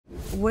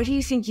what do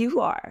you think you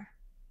are?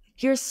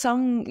 You're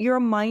a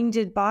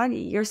minded body.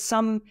 You're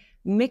some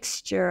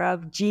mixture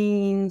of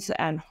genes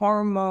and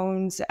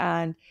hormones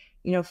and,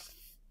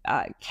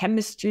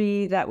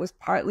 chemistry that was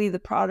partly the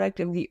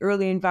product of the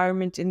early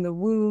environment in the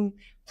womb,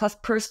 plus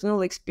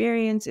personal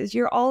experiences.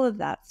 You're all of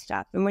that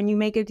stuff. And when you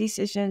make a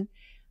decision,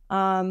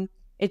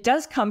 it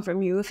does come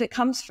from you if it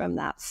comes from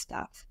that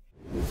stuff.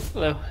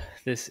 Hello,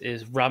 this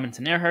is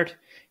Robinson Erhardt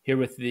here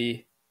with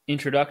the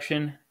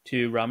introduction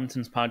to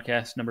Robinson's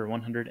podcast number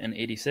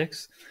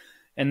 186.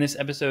 And this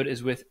episode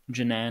is with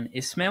Jenann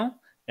Ismael.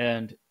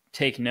 And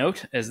take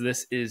note, as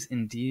this is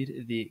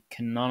indeed the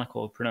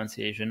canonical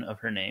pronunciation of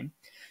her name.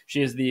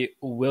 She is the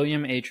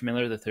William H.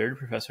 Miller III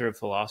Professor of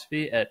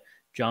Philosophy at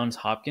Johns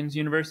Hopkins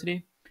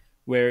University,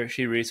 where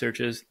she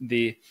researches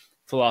the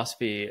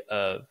philosophy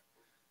of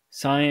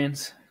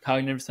science,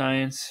 cognitive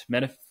science,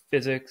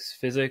 metaphysics,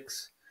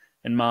 physics,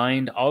 and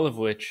mind, all of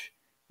which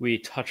we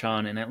touch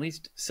on in at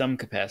least some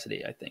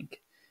capacity, I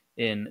think,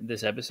 in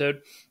this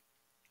episode,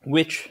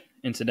 which,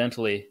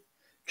 incidentally,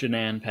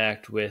 Jenann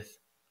packed with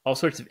all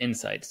sorts of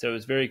insights. So it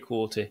was very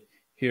cool to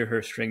hear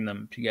her string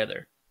them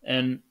together.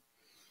 And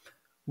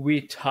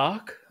we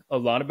talk a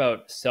lot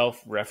about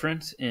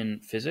self-reference in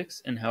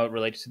physics and how it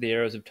relates to the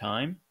arrows of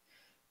time,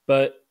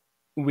 but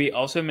we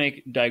also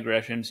make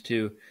digressions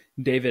to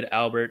David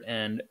Albert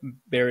and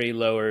Barry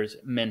Lower's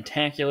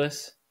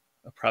Mentaculus,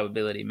 a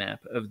probability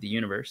map of the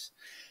universe,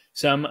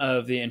 some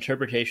of the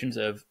interpretations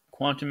of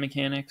quantum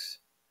mechanics,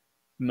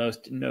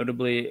 most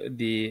notably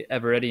the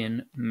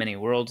Everettian many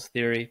worlds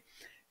theory,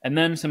 and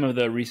then some of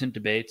the recent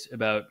debates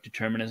about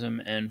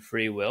determinism and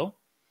free will.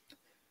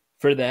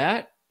 For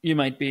that, you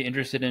might be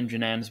interested in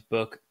Jenann's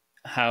book,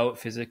 How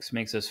Physics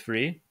Makes Us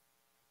Free,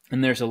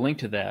 and there's a link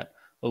to that,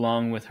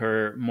 along with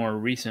her more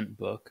recent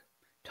book,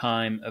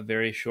 Time, A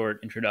Very Short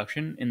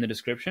Introduction, in the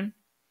description.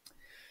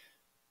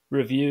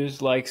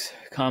 Reviews, likes,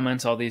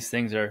 comments, all these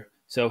things are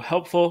so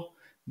helpful.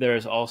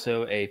 There's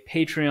also a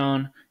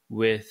Patreon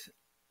with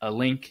a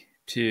link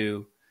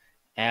to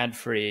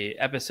ad-free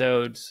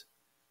episodes,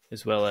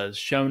 as well as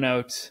show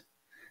notes.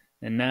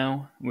 And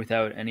now,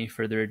 without any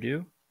further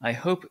ado, I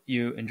hope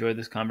you enjoyed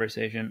this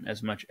conversation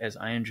as much as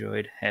I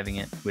enjoyed having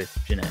it with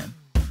Jenann.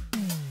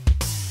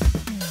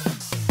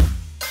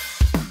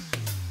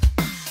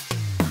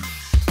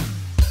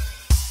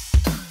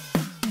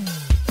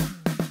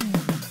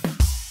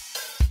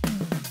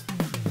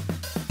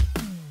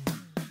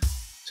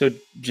 So,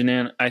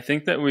 Jenann, I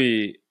think that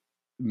we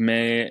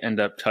may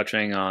end up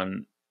touching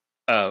on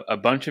a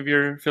bunch of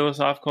your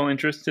philosophical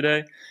interests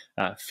today,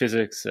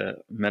 physics,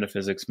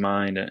 metaphysics,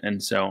 mind,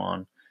 and so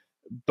on.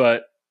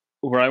 But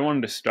where I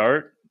wanted to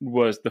start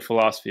was the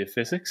philosophy of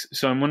physics.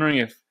 So I'm wondering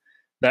if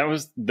that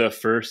was the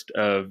first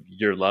of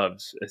your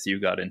loves as you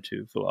got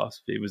into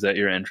philosophy. Was that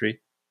your entry?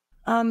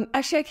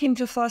 Actually, I came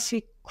to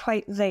philosophy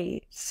quite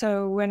late.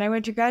 So when I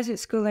went to graduate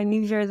school, I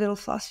knew very little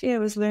philosophy. I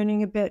was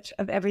learning a bit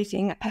of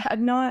everything. I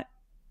had not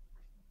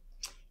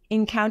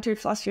encountered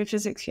philosophy of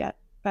physics yet,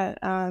 but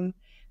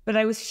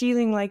I was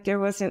feeling like there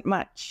wasn't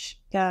much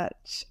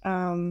that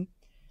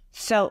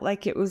felt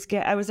like it was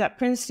good. I was at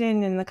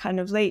Princeton in the kind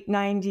of late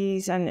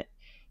 90s, and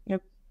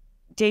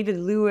David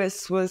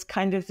Lewis was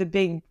kind of the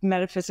big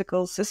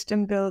metaphysical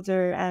system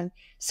builder, and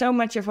so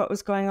much of what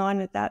was going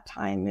on at that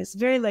time is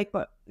very like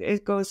what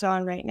it goes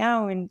on right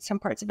now in some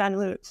parts of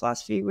analytic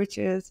philosophy, which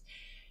is,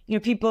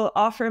 people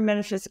offer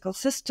metaphysical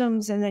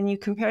systems and then you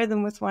compare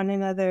them with one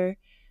another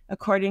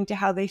according to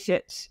how they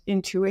fit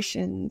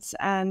intuitions,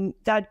 and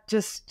that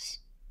just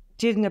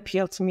didn't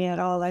appeal to me at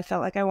all. I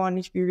felt like I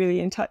wanted to be really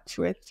in touch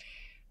with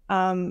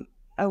a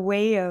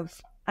way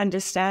of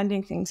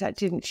understanding things that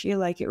didn't feel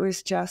like it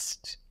was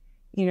just,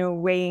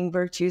 weighing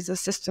virtues of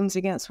systems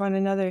against one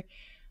another.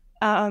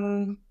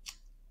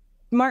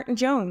 Martin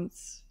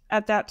Jones,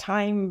 at that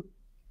time,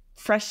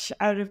 fresh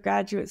out of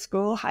graduate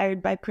school,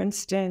 hired by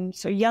Princeton,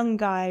 so young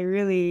guy,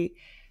 really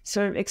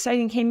sort of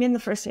exciting, came in the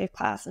first day of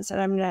class and said,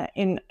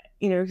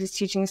 he's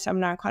teaching a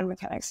seminar on quantum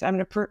mechanics, I'm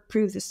going to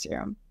prove this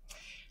theorem.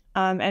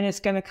 And it's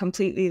going to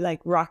completely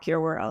rock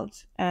your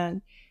world.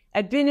 And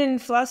I'd been in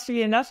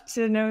philosophy enough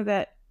to know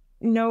that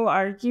no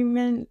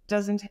argument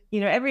doesn't,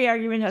 every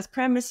argument has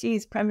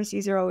premises.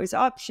 Premises are always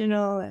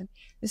optional. And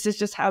this is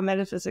just how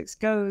metaphysics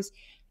goes.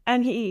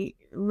 And he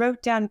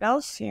wrote down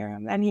Bell's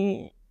theorem and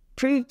he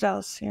proved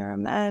Bell's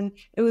theorem. And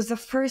it was the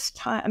first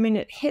time,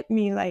 it hit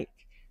me like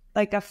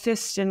a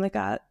fist in the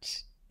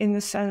gut, in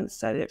the sense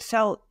that it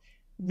felt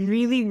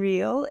really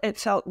real. It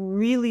felt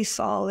really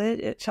solid.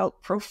 It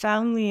felt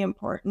profoundly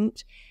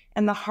important.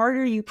 And the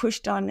harder you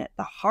pushed on it,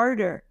 the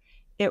harder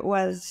it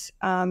was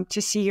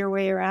to see your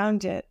way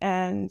around it.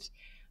 And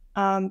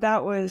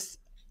that was,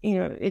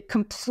 it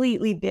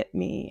completely bit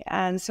me.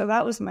 And so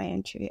that was my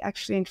entry,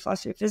 actually, in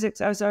philosophy of physics.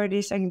 I was already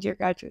a second-year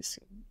graduate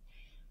student.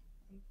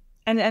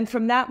 And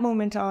from that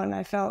moment on,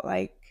 I felt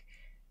like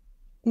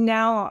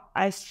now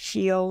I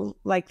feel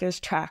like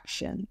there's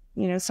traction,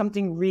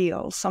 something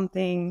real,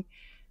 something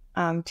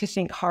to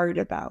think hard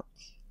about.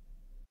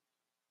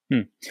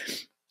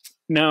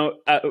 Now,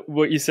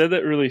 what you said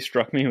that really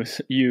struck me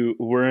was you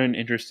weren't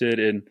interested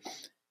in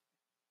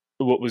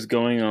what was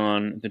going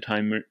on at the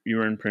time you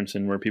were in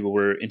Princeton, where people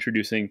were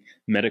introducing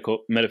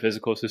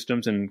metaphysical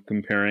systems and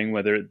comparing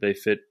whether they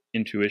fit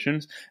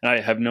intuitions. And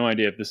I have no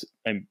idea if this,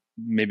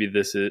 maybe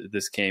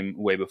this came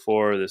way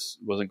before, this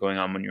wasn't going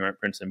on when you were at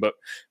Princeton. But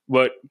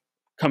what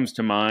comes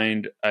to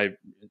mind, I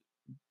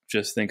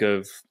just think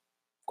of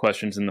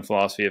questions in the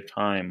philosophy of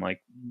time,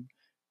 like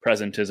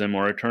presentism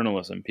or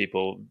eternalism,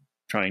 people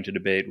trying to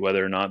debate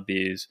whether or not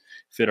these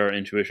fit our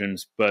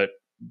intuitions. But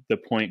the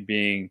point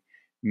being,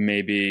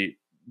 maybe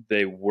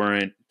they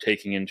weren't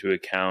taking into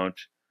account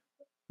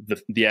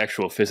the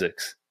actual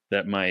physics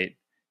that might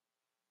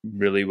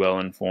really well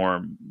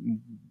inform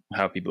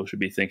how people should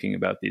be thinking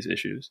about these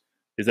issues.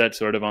 Is that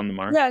sort of on the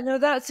mark? Yeah, no,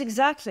 that's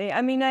exactly.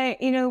 I mean,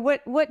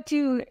 what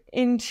do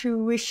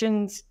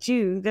intuitions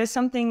do? There's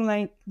something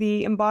like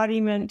the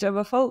embodiment of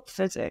a folk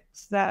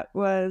physics that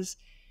was,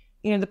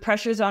 the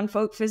pressures on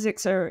folk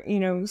physics are,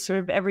 sort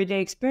of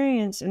everyday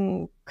experience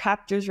and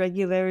captures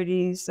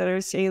regularities that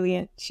are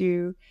salient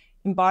to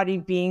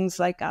embodied beings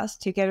like us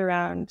to get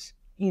around,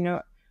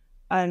 an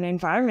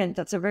environment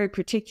that's a very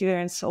particular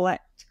and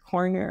select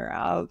corner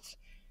of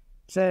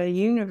the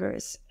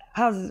universe.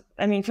 From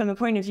the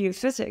point of view of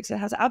physics, it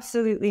has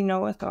absolutely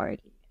no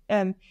authority.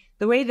 The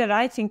way that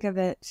I think of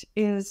it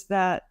is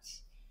that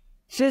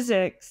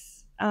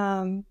physics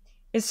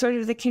is sort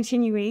of the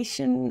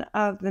continuation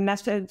of the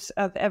methods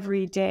of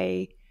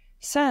everyday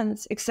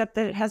sense, except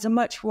that it has a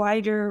much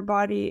wider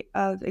body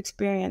of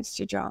experience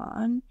to draw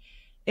on.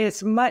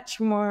 It's much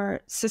more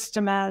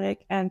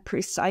systematic and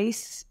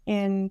precise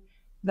in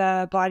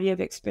the body of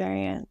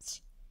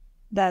experience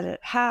that it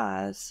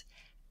has.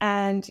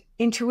 And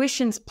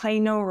intuitions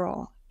play no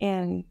role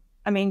in,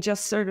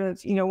 just sort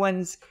of,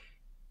 one's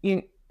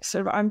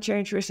sort of armchair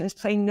intuitions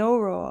play no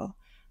role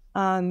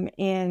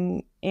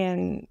in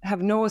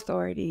have no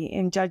authority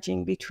in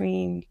judging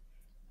between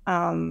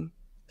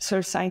sort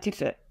of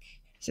scientific.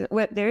 So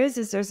what there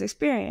is there's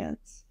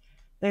experience,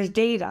 there's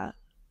data,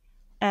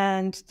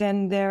 and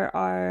then there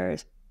are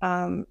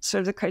sort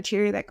of the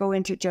criteria that go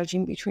into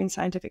judging between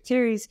scientific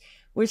theories,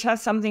 which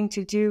has something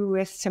to do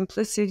with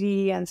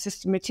simplicity and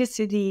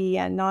systematicity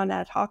and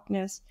non-ad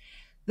hocness,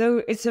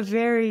 though it's a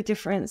very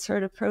different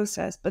sort of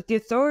process. But the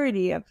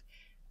authority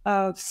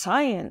of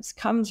science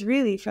comes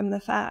really from the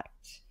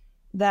fact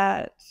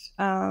that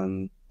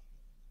the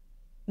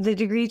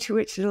degree to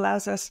which it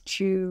allows us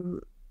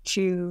to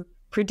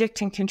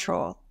predict and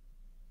control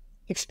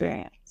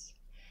experience.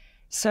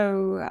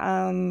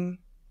 So,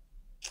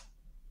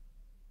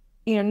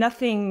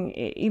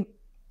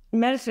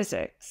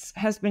 metaphysics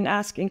has been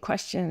asking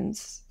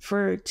questions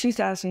for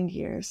 2,000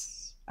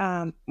 years,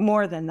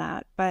 more than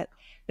that, but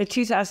the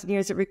 2,000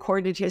 years of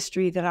recorded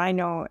history that I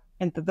know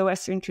in the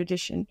Western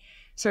tradition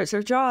sort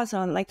of draws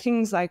on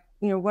things like,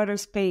 what are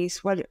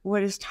space,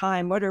 what is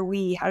time, what are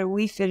we, how do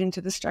we fit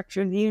into the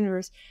structure of the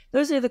universe?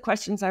 Those are the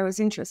questions I was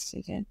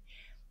interested in.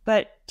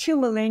 But 2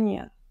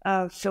 millennia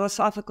of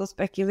philosophical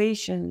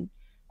speculation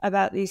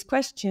about these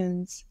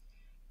questions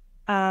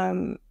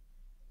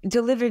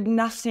delivered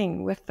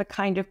nothing with the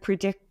kind of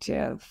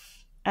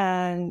predictive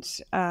and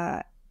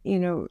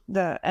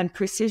and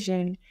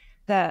precision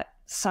that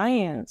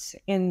science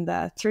in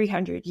the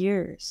 300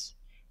 years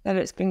that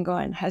it's been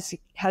going has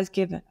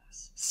given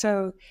us.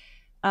 So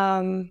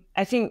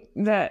I think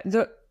that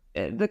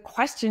the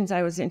questions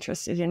I was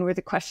interested in were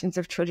the questions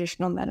of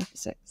traditional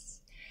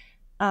metaphysics.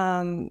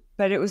 But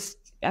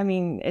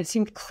it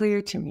seemed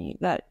clear to me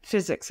that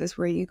physics is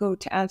where you go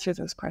to answer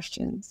those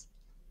questions.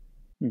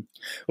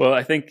 Well,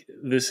 I think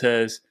this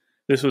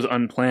was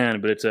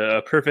unplanned, but it's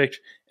a perfect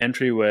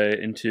entryway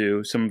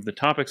into some of the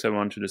topics I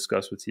wanted to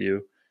discuss with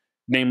you.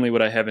 Namely,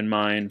 what I have in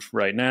mind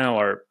right now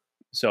are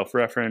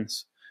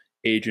self-reference,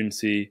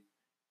 agency,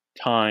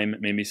 time,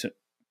 maybe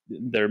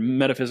they're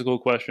metaphysical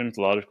questions,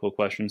 logical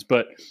questions,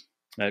 but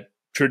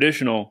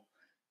traditional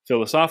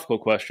philosophical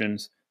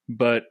questions,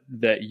 but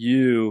that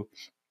you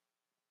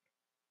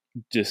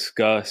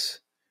discuss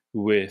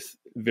with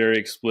very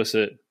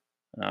explicit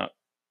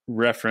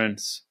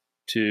reference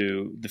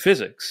to the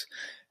physics.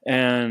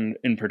 And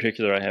in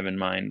particular, I have in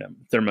mind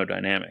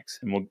thermodynamics,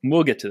 and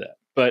we'll get to that.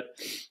 But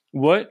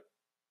what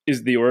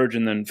is the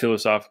origin then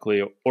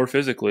philosophically or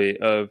physically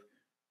of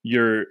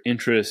your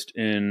interest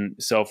in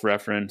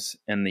self-reference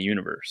and the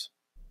universe?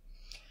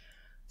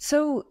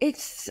 So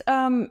it's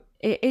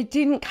it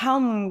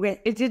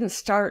didn't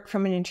start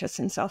from an interest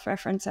in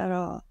self-reference at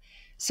all.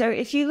 So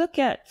if you look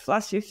at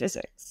philosophy of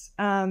physics,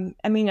 I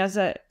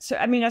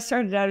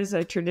started out as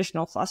a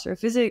traditional philosopher of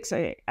physics.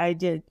 I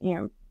did,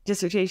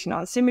 dissertation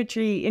on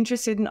symmetry,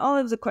 interested in all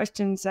of the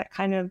questions that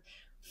kind of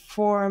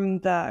form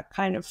the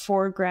kind of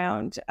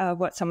foreground of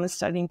what someone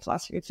studying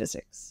philosophy of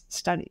physics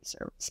studies,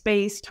 or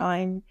space,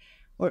 time,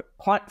 or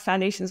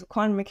foundations of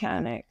quantum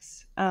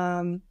mechanics.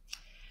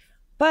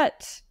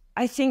 But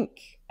I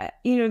think,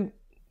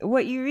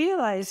 what you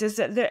realize is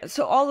that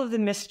so all of the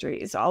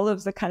mysteries, all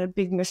of the kind of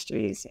big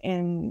mysteries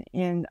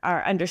in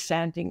our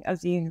understanding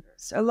of the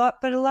universe, a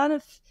lot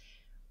of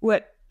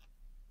what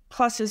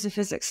pluses of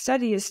physics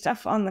study is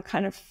stuff on the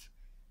kind of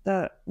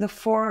the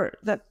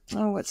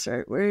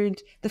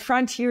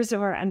frontiers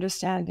of our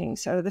understanding.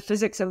 So the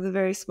physics of the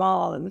very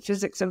small and the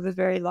physics of the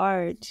very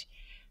large.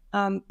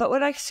 But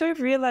what I sort of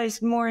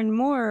realized more and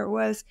more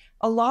was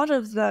a lot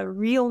of the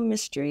real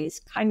mysteries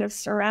kind of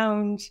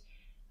surround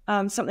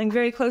something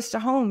very close to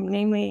home,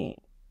 namely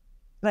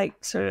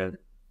like sort of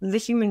the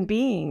human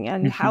being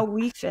and how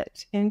we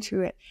fit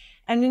into it.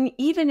 And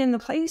even in the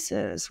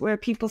places where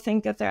people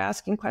think that they're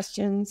asking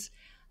questions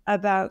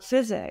about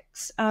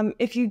physics,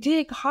 if you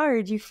dig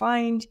hard, you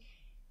find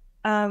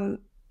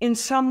in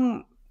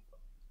some,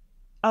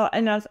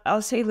 and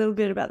I'll say a little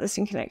bit about this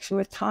in connection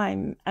with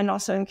time and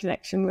also in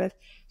connection with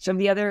some of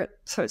the other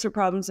sorts of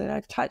problems that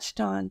I've touched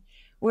on,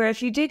 where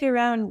if you dig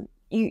around,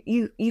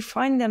 you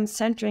find them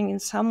centering in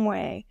some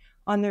way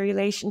on the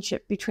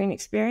relationship between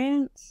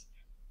experience,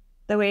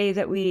 the way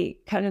that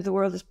the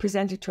world is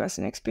presented to us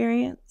in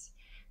experience,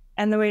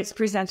 and the way it's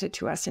presented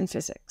to us in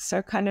physics.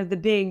 So kind of the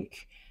big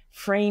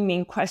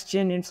framing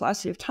question in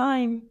philosophy of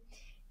time,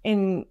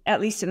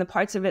 at least in the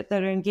parts of it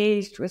that are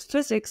engaged with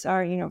physics,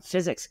 are,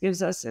 physics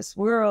gives us this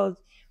world,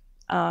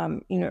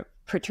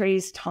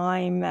 portrays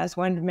time as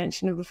one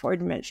dimension of a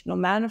four-dimensional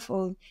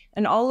manifold,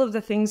 and all of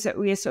the things that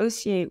we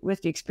associate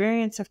with the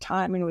experience of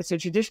time and with the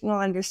traditional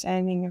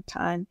understanding of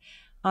time,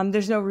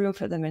 there's no room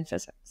for them in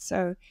physics.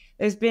 So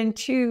there's been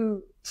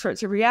two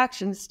sorts of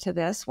reactions to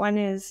this. One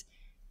is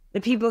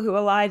the people who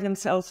ally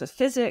themselves with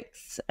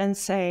physics and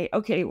say,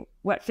 okay,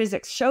 what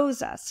physics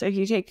shows us, so if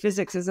you take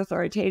physics as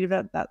authoritative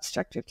about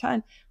structure of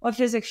time, what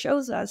physics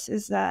shows us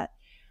is that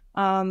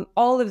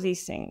all of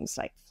these things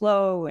like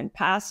flow and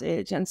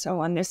passage and so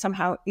on, they're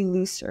somehow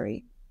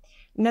illusory.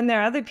 And then there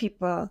are other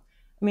people,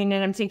 and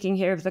I'm thinking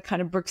here of the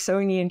kind of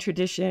Bergsonian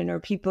tradition, or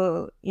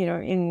people,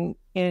 in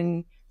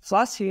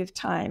philosophy of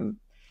time,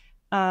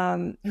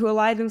 who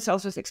ally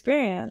themselves with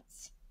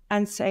experience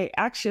and say,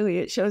 actually,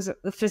 it shows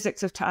that the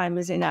physics of time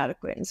is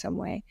inadequate in some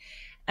way.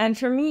 And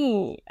for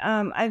me,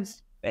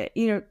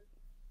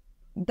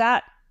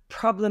 that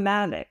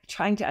problematic,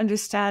 trying to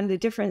understand the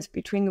difference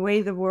between the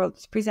way the world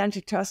is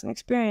presented to us in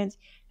experience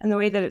and the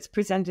way that it's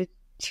presented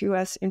to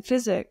us in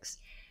physics,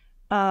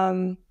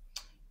 it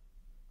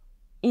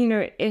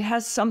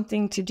has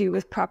something to do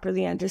with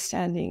properly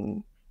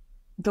understanding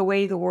the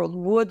way the world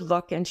would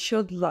look and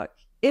should look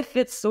if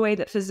it's the way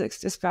that physics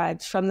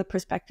describes from the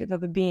perspective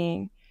of a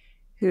being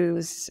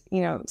who's,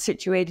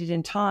 situated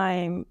in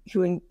time,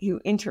 who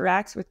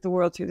interacts with the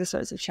world through the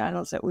sorts of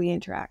channels that we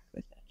interact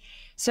with it.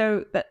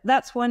 So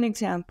that's one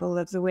example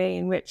of the way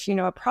in which,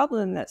 a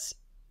problem that's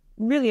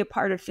really a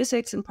part of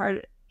physics and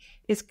part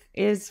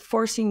is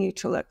forcing you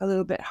to look a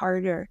little bit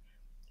harder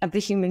at the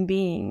human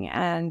being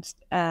and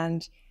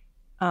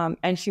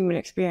human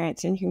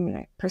experience and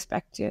human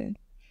perspective.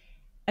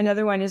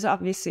 Another one is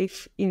obviously,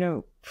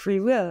 free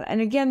will. And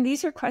again,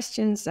 these are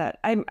questions that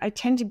I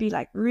tend to be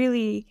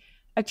really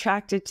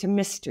attracted to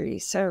mystery.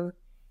 So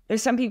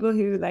there's some people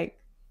who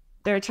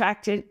they're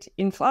attracted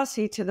in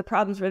philosophy to the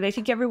problems where they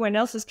think everyone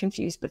else is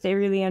confused, but they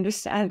really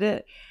understand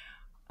it.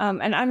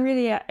 And I'm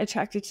really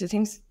attracted to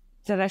things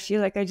that I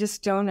feel like I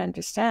just don't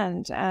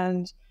understand.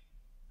 And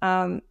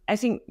I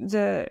think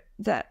the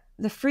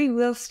free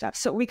will stuff.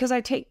 So because I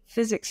take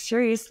physics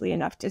seriously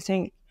enough to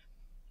think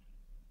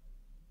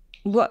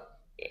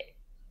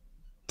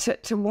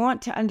to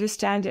want to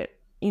understand it,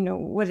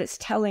 what it's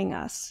telling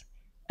us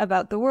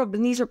about the world.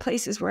 And these are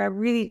places where I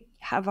really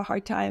have a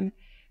hard time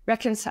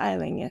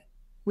reconciling it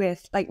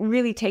with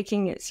really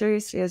taking it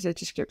seriously as a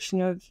description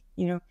of,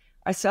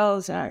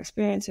 ourselves and our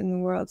experience in the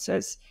world. So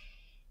it's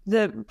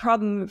the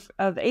problem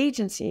of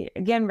agency,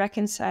 again,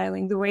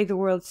 reconciling the way the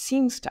world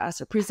seems to us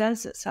or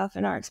presents itself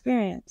in our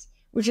experience,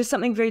 which is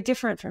something very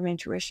different from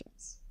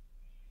intuitions.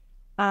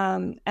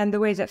 And the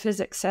way that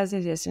physics says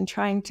it is, and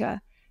trying to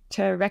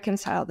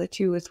reconcile the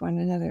two with one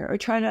another, or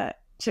try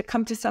to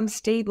come to some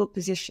stable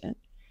position,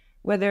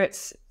 whether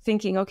it's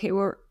thinking, okay,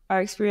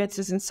 our experience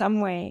is in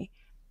some way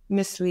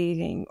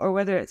misleading, or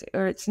whether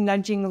it's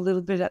nudging a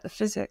little bit at the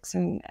physics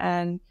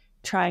and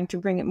trying to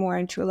bring it more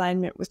into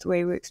alignment with the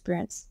way we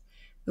experience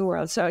the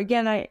world. So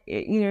again,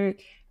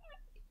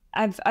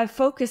 I've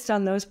focused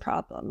on those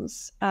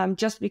problems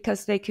just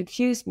because they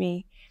confuse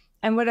me.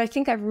 And what I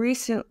think I've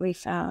recently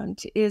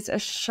found is a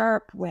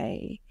sharp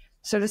way.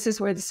 So this is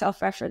where the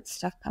self-reference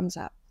stuff comes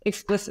up,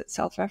 explicit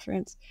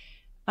self-reference.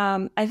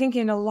 I think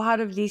in a lot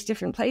of these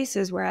different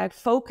places where I've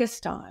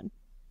focused on,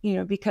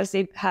 because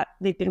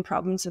they've been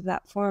problems of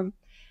that form,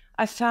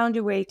 I've found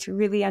a way to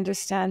really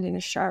understand in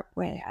a sharp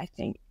way, I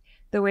think,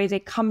 the way they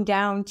come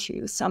down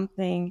to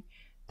something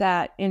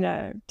that in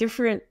a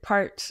different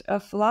part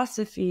of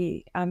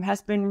philosophy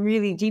has been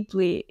really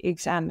deeply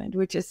examined,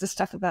 which is the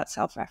stuff about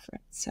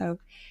self-reference.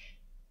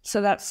 So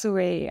that's the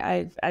way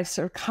I've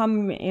sort of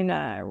come in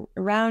a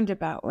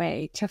roundabout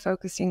way to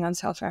focusing on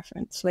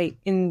self-reference late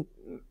in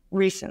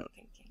recent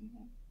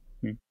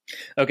thinking.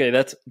 Okay,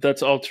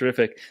 that's all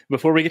terrific.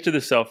 Before we get to the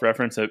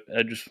self-reference, I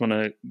just want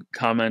to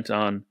comment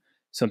on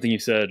something you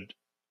said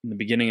in the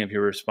beginning of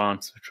your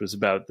response, which was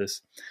about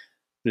this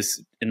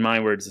this, in my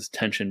words, this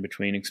tension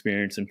between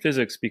experience and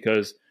physics,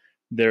 because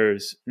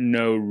there's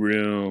no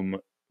room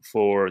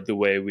for the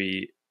way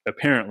we,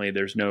 apparently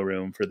there's no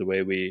room for the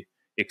way we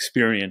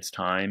experience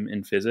time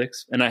in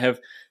physics. And I have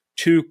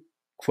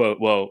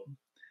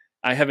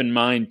I have in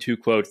mind two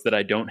quotes that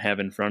I don't have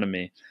in front of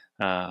me.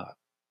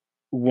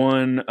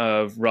 One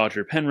of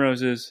Roger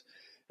Penrose's,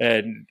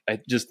 and I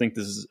just think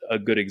this is a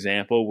good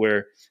example,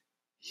 where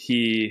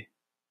he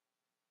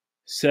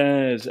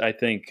says, I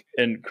think,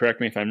 and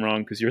correct me if I'm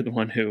wrong, because you're the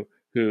one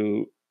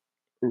who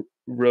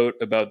wrote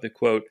about the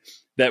quote,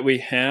 that we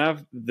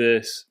have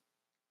this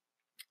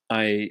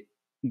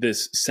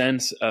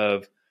sense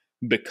of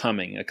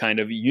becoming, a kind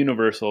of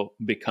universal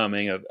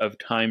becoming of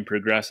time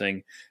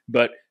progressing,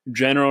 but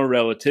general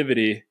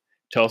relativity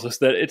tells us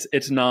that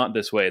it's not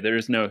this way. There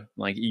is no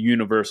like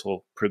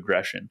universal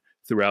progression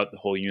throughout the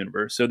whole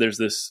universe. So there's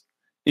this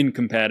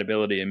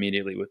incompatibility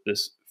immediately with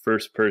this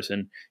first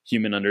person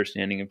human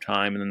understanding of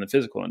time and then the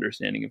physical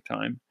understanding of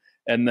time.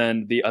 And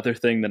then the other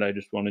thing that I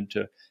just wanted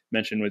to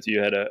mention was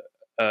you had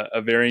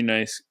a very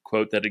nice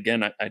quote that,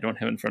 again, I don't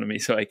have in front of me,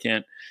 so I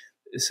can't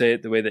say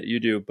it the way that you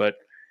do, but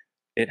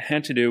it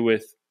had to do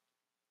with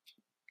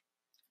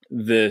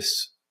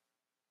this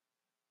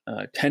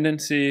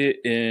tendency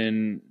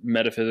in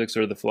metaphysics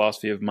or the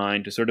philosophy of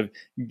mind to sort of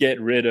get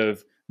rid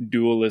of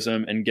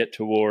dualism and get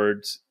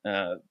towards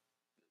a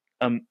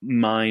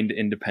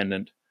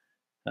mind-independent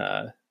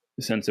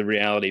sense of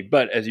reality.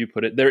 But as you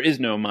put it, there is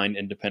no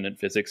mind-independent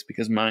physics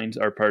because minds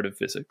are part of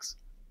physics.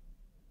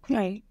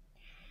 Right.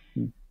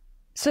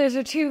 So those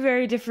are two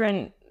very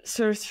different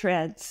sort of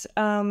threads.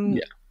 Let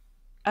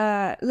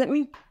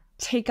me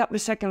take up the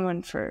second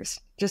one first,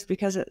 just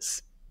because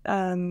it's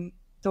the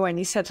one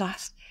you said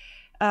last.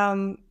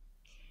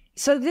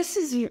 So this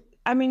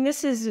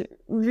is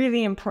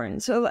really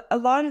important. So a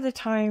lot of the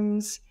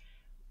times,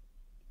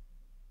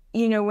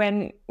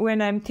 when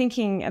I'm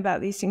thinking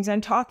about these things,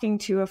 I'm talking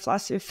to a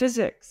philosophy of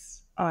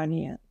physics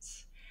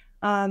audience.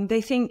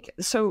 They think,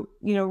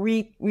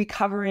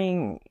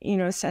 recovering,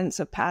 a sense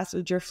of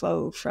passage or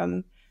flow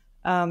from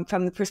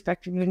the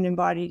perspective of an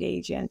embodied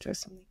agent or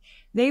something.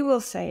 They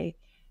will say,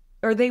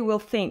 or they will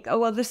think, oh,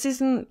 well, this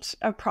isn't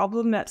a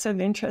problem that's of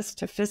interest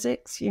to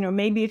physics.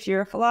 Maybe if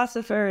you're a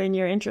philosopher and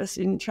you're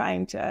interested in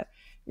trying to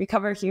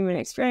recover human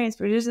experience,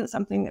 but it isn't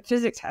something that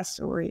physics has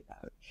to worry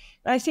about.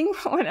 But I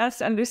think what one has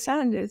to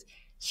understand is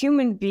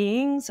human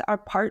beings are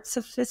parts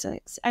of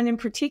physics. And in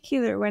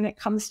particular, when it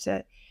comes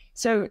to,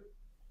 so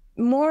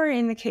more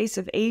in the case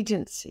of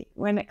agency,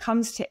 when it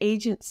comes to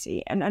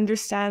agency and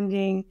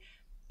understanding,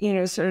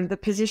 sort of the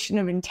position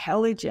of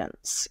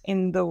intelligence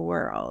in the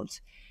world,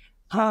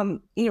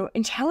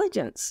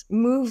 intelligence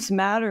moves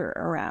matter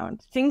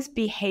around. Things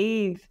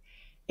behave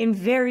in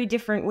very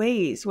different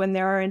ways when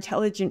there are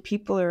intelligent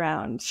people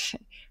around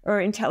or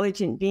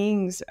intelligent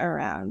beings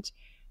around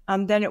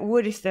than it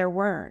would if there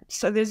weren't.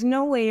 So there's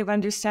no way of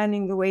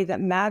understanding the way that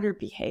matter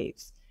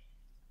behaves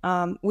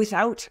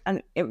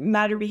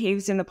matter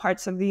behaves in the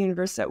parts of the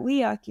universe that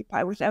we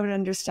occupy without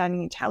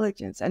understanding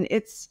intelligence. And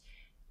it's,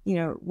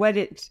 what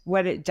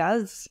it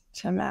does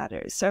to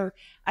matter. So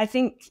I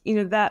think,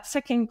 that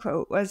second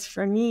quote was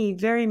for me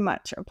very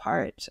much a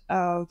part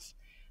of,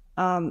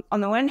 on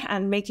the one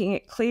hand, making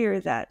it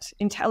clear that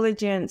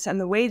intelligence and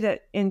the way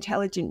that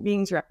intelligent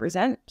beings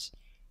represent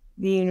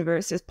the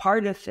universe is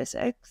part of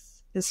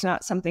physics. It's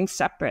not something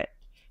separate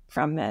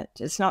from it.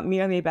 It's not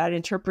merely about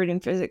interpreting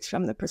physics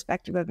from the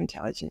perspective of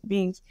intelligent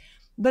beings,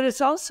 but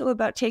it's also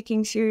about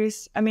taking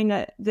serious,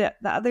 the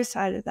other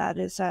side of that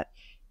is that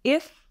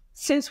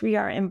since we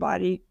are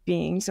embodied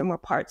beings and we're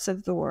parts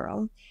of the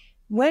world,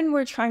 when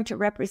we're trying to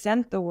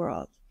represent the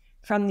world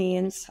from the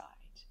inside,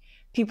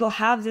 people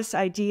have this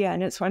idea,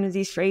 and it's one of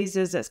these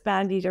phrases that's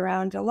bandied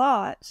around a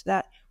lot,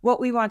 that what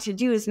we want to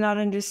do is not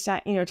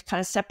understand, to kind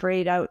of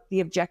separate out the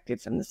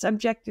objective from the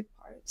subjective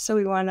part. So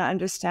we want to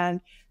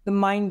understand the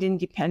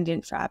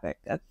mind-independent fabric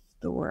of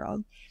the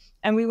world.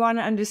 And we want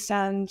to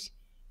understand,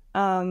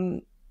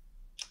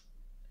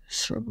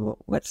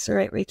 what's the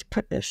right way to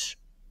put this?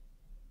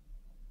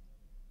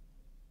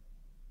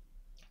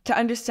 To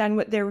understand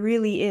what there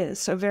really is.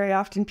 So very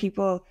often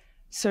people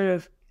sort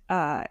of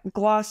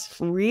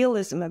gloss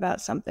realism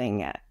about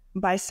something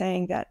by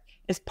saying that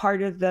it's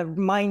part of the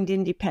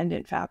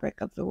mind-independent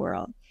fabric of the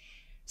world.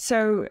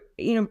 So,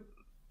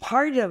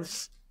 part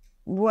of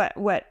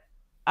what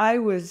I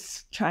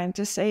was trying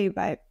to say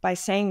by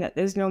saying that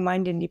there's no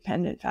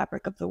mind-independent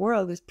fabric of the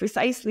world is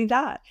precisely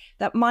that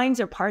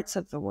minds are parts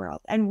of the world.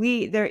 And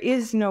there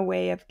is no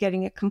way of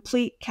getting a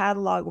complete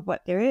catalog of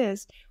what there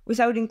is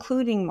without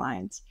including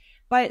minds.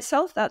 By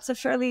itself, that's a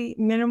fairly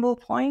minimal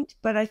point,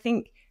 but I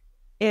think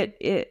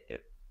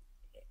it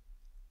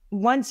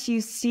once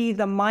you see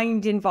the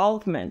mind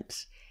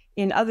involvement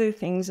in other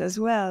things as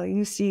well,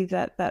 you see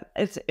that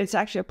it's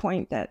actually a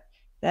point that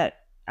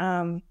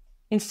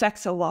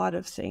infects a lot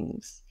of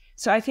things.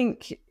 So I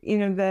think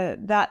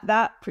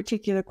that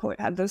particular quote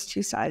had those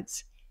two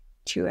sides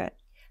to it.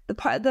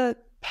 The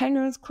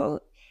Penrose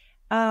quote,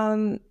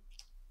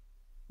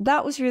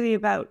 that was really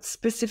about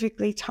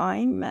specifically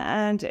time,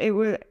 and it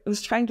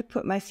was trying to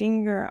put my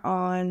finger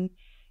on,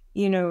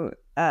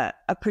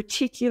 a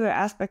particular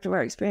aspect of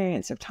our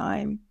experience of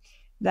time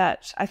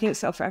that I think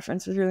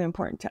self-reference is really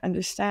important to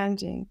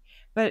understanding.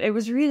 But it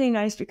was really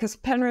nice because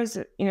Penrose,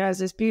 has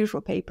this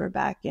beautiful paper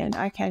back in,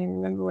 I can't even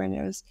remember when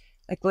it was,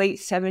 like late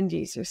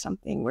 70s or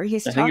something, where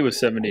he's I think it was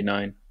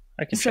 79.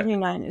 I can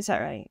 79, check. Is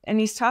that right? And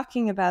he's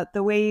talking about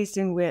the ways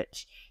in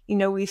which,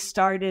 we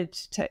started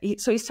to,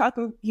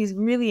 he's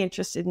really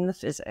interested in the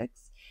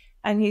physics,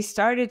 and he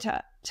started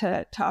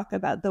to talk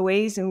about the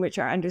ways in which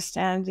our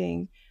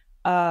understanding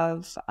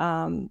of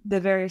the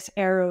various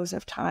eras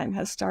of time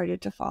has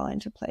started to fall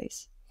into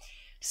place.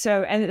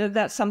 So, and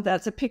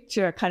that's a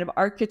picture, a kind of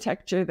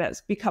architecture that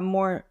has come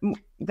more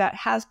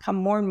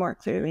and more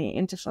clearly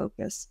into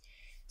focus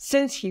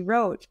since he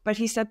wrote. But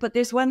he said, but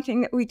there's one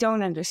thing that we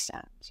don't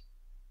understand.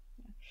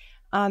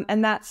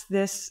 And that's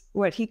this,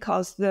 what he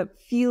calls the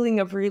feeling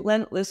of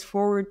relentless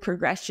forward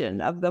progression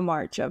of the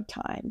march of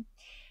time.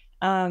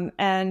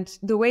 And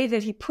the way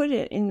that he put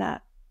it in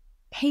that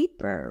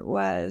paper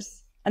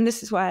was, and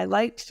this is why I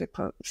liked the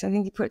quote, because I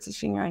think he puts his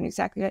finger on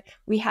exactly right.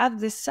 We have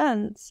this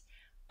sense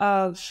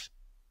of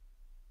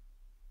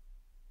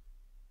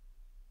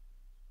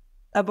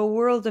a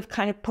world of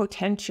kind of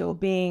potential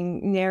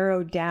being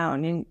narrowed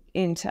down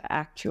into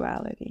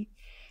actuality.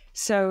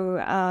 So,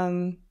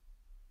 I'm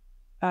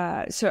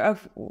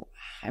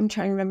trying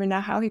to remember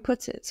now how he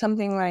puts it.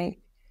 Something like,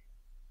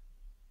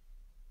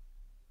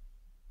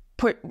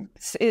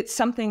 it's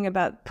something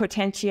about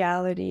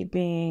potentiality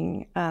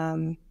being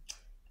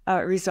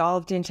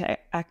resolved into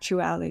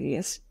actuality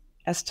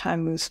as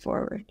time moves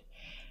forward.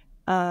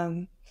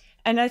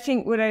 And I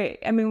think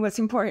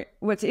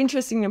what's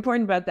interesting and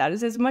important about that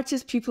is, as much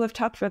as people have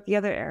talked about the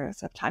other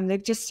eras of time,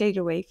 they've just stayed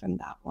away from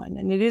that one.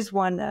 And it is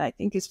one that I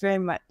think is very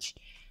much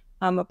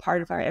a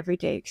part of our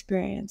everyday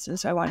experience. And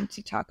so I wanted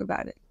to talk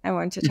about it. I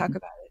wanted to talk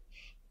about it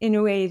in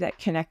a way that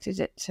connected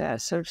it to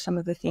sort of some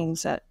of the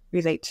things that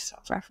relate to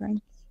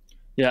self-reference.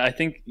 Yeah, I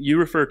think you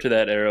refer to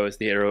that arrow as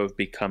the arrow of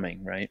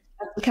becoming, right?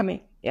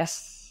 Becoming,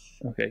 yes.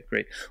 Okay,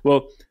 great.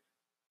 Well,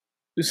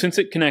 since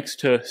it connects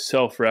to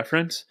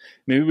self-reference,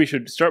 maybe we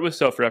should start with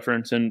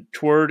self-reference, and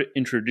toward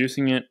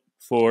introducing it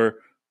for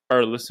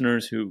our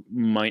listeners who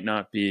might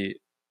not be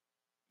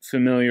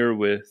familiar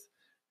with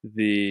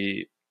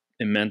the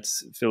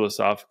immense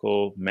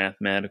philosophical,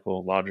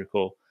 mathematical,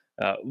 logical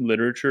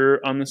literature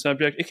on the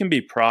subject. It can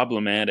be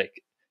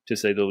problematic, to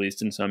say the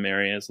least, in some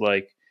areas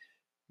like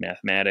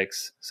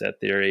mathematics, set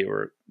theory,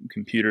 or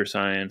computer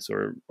science,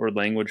 or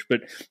language.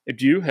 But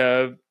do you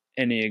have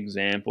any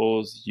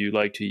examples you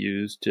like to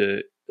use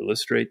to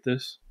illustrate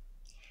this?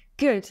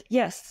 Good,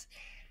 yes.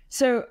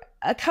 So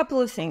a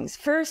couple of things.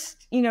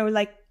 First,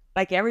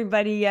 like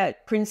everybody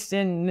at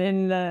Princeton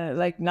in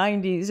the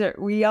 90s,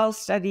 we all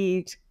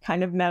studied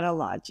kind of meta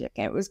logic.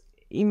 And it was,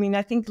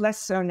 I think less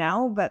so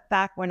now, but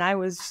back when I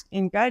was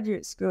in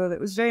graduate school, it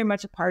was very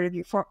much a part of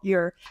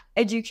your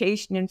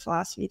education in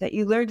philosophy, that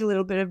you learned a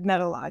little bit of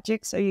meta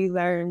logic. So you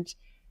learned,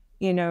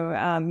 you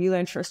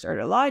learned first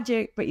order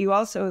logic, but you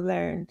also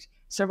learned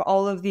sort of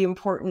all of the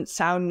important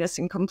soundness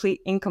and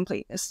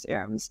incompleteness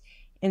theorems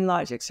in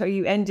logic. So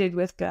you ended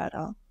with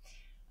Gödel.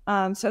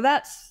 So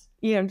that's,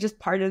 just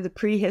part of the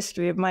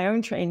prehistory of my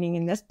own training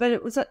in this.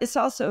 But it's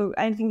also,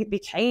 I think it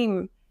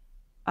became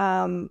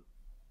sort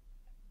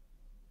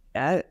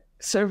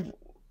of,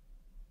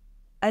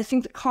 I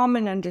think the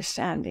common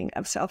understanding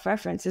of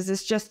self-reference is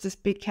it's just this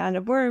big can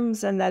of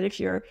worms, and that if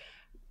you're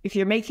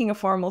making a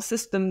formal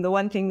system, the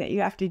one thing that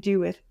you have to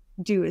do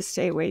is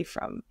stay away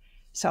from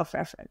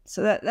self-reference.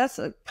 So that's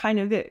a kind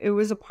of it. It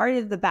was a part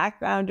of the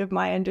background of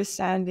my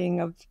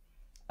understanding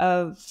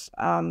of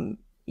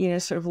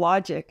sort of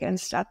logic and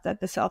stuff, that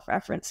the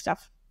self-reference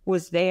stuff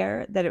was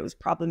there, that it was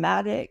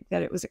problematic,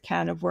 that it was a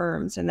can of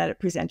worms, and that it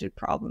presented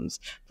problems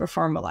for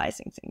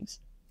formalizing things.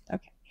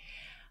 Okay.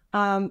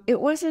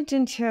 It wasn't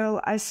until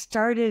I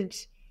started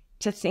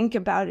to think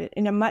about it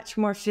in a much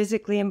more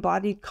physically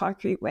embodied,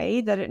 concrete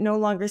way that it no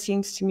longer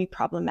seems to me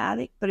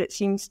problematic, but it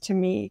seems to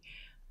me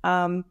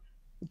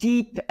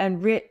deep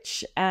and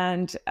rich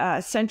and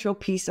a central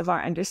piece of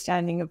our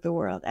understanding of the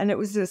world. And it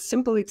was a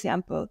simple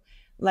example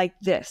like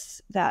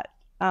this that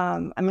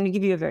I'm going to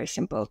give you a very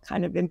simple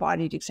kind of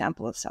embodied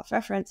example of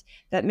self-reference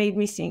that made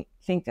me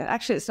think that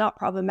actually it's not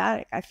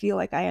problematic. I feel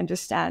like I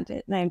understand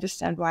it, and I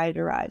understand why it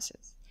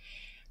arises.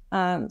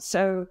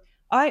 So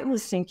I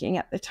was thinking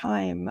at the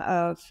time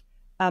of,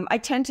 I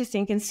tend to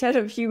think, instead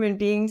of human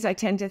beings, I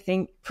tend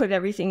to put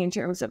everything in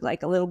terms of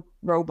like a little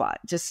robot,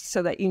 just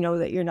so that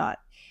that you're not,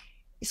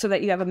 so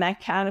that you have a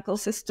mechanical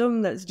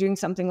system that's doing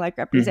something like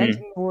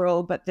representing the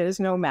world, but there's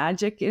no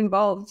magic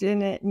involved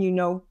in it,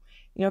 and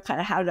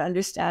kind of how to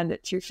understand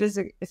it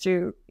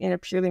through in a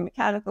purely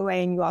mechanical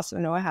way, and you also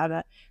know how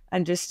to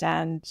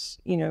understand,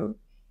 in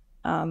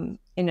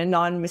a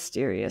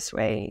non-mysterious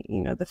way,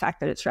 the fact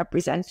that it's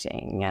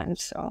representing and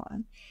so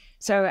on.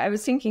 So I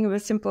was thinking of a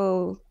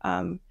simple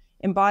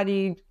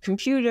embodied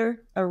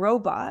computer, a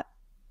robot,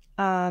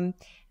 and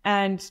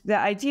the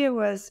idea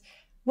was,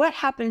 what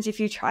happens if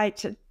you try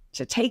to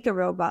to take a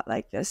robot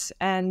like this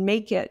and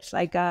make it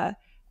like a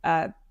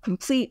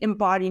complete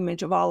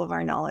embodiment of all of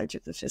our knowledge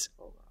of the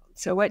physical world.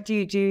 So what do?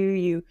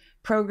 You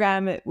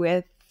program it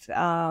with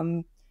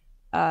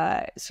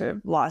sort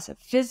of laws of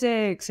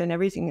physics and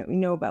everything that we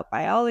know about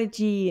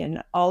biology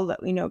and all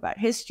that we know about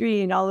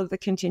history and all of the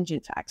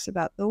contingent facts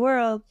about the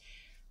world.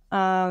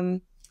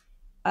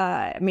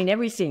 I mean,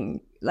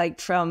 everything,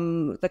 like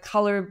from the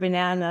color of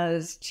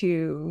bananas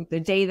to the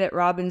day that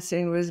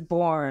Robinson was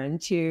born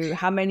to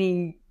how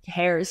many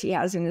hairs he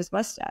has in his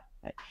mustache.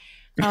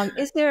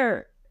 Is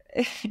there,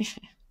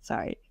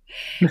 sorry,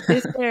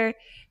 is there,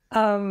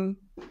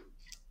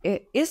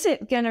 is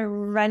it going to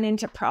run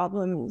into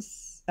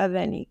problems of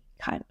any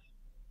kind?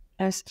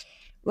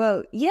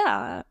 Well,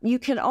 yeah, you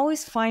can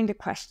always find a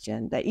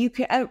question that you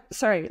can,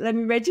 sorry, let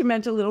me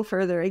regiment a little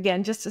further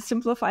again, just to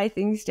simplify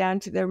things down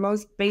to their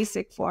most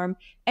basic form.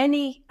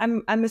 I'm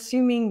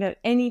assuming that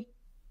any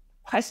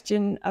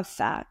question of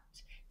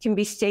fact can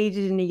be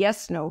stated in a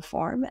yes-no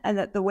form, and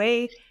that the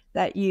way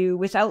that you,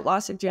 without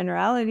loss of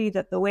generality,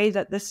 that the way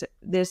that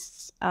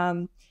this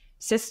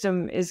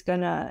system is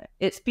gonna,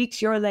 it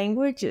speaks your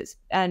language,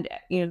 and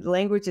the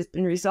language has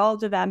been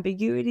resolved of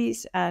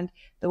ambiguities, and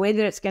the way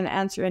that it's going to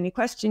answer any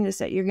question is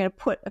that you're going to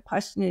put a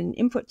question in an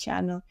input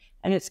channel,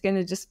 and it's going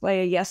to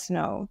display a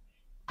yes/no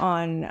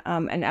on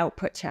an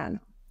output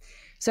channel.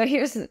 So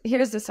here's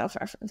the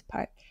self-reference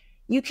part.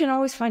 You can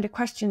always find a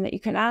question that you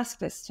can ask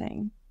this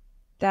thing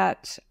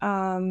that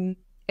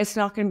it's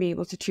not going to be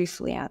able to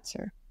truthfully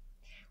answer.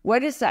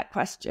 What is that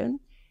question?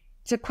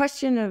 It's a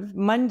question of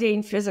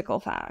mundane physical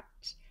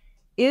fact.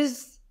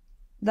 Is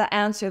the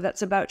answer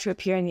that's about to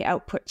appear in the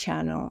output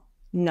channel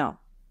no?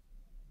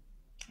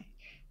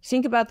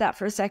 Think about that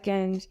for a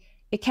second.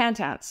 It can't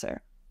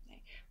answer.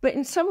 But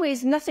in some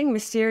ways, nothing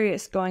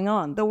mysterious going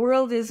on. The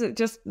world is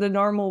just the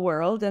normal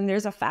world, and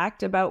there's a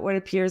fact about what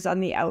appears on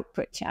the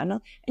output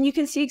channel, and you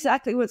can see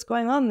exactly what's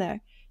going on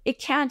there. It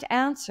can't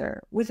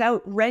answer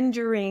without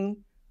rendering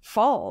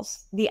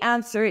false the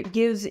answer it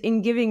gives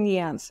in giving the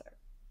answer.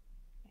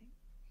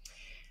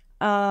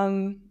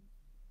 So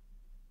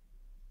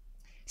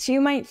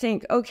you might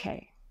think,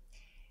 okay,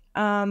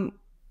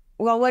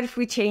 well, what if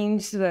we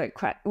change the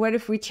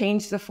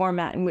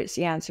format in which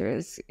the answer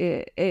is,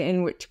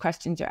 in which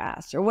questions are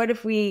asked, or what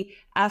if we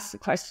ask the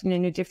question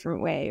in a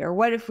different way, or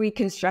what if we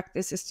construct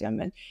the system?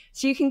 And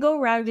so you can go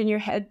around in your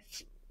head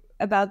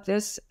about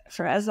this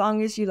for as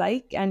long as you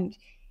like. And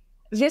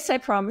this, I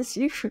promise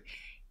you,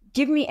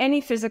 give me any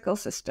physical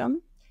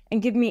system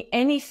and give me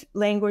any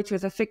language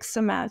with a fixed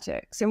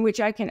semantics in which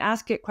I can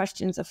ask it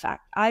questions of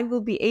fact. I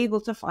will be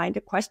able to find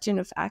a question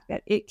of fact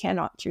that it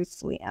cannot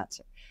truthfully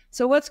answer.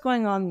 So what's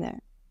going on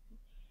there?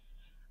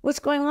 What's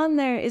going on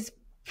there is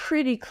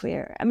pretty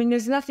clear. I mean,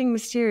 there's nothing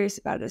mysterious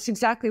about it. It's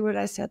exactly what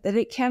I said, that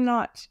it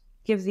cannot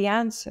give the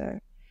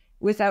answer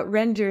without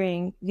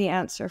rendering the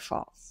answer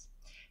false.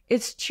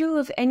 It's true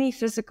of any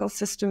physical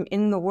system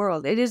in the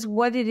world. It is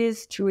what it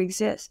is to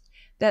exist,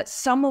 that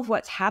some of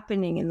what's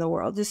happening in the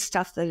world is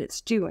stuff that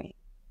it's doing.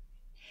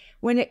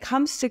 When it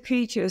comes to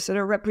creatures that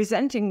are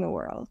representing the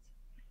world,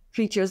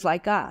 creatures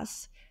like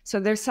us, so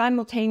they're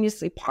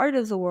simultaneously part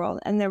of the world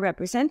and they're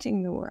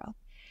representing the world,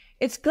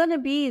 it's going to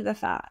be the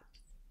fact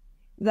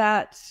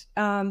that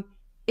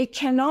it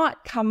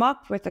cannot come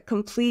up with a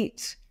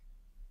complete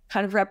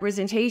kind of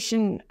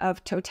representation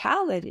of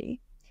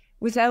totality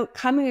without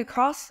coming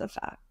across the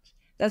fact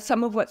that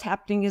some of what's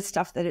happening is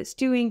stuff that it's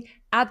doing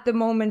at the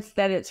moment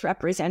that it's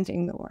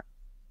representing the world.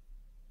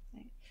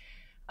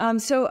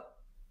 So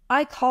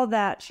I call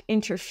that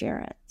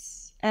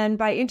interference. And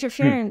by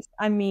interference,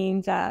 I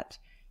mean that,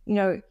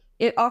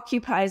 it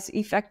occupies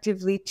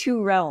effectively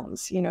two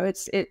realms.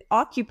 It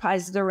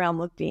occupies the realm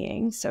of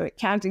being, so it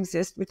can't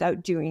exist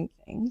without doing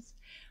things.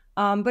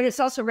 But it's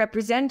also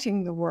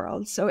representing the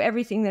world. So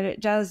everything that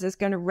it does is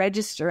going to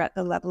register at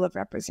the level of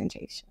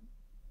representation,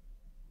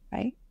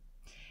 right?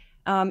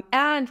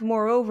 And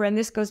moreover, and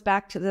this goes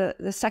back to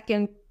the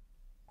second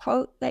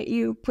quote that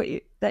you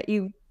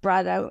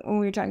brought out when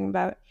we were talking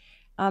about,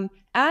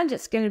 and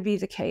it's going to be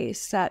the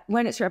case that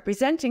when it's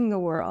representing the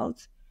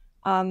world,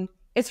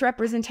 its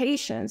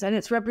representations and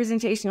its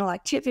representational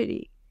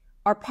activity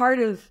are part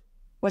of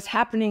what's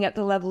happening at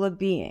the level of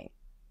being.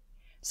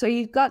 So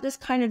you've got this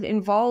kind of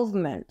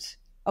involvement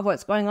of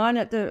what's going on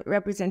at the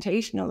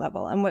representational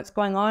level and what's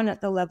going on at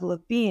the level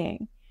of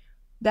being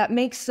that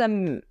makes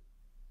them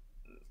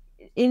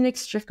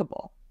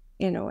inextricable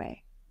in a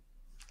way.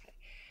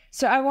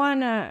 So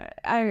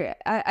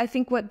I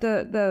think what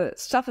the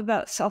stuff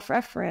about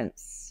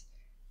self-reference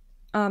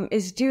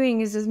is doing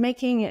is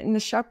making it in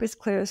the sharpest,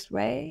 clearest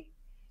way,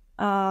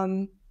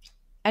 and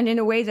in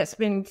a way that's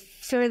been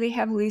fairly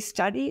heavily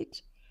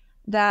studied,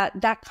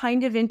 that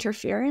kind of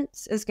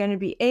interference is going to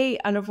be A,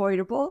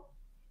 unavoidable,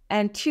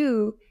 and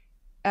two,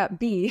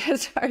 B,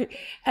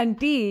 and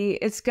B,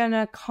 it's going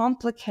to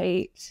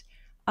complicate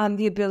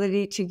the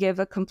ability to give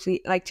a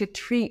complete, to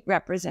treat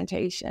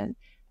representation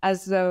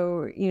as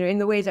though, in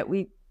the way that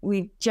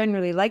we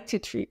generally like to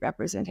treat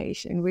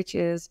representation, which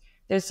is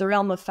there's the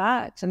realm of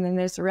facts and then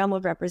there's the realm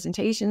of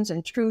representations,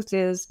 and truth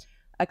is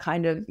a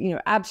kind of,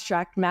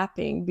 abstract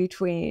mapping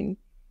between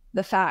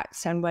the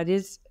facts and what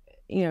is,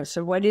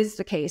 so what is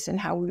the case and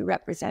how we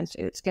represent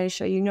it. It's going to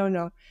show you,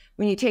 no,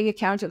 when you take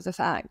account of the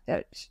fact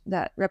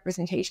that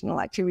representational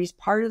activity is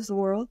part of the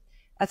world,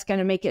 that's going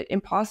to make it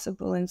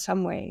impossible in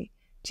some way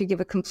to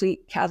give a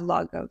complete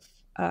catalog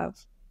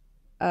of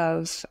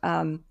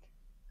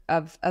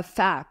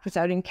fact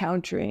without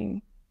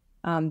encountering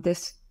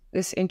this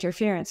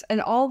interference.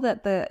 And all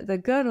that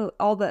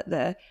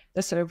the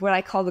sort of what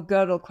I call the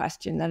Gödel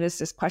question, that is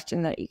this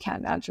question that you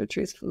can't answer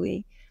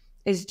truthfully,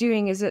 is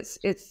doing is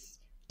it's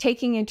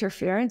taking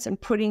interference and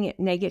putting it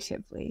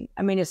negatively.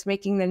 I mean, it's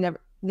making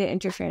the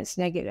interference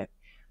negative.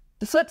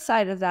 The flip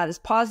side of that is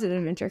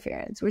positive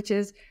interference, which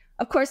is,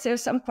 of course,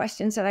 there's some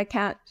questions that I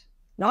can't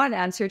not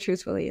answer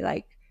truthfully,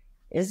 like,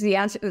 is the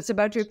answer that's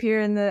about to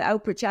appear in the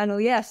output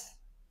channel yes?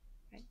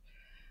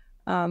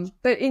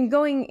 But in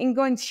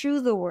going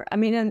through the work, I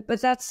mean, but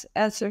that's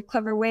a sort of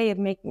clever way of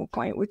making a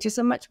point, which is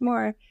a much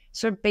more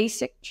sort of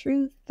basic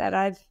truth that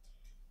I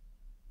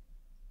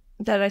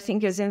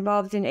think is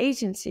involved in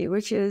agency,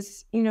 which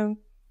is,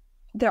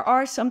 there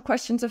are some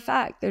questions of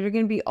fact that are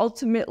going to be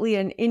ultimately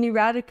and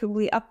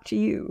ineradicably up to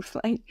you,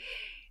 like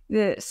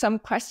some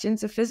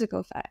questions of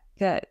physical fact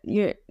that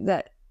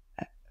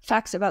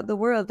facts about the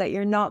world that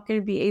you're not going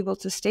to be able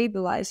to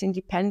stabilize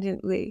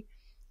independently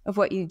of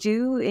what you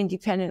do,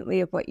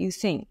 independently of what you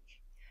think.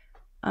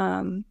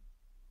 So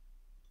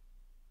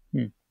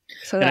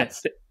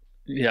that's...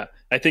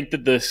 I think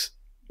that this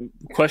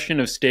question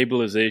of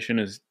stabilization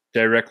is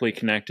directly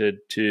connected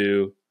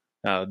to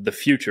the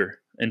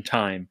future and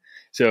time.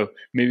 So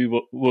maybe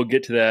we'll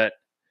get to that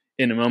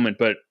in a moment,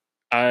 but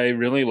I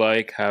really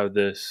like how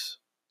this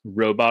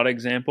robot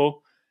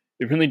example,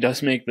 it really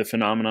does make the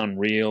phenomenon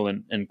real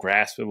and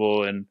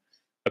graspable and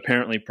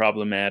apparently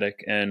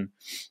problematic. And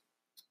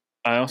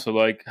I also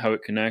like how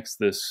it connects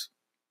to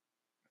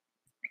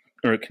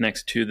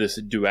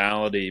this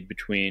duality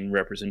between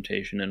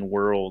representation and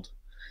world.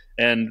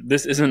 And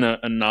this isn't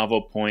a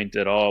novel point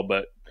at all,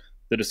 but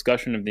the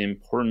discussion of the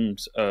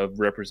importance of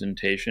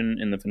representation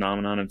in the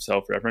phenomenon of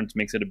self-reference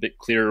makes it a bit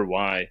clearer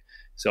why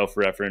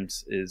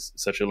self-reference is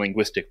such a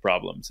linguistic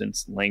problem,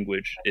 since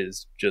language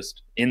is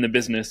just in the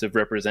business of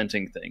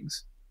representing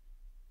things.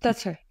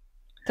 That's right.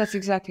 That's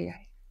exactly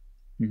right.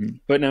 Mm-hmm.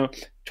 But now,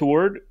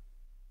 toward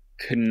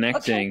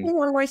connecting... Okay,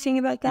 one more thing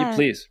about that. Yeah,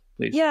 please.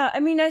 Yeah, I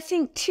mean, I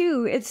think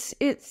too, it's,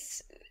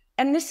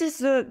 and this is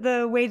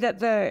the way that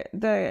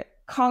the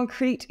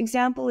concrete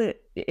example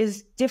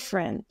is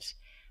different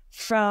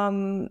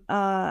from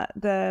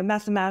the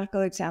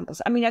mathematical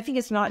examples. I mean, I think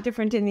it's not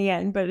different in the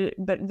end,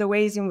 but the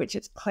ways in which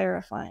it's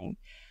clarifying,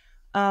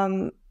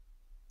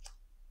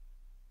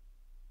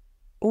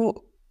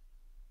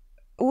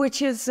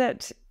 which is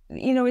that,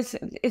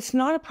 it's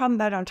not a problem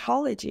about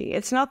ontology.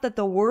 It's not that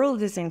the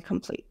world is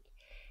incomplete.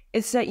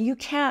 It's that you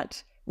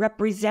can't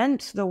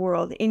represent the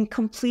world in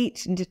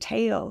complete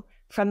detail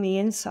from the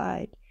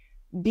inside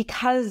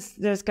because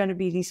there's going to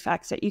be these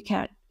facts that you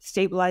can't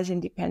stabilize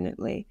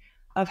independently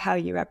of how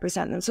you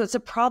represent them. So it's a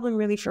problem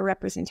really for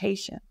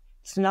representation.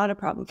 It's not a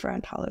problem for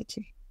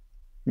ontology.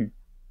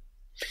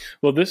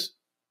 Well, this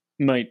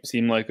might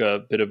seem like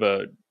a bit of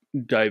a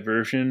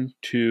diversion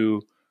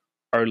to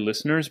our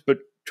listeners, but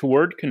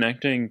toward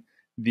connecting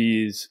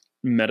these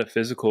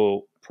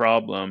metaphysical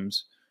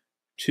problems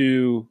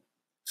to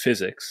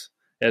physics,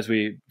 as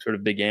we sort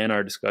of began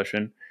our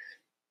discussion,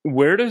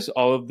 where does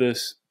all of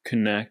this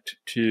connect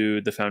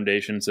to the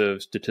foundations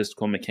of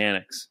statistical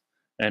mechanics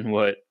and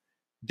what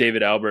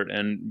David Albert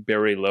and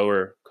Barry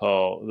Lower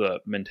call the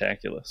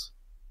Mentaculus?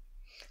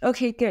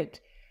 Okay, good.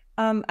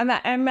 I'm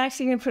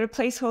actually going to put a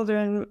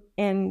placeholder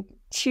in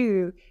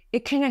two.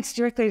 It connects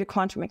directly to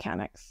quantum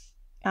mechanics,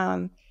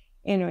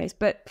 anyways.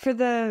 But for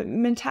the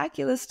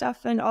Mentaculus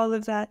stuff and all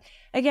of that,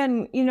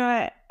 again,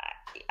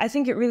 I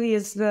think it really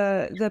is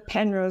the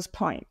Penrose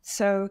point.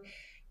 So,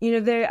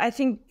 I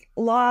think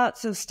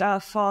lots of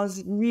stuff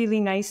falls really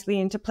nicely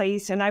into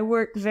place, and I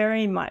work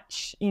very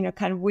much,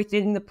 kind of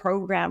within the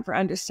program for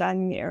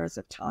understanding the errors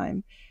of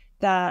time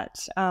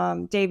that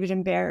David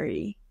and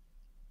Barry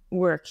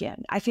work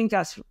in. I think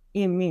that's,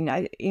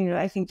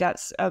 I think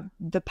that's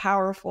the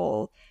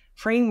powerful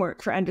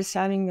framework for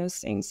understanding those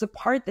things. The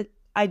part that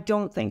I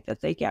don't think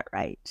that they get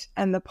right,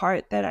 and the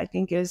part that I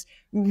think is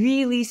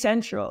really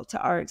central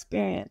to our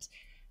experience,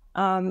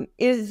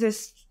 is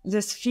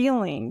this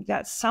feeling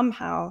that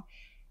somehow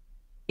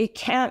it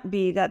can't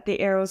be that the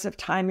arrows of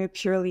time are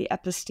purely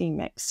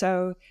epistemic.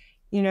 So,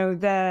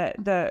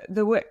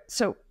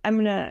 so I'm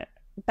going to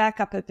back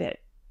up a bit.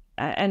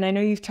 And I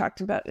know you've talked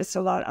about this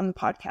a lot on the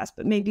podcast,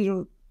 but maybe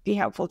it'll be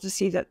helpful to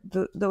see that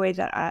the way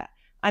that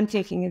I'm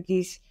thinking of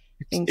these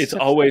things. It's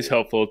always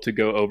helpful to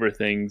go over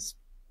things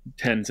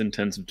tens and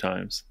tens of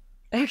times.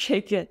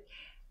 Okay, good.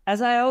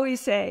 As I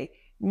always say,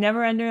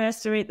 never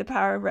underestimate the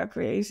power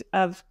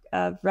of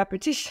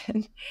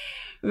repetition.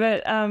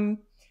 But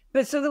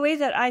But so the way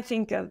that I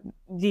think of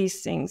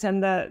these things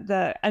and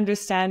the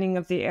understanding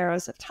of the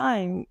arrows of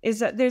time is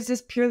that there's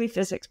this purely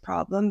physics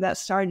problem that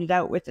started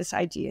out with this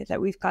idea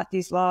that we've got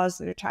these laws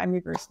that are time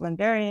reversible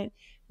invariant.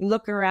 We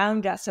look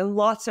around us and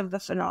lots of the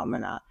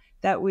phenomena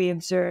that we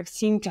observe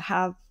seem to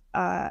have,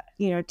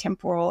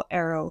 temporal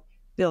arrow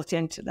built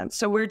into them.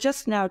 So we're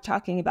just now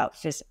talking about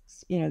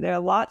physics. There are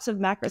lots of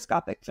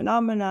macroscopic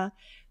phenomena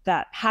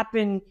that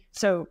happen.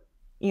 So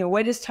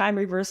what is time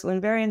reversal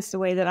invariance? The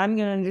way that I'm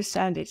going to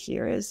understand it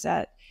here is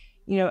that,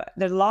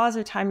 the laws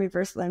are time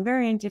reversal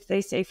invariant if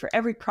they say for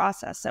every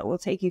process that will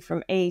take you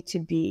from A to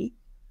B,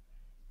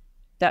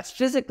 that's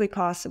physically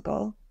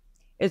possible.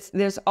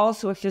 There's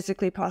also a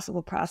physically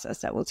possible process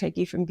that will take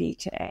you from B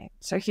to A.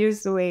 So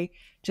here's the way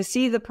to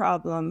see the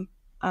problem,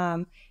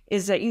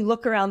 is that you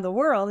look around the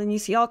world and you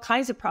see all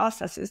kinds of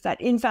processes that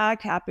in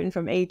fact happen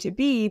from A to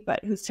B,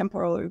 but whose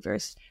temporal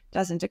reverse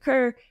doesn't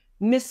occur,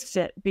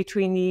 misfit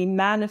between the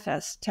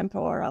manifest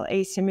temporal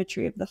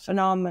asymmetry of the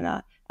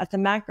phenomena at the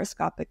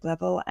macroscopic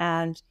level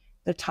and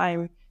the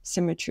time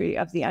symmetry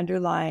of the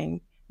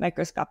underlying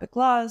microscopic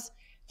laws.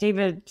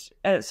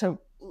 So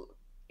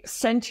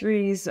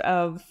centuries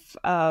of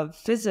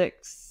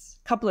physics,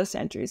 couple of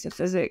centuries of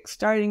physics,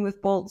 starting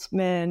with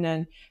Boltzmann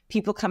and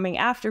people coming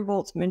after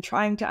Boltzmann,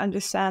 trying to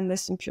understand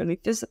this in purely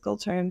physical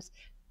terms.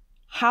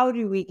 How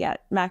do we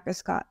get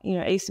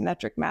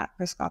asymmetric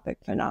macroscopic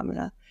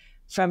phenomena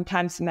from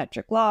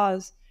time-symmetric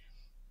laws?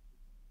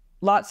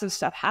 Lots of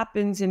stuff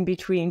happens in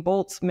between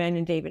Boltzmann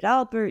and David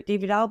Albert.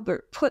 David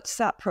Albert puts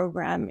that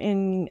program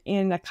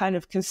in a kind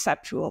of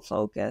conceptual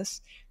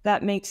focus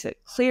that makes it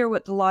clear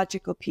what the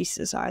logical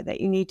pieces are that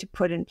you need to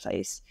put in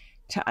place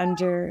to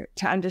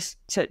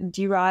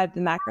derive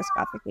the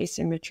macroscopic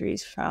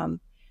asymmetries from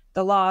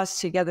the laws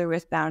together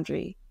with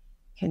boundary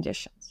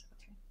conditions.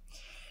 Okay.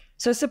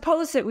 So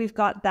suppose that we've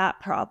got that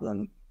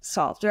problem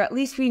solved, or at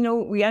least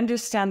we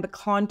understand the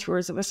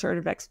contours of a sort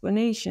of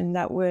explanation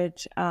that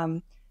would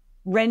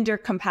render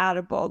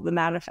compatible the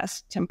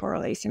manifest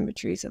temporal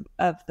asymmetries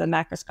of the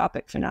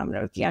macroscopic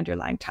phenomena of the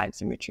underlying time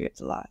symmetry of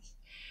the laws.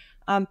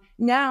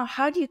 Now,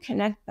 how do you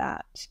connect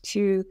that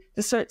to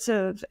the sorts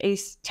of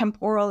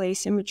temporal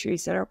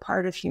asymmetries that are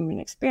part of human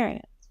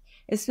experience?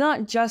 It's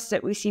not just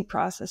that we see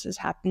processes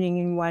happening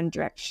in one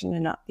direction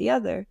and not the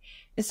other.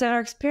 It's that our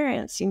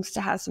experience seems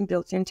to have some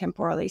built-in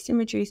temporal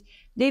asymmetries.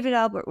 David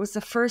Albert was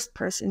the first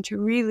person to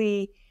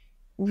really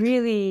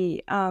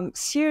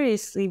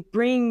seriously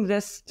bring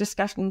this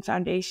discussion and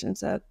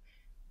foundations of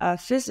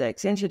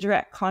physics into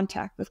direct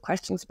contact with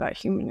questions about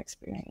human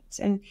experience.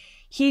 And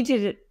he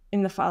did it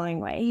in the following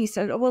way. He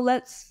said,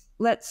 actually,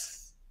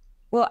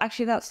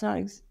 that's not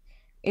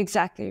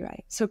exactly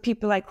right. So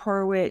people like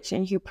Horowitz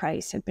and Hugh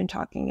Price had been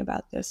talking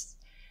about this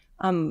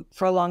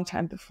for a long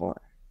time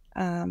before.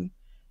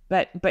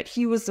 But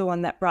he was the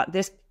one that brought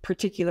this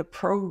particular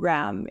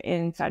program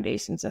in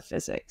Foundations of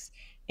Physics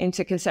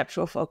into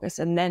conceptual focus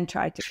and then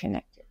tried to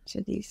connect it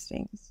to these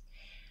things.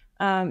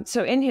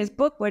 So in his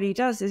book, what he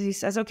does is he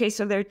says, okay,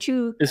 so there are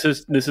two... This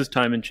is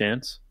time and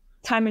chance?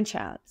 Time and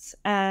chance.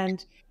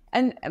 And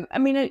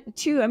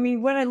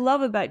what I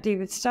love about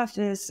David's stuff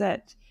is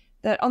that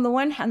on the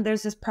one hand,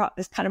 there's this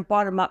kind of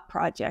bottom-up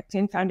project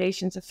in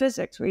Foundations of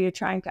Physics where you're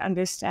trying to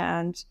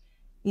understand,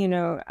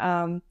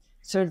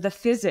 sort of the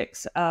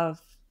physics of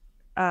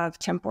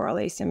temporal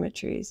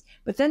asymmetries.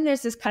 But then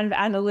there's this kind of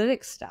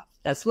analytic stuff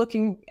that's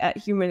looking at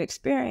human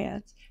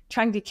experience,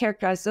 trying to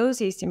characterize those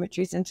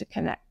asymmetries and to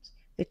connect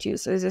the two.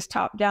 So there's this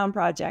top-down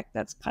project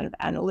that's kind of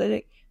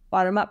analytic,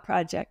 bottom-up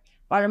project.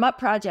 Bottom-up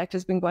project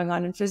has been going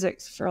on in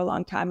physics for a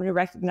long time and a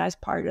recognized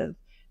part of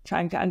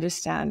trying to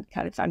understand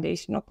kind of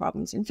foundational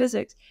problems in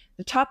physics.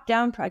 The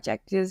top-down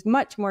project is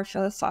much more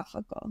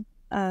philosophical.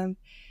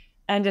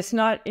 And it's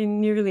not in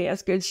nearly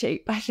as good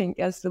shape, I think,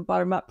 as the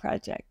bottom-up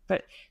project.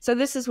 But so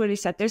this is what he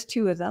said. There's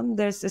two of them.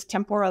 There's this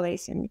temporal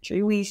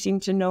asymmetry. We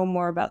seem to know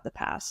more about the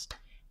past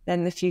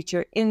than the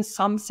future in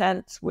some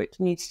sense, which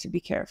needs to be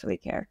carefully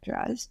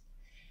characterized.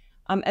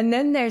 And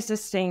then there's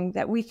this thing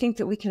that we think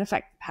that we can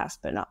affect the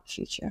past, but not the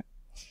future.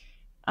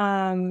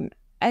 I'm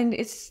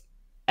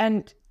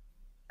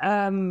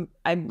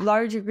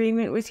large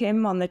agreement with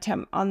him on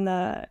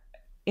the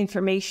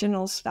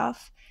informational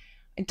stuff.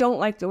 I don't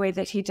like the way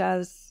that he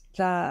does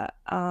the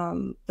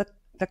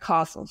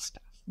causal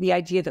stuff, the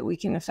idea that we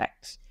can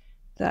affect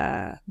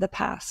the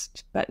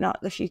past but not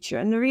the future.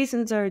 And the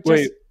reasons are just...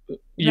 Wait,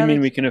 you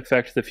mean we can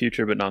affect the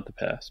future but not the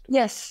past?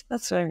 Yes,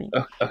 that's what I mean.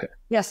 Oh, okay.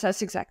 Yes,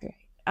 that's exactly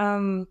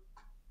right.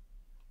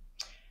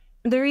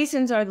 The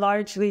reasons are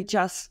largely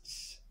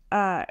just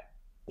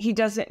he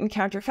does it in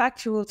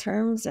counterfactual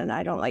terms, and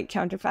I don't like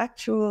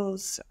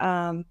counterfactuals.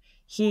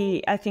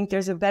 I think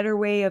there's a better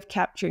way of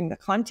capturing the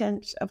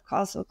content of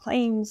causal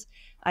claims.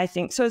 I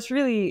think so. It's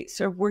really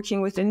sort of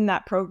working within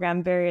that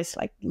program, various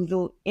like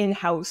little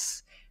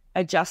in-house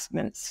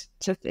adjustments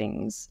to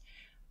things.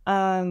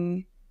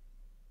 But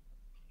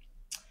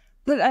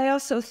I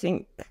also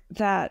think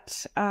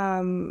that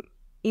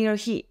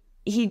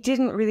he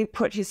didn't really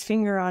put his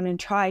finger on and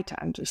try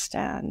to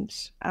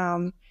understand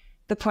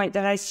the point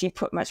that I see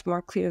put much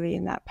more clearly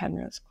in that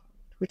Penrose quote.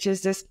 which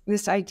is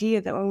this idea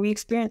that when we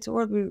experience the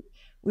world,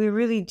 we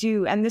really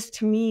do. And this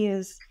to me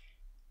is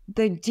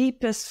the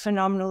deepest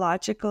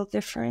phenomenological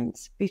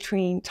difference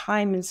between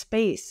time and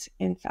space,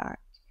 in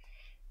fact.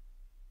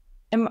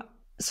 And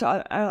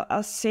so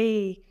I'll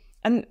say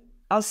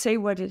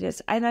what it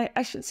is. And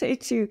I should say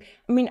too,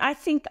 I mean, I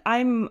think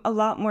I'm a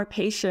lot more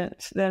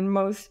patient than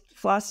most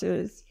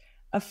philosophers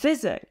of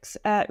physics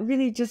at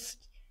really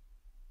just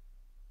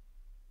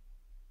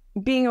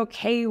being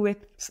okay with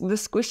the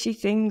squishy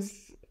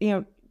things,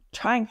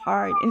 trying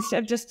hard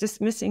instead of just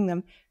dismissing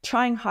them,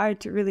 trying hard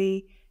to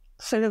really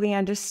clearly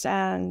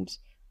understand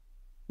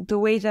the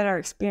way that our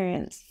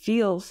experience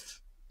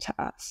feels to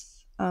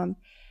us.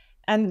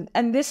 And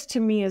this to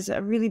me is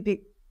a really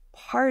big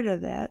part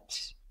of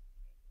it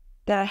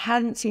that I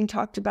hadn't seen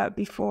talked about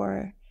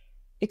before,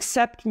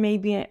 except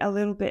maybe a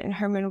little bit in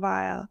Herman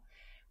Weil,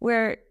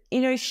 where,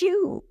 if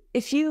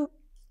you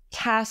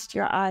cast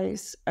your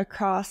eyes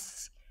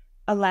across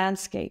a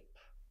landscape,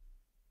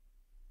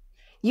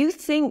 you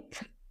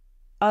think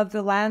of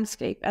the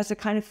landscape as a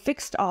kind of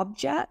fixed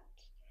object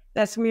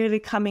that's merely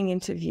coming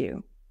into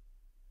view.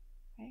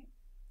 Right?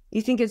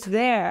 You think it's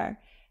there,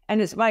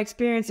 and my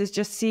experience is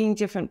just seeing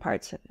different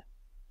parts of it.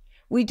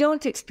 We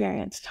don't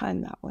experience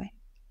time that way.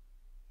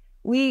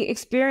 We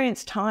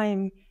experience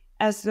time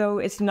as though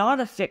it's not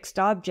a fixed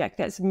object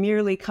that's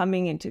merely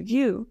coming into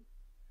view,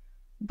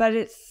 but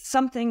it's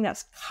something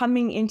that's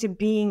coming into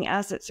being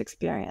as it's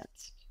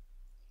experienced.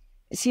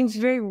 It seems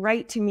very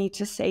right to me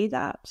to say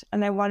that,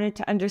 and I wanted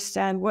to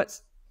understand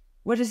what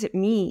does it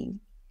mean?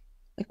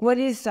 Like, what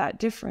is that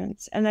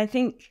difference? And I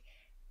think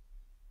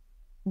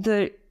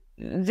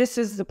this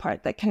is the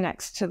part that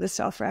connects to the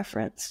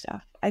self-reference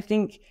stuff. I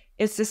think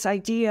it's this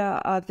idea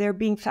of there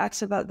being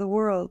facts about the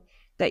world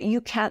that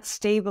you can't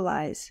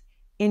stabilize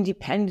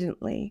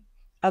independently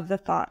of the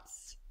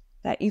thoughts,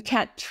 that you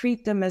can't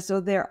treat them as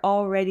though they're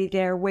already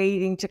there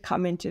waiting to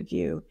come into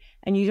view,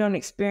 and you don't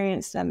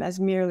experience them as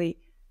merely,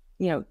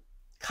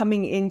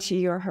 coming into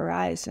your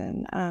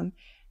horizon.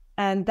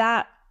 And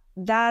that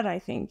I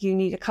think you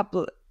need a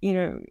couple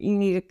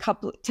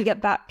to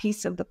get that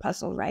piece of the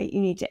puzzle right. You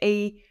need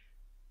to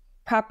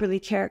properly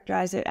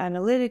characterize it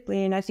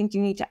analytically, and I think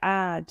you need to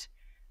add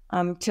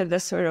to the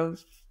sort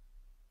of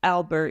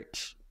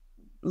Albert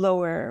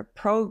lower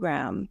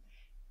program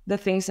the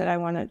things that I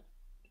want to,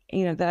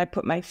 that I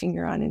put my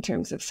finger on in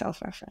terms of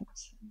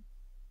self-reference.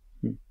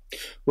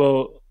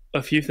 Well,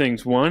 a few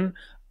things. One,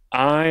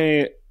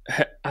 I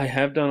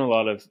have done a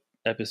lot of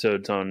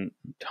episodes on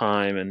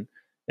time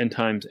and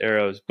time's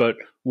arrows, but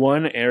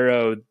one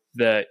arrow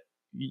that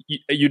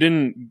you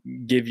didn't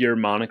give your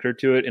moniker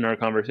to it in our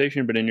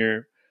conversation, but in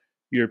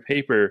your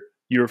paper,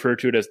 you refer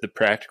to it as the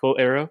practical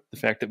arrow, the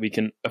fact that we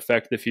can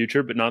affect the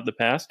future, but not the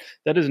past.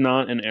 That is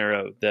not an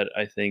arrow that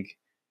I think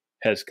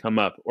has come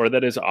up or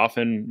that is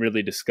often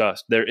really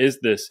discussed. There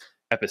is this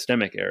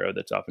epistemic arrow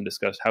that's often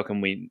discussed. How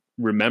can we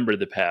remember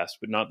the past,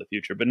 but not the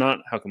future, but not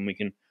how can we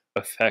can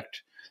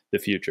affect the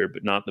future,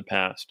 but not the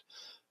past.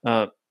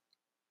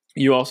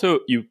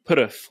 You put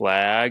a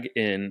flag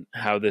in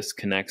how this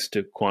connects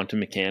to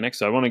quantum mechanics.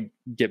 So I want to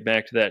get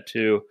back to that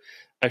too.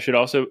 I should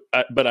also,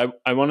 but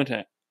I wanted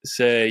to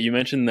say, you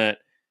mentioned that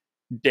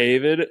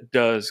David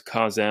does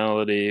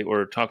causality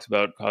or talks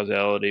about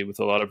causality with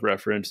a lot of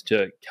reference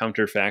to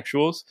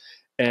counterfactuals,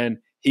 and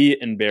he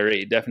and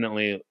Barry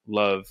definitely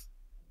love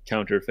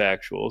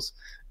counterfactuals.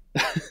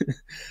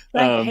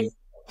 I'm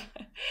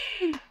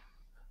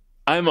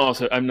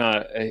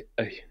not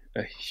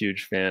a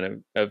huge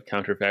fan of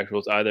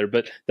counterfactuals either,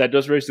 but that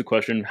does raise the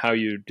question how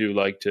you do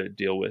like to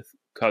deal with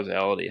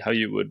causality, how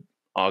you would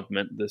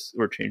augment this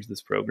or change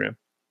this program.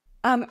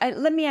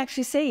 Let me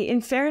actually say,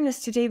 in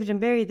fairness to David and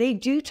Barry, they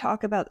do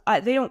talk about,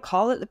 they don't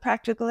call it the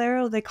practical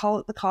arrow, they call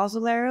it the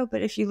causal arrow,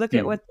 but if you look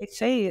at what they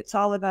say, it's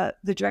all about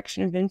the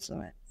direction of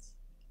influence.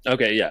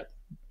 Okay, yeah.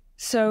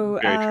 So,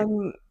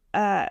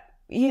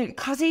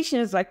 causation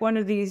is like one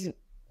of these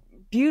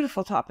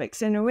beautiful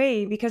topics in a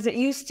way, because it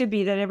used to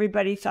be that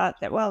everybody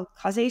thought that, well,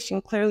 causation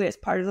clearly is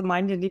part of the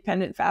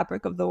mind-independent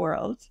fabric of the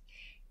world.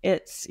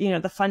 It's,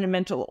 the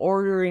fundamental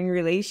ordering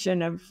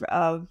relation of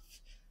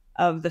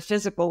the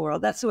physical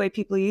world. That's the way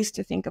people used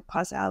to think of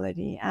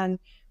causality. And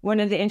one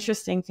of the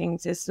interesting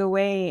things is the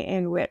way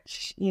in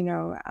which, in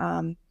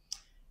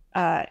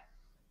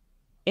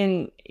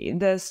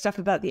the stuff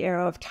about the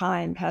arrow of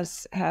time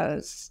has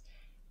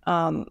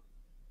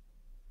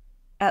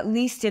at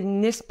least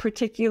in this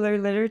particular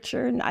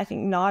literature, and I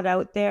think not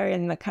out there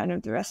in the kind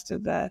of the rest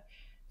of the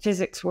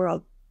physics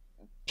world,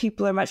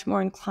 people are much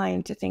more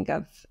inclined to think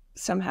of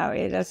somehow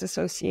it as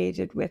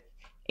associated with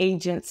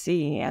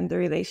agency and the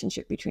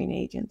relationship between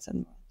agents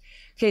and more.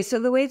 Okay, so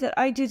the way that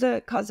I do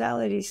the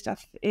causality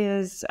stuff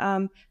is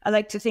I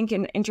like to think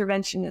in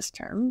interventionist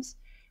terms.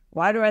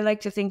 Why do I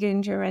like to think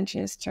in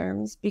interventionist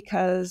terms?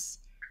 Because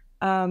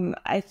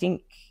I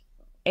think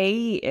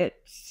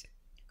it's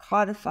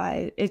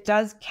codified, it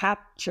does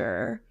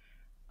capture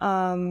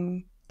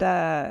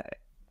the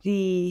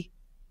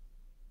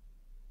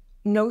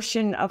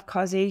notion of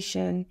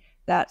causation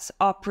that's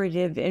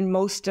operative in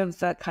most of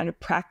the kind of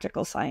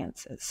practical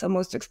sciences, so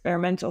most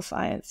experimental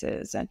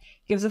sciences, and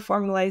gives a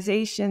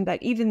formalization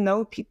that even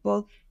though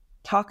people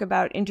talk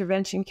about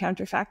intervention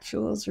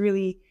counterfactuals,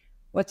 really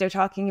what they're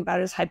talking about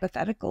is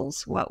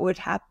hypotheticals. What would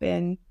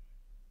happen,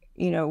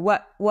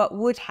 what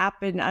would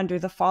happen under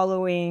the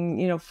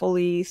following,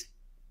 fully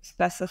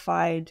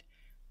specified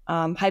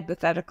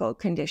hypothetical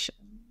condition.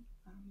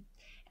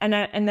 And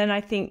then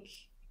I think,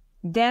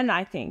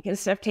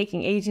 instead of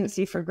taking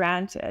agency for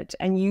granted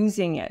and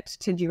using it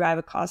to derive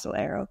a causal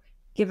arrow,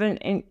 give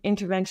an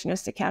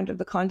interventionist account of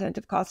the content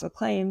of causal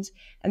claims,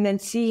 and then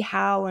see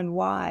how and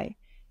why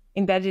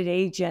embedded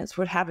agents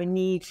would have a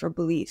need for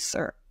beliefs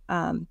or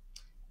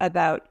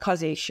about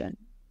causation.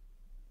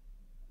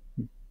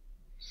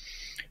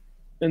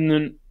 And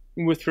then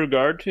with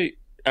regard to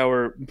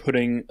our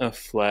putting a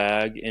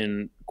flag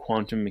in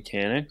quantum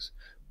mechanics,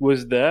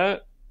 was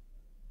that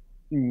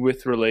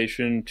with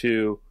relation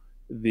to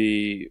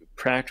the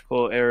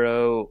practical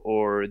arrow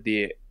or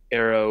the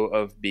arrow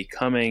of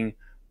becoming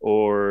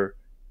or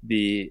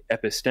the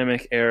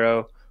epistemic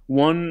arrow?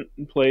 One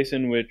place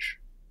in which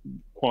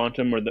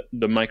quantum or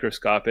the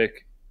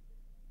microscopic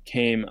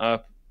came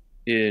up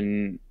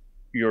in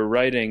your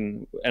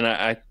writing, and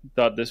I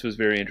thought this was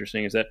very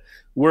interesting, is that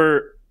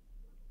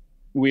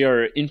we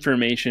are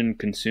information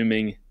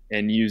consuming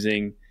and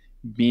using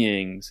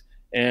beings.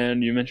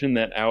 And you mentioned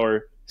that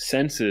our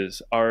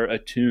senses are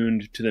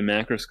attuned to the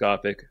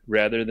macroscopic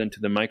rather than to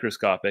the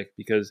microscopic,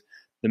 because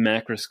the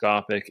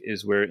macroscopic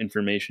is where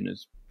information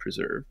is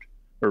preserved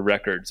or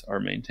records are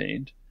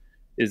maintained.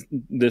 Is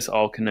this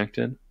all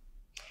connected?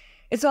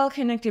 It's all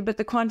connected, but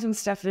the quantum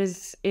stuff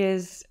is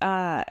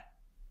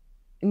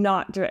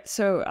not direct.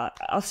 So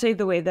I'll say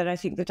the way that I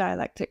think the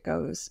dialectic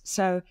goes.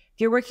 So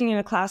if you're working in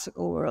a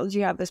classical world,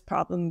 you have this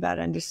problem about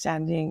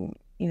understanding,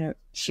 you're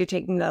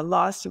taking the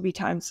laws to be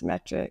time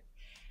symmetric,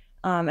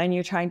 and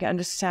you're trying to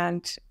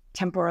understand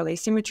temporal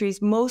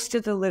asymmetries. Most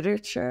of the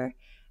literature,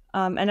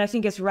 and I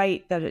think it's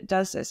right that it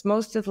does this,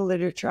 most of the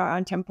literature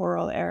on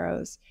temporal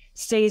arrows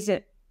stays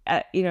at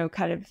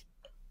kind of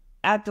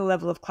at the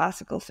level of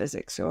classical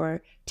physics,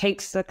 or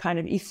takes the kind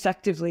of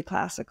effectively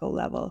classical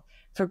level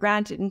for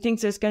granted and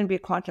thinks there's going to be a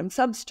quantum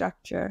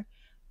substructure,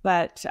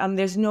 but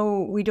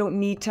we don't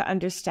need to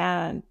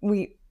understand.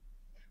 We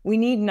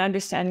need an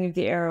understanding of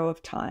the arrow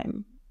of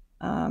time.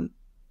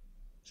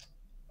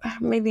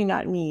 Maybe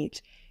not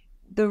need.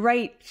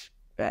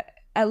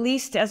 At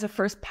least as a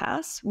first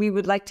pass, we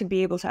would like to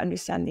be able to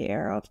understand the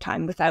arrow of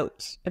time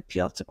without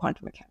appeal to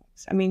quantum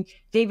mechanics. I mean,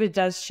 David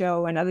does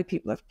show, and other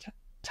people have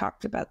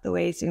talked about the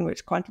ways in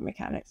which quantum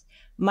mechanics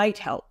might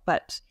help,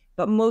 but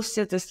most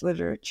of this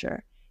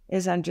literature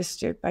is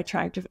understood by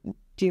trying to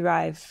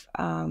derive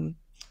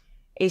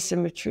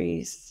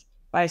asymmetries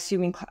by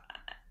assuming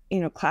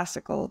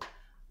classical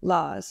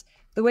laws.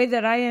 The way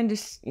that I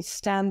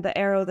understand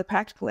the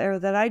practical arrow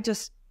that I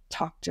just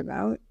talked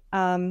about,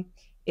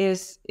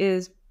 is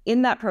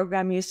in that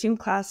program you assume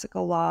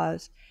classical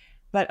laws,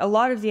 but a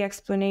lot of the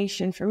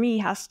explanation for me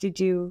has to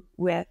do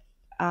with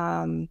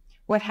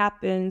what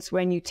happens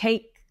when you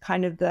take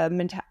kind of the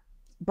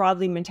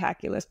broadly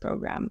Mentaculus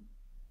program.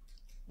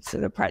 So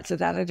the parts of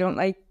that I don't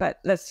like, but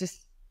let's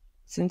just,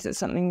 since it's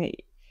something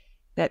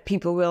that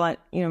people will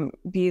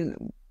be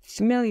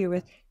familiar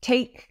with,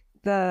 take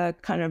the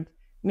kind of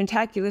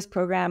Mentaculus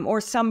program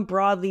or some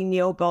broadly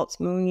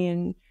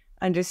neo-Boltzmannian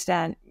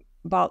understanding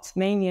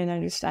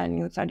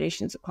of the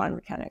foundations of quantum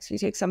mechanics. You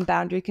take some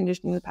boundary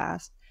condition in the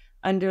past,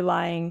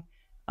 underlying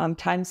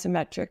time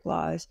symmetric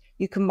laws,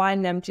 you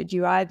combine them to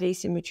derive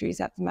asymmetries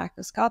at the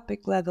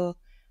macroscopic level,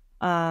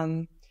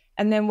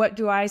 and then what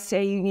do I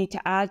say you need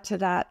to add to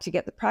that to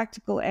get the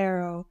practical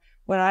arrow?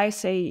 What I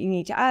say you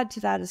need to add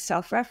to that is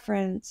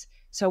self-reference.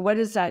 So what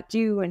does that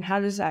do and how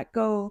does that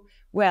go?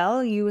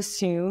 Well, you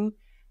assume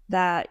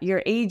that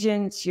your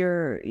agents,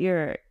 you're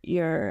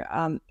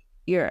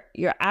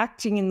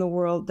acting in the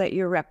world that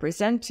you're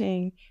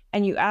representing,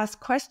 and you ask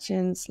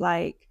questions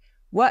like,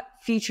 what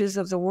features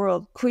of the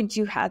world could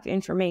you have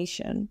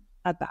information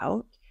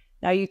about?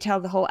 Now you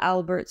tell the whole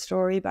Albert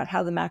story about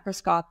how the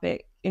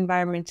macroscopic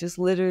environment is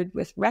littered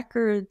with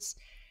records,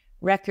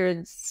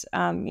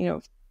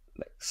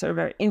 sort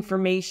of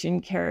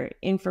information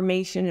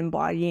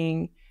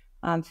embodying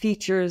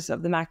features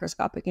of the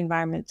macroscopic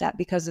environment that,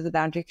 because of the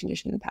boundary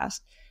condition in the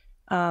past,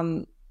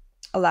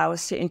 allow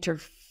us to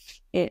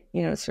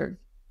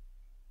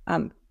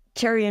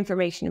carry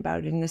information about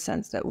it in the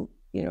sense that,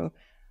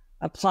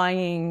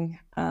 applying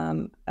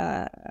a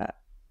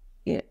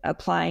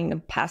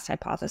past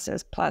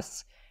hypothesis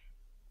plus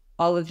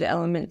all of the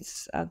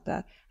elements of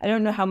the, I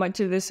don't know how much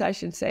of this I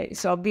should say,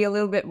 so I'll be a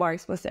little bit more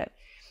explicit.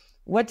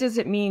 What does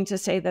it mean to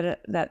say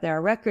that there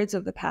are records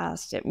of the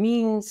past? It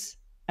means,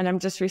 and I'm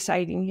just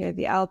reciting here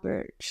the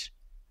Albert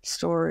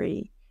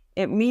story,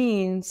 it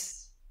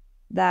means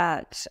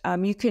that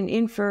you can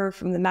infer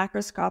from the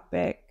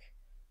macroscopic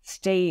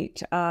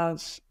state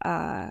of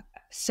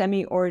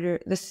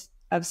semi-ordered,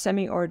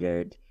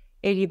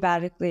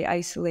 adiabatically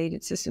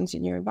isolated systems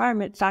in your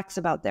environment, facts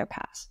about their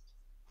past.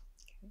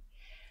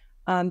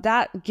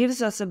 that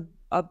gives us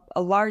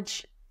a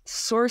large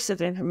source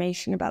of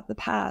information about the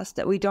past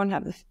that we don't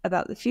have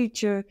about the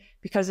future,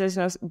 because there's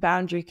no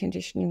boundary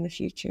condition in the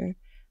future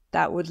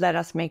that would let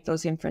us make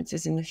those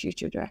inferences in the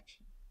future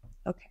direction.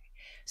 Okay,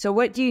 so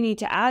what do you need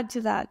to add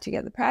to that to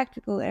get the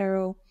practical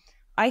arrow?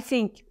 I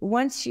think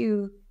once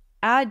you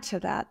add to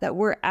that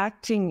we're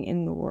acting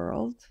in the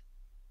world,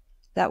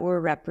 that we're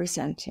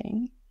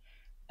representing,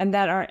 and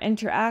that our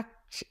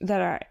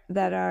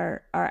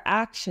our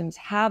actions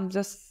have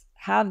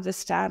the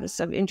status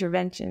of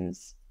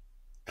interventions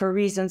for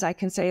reasons I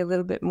can say a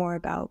little bit more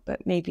about,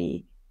 but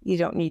maybe you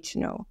don't need to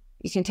know.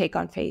 You can take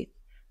on faith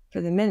for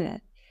the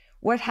minute.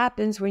 What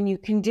happens when you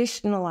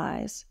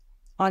conditionalize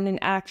on an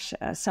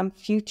action, some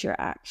future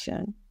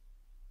action,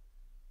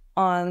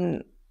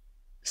 on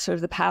sort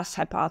of the past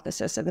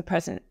hypothesis of the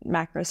present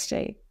macro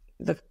state,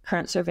 the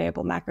current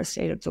surveyable macro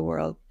state of the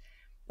world?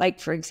 Like,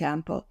 for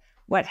example,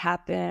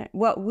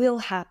 what will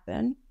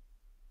happen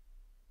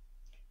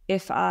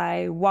if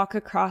I walk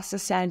across a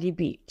sandy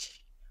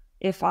beach,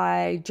 if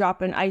I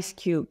drop an ice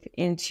cube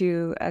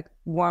into a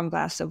warm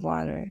glass of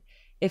water,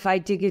 if I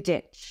dig a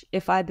ditch,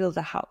 if I build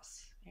a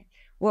house?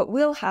 What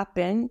will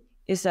happen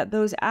is that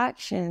those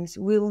actions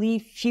will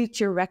leave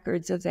future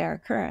records of their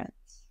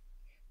occurrence.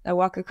 I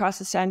walk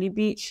across a sandy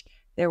beach,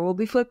 there will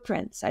be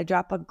footprints. I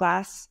drop an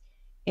ice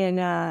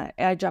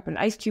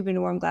cube in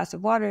a warm glass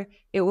of water,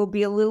 it will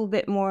be a little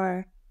bit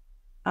more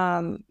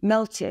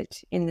melted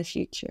in the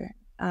future.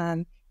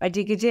 If I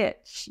dig a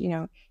ditch,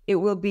 it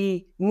will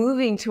be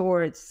moving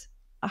towards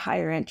a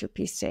higher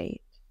entropy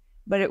state,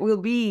 but it will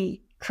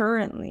be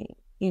currently,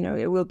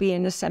 it will be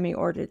in a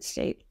semi-ordered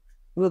state.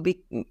 It will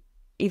be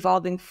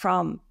evolving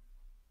from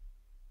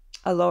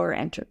a lower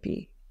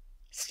entropy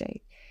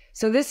state.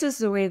 So this is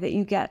the way that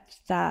you get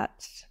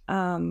that,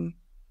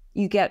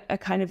 you get a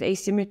kind of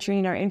asymmetry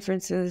in our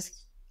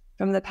inferences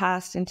from the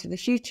past into the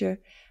future.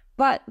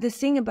 But the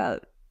thing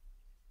about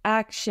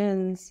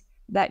actions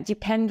that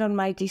depend on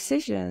my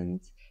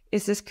decisions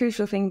is this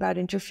crucial thing about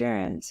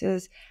interference,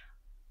 is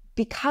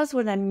because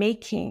when I'm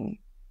making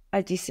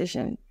a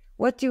decision,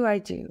 what do?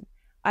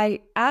 I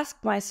ask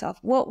myself,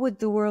 what would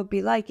the world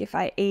be like if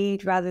I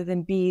A'd rather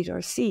than B'd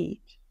or C'd?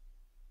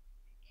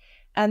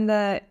 And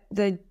the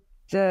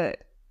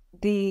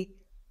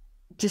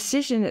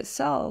decision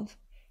itself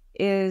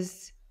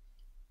is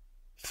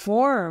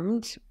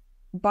formed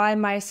by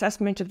my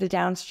assessment of the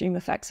downstream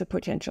effects of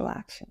potential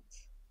actions.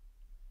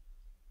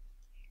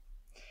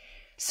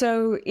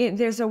 So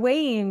there's a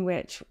way in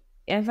which,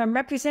 if I'm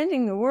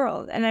representing the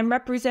world, and I'm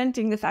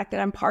representing the fact that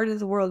I'm part of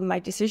the world, and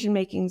my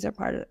decision-making was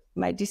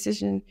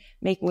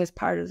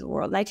part of the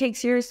world, and I take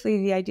seriously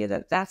the idea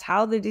that that's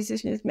how the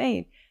decision is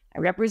made. I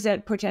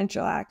represent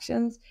potential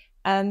actions,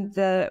 and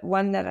the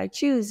one that I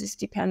choose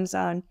depends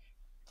on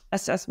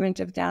assessment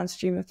of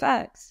downstream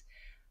effects.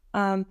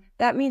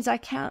 That means I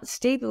can't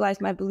stabilize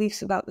my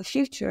beliefs about the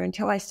future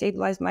until I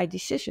stabilize my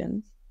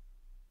decisions.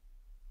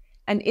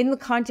 And in the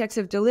context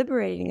of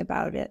deliberating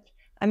about it,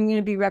 I'm going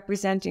to be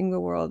representing the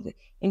world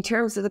in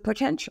terms of the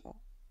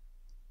potential.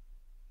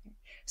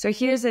 So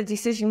here's a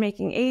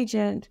decision-making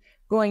agent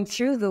going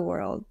through the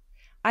world.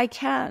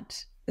 It's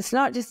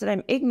not just that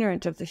I'm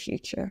ignorant of the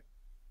future.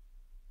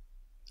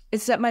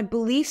 It's that my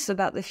beliefs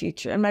about the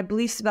future, and my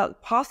beliefs about the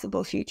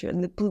possible future,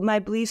 and my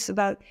beliefs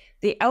about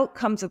the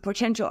outcomes of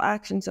potential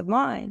actions of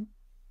mine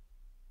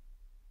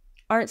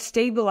aren't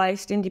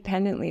stabilized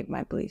independently of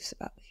my beliefs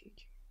about the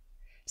future.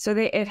 So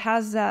it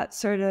has that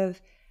sort of,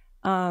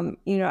 that's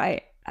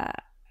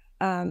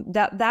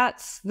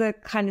the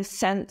kind of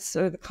sense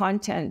or the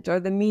content or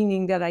the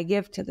meaning that I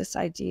give to this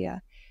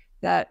idea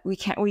that we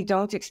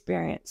don't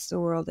experience the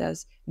world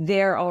as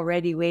they're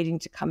already waiting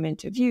to come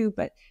into view,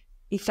 but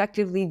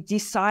effectively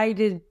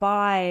decided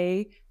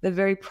by the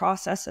very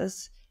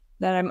processes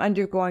that I'm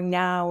undergoing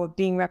now of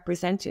being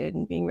represented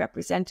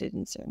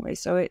in certain ways.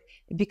 So it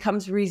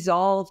becomes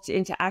resolved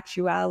into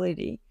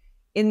actuality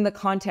in the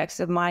context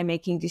of my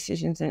making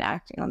decisions and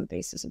acting on the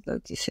basis of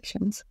those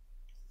decisions.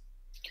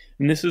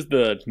 And this is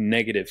the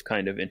negative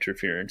kind of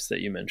interference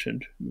that you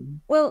mentioned.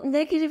 Well,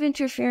 negative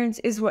interference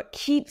is what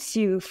keeps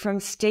you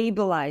from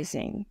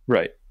stabilizing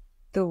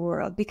the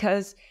world,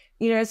 because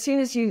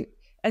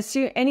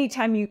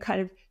anytime you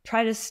kind of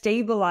try to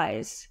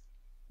stabilize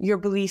your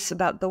beliefs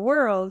about the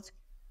world,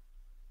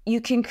 you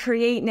can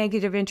create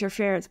negative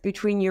interference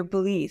between your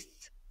belief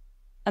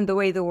and the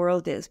way the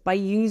world is by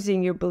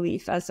using your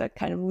belief as a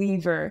kind of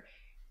lever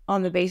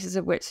on the basis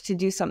of which to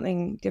do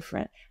something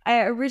different.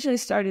 I originally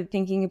started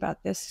thinking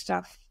about this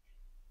stuff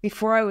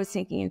before I was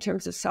thinking in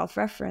terms of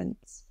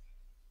self-reference,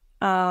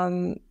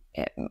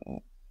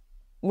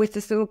 with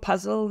this little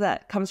puzzle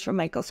that comes from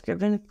Michael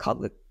Scriven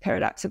called the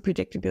paradox of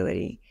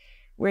predictability,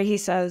 where he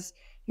says,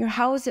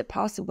 how is it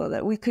possible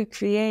that we could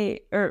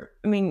create,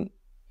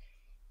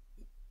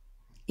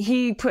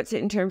 he puts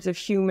it in terms of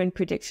human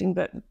prediction,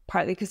 but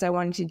partly because I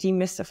wanted to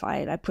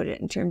demystify it, I put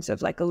it in terms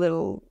of like a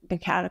little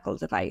mechanical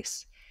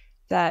device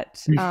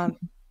that,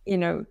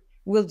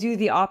 will do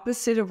the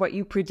opposite of what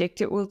you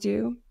predict it will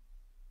do.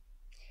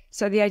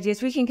 So the idea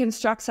is we can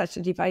construct such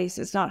a device.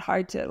 It's not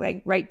hard to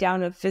like write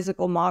down a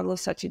physical model of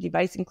such a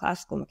device in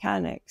classical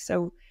mechanics.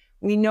 So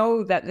we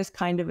know that this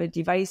kind of a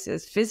device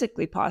is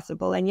physically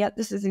possible, and yet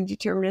this is in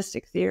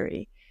deterministic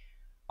theory.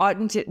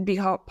 Oughtn't it be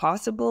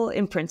possible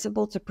in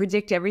principle to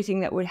predict everything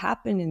that would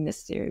happen in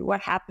this theory?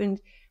 What happens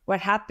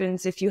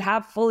if you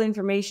have full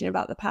information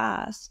about the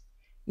past?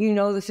 You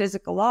know the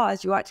physical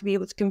laws, you ought to be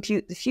able to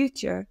compute the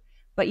future,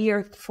 but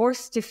you're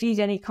forced to feed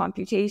any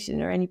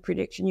computation or any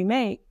prediction you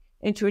make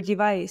into a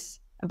device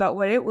about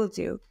what it will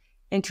do,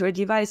 into a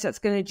device that's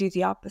going to do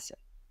the opposite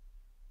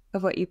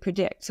of what you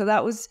predict. So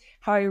that was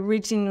how I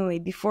originally,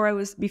 before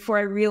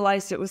I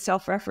realized it was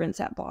self-reference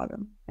at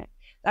bottom, right?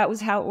 That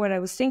was what I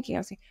was thinking. I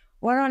was thinking,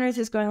 what on earth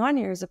is going on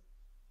here is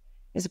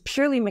a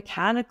purely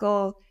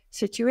mechanical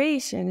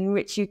situation in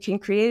which you can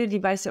create a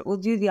device that will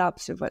do the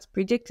opposite of what's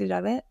predicted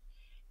of it.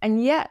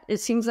 And yet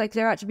it seems like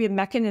there ought to be a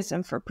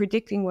mechanism for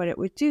predicting what it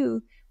would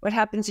do. What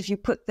happens if you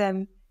put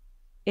them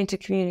into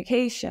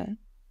communication?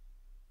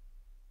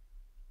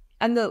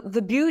 And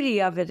the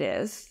beauty of it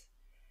is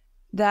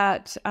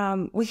that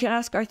we can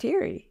ask our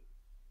theory,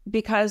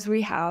 because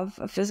we have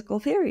a physical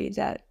theory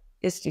that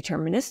is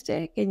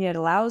deterministic and yet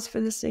allows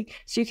for this thing.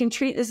 So you can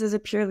treat this as a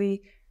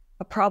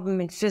problem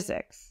in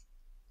physics,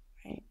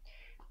 right?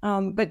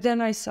 But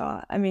then I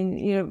saw,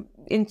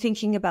 in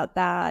thinking about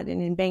that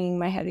and in banging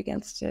my head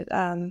against it,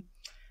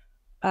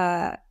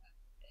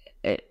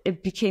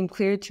 it became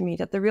clear to me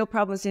that the real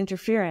problem is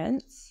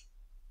interference.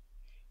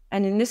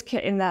 And in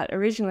that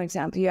original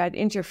example, you had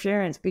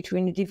interference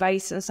between a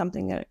device and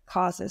something that it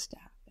causes to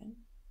happen,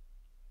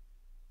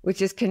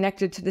 which is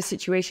connected to the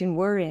situation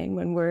we're in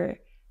when we're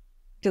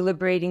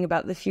deliberating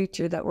about the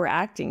future that we're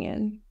acting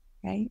in,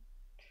 right?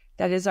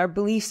 That is, our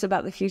beliefs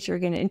about the future are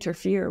going to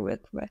interfere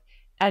with,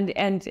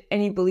 and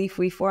any belief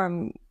we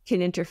form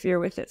can interfere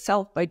with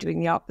itself by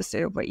doing the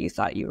opposite of what you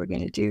thought you were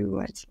going to do,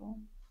 and so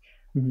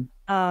on.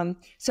 Mm-hmm.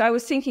 So I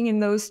was thinking in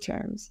those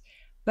terms,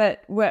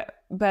 but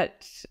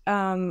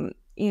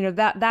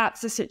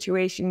that's the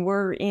situation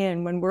we're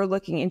in when we're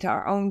looking into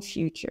our own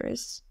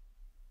futures.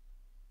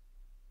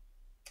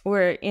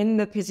 We're in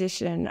the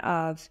position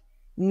of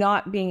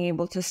not being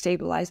able to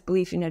stabilize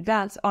belief in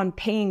advance on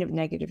pain of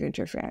negative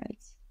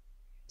interference.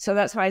 So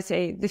that's why I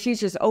say the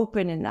future is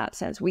open in that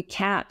sense. We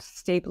can't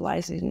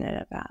stabilize it in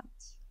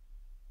advance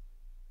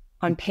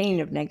on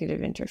pain of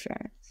negative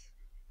interference.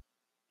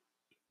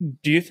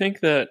 Do you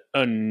think that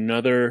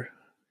another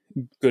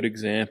good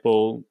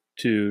example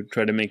to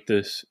try to make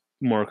this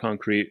more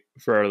concrete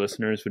for our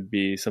listeners would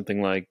be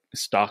something like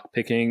stock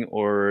picking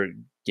or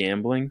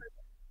gambling?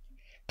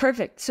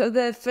 Perfect. So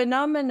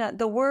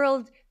the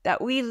world that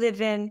we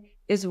live in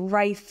is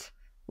rife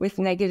with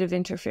negative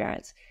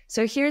interference.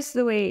 So here's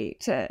the way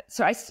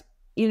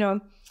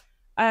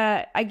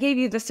I gave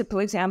you the simple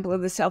example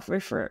of the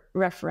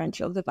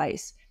self-referential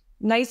device.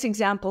 Nice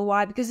example.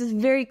 Why? Because it's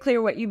very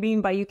clear what you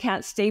mean by you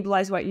can't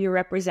stabilize what you're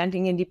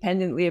representing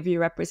independently of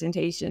your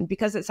representation,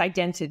 because it's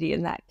identity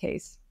in that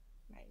case.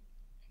 Right?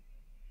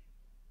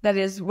 That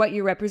is, what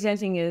you're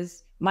representing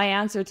is my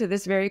answer to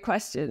this very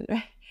question.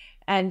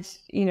 And,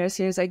 as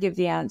soon as I give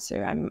the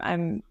answer,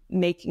 I'm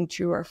making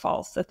true or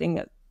false the thing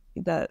that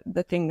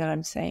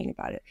I'm saying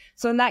about it.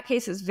 So in that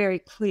case, it's very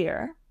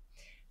clear.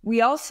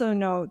 We also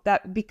know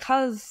that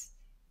because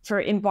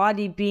for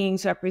embodied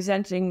beings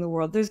representing the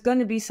world, there's going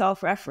to be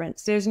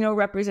self-reference. There's no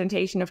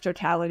representation of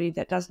totality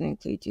that doesn't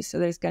include you. So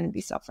there's going to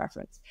be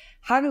self-reference.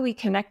 How do we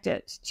connect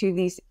it to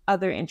these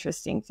other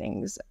interesting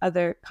things,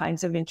 other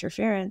kinds of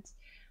interference?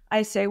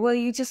 I say, well,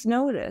 you just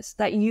notice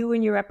that you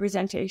and your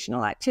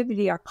representational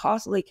activity are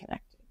causally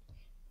connected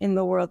in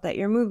the world that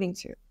you're moving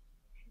through.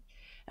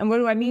 And what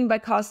do I mean by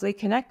causally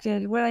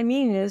connected? What I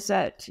mean is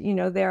that,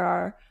 there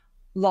are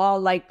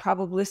law-like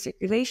probabilistic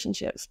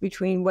relationships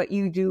between what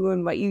you do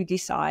and what you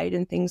decide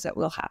and things that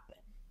will happen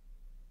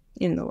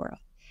in the world.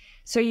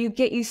 So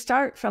you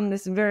start from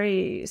this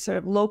very sort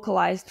of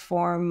localized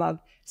form of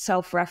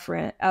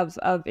self-reference,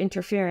 of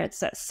interference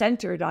that's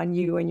centered on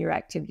you and your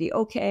activity.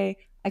 Okay,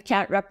 I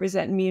can't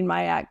represent me and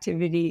my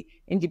activity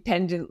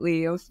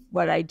independently of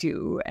what I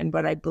do and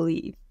what I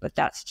believe, but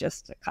that's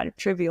just a kind of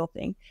trivial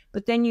thing.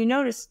 But then you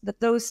notice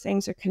that those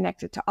things are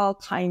connected to all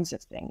kinds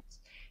of things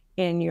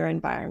in your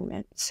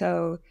environment.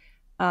 So,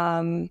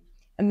 and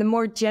the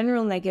more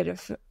general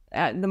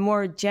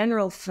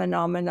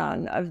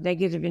phenomenon of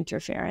negative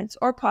interference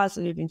or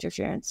positive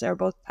interference, there are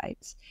both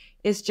types,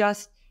 is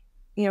just,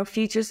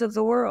 features of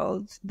the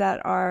world that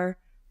are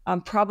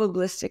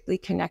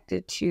probabilistically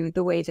connected to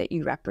the way that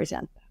you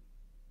represent them.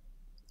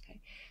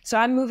 Okay. So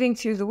I'm moving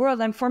through the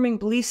world, I'm forming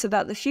beliefs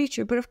about the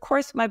future, but of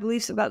course my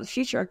beliefs about the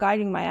future are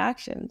guiding my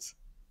actions.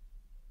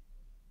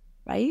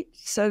 Right?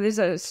 So there's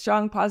a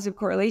strong positive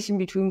correlation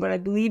between what I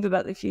believe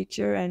about the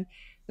future and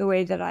the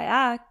way that I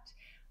act.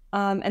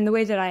 And the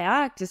way that I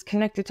act is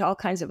connected to all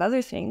kinds of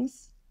other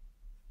things.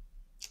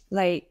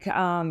 Like, what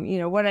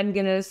I'm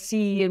going to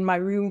see in my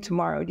room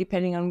tomorrow,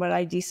 depending on what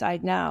I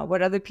decide now,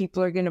 what other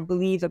people are going to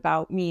believe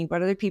about me,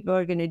 what other people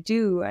are going to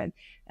do,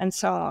 and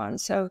so on.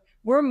 So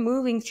we're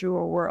moving through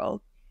a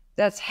world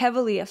that's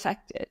heavily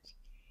affected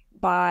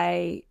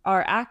by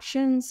our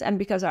actions, and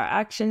because our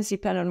actions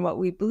depend on what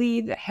we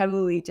believe,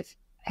 heavily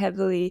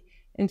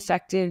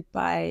infected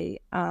by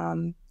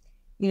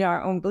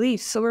our own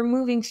beliefs. So we're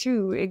moving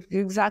through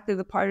exactly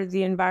the part of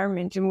the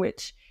environment in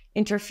which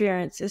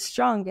interference is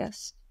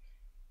strongest.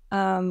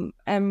 So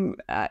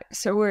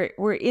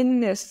we're in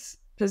this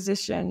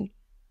position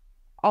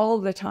all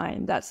the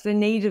time. That's the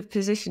native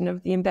position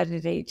of the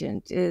embedded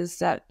agent, is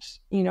that,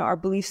 our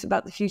beliefs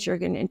about the future are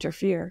going to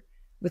interfere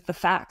with the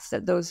facts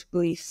that those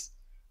beliefs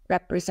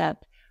represent.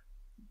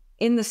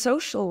 In the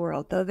social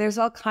world, though, there's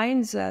all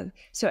kinds of,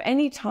 so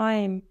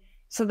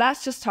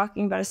that's just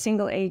talking about a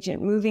single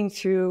agent moving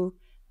through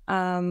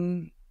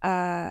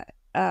a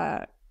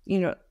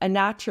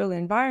natural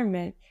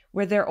environment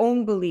where their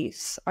own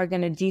beliefs are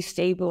going to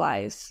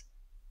destabilize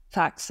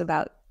facts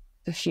about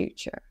the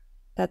future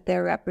that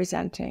they're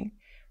representing.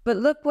 But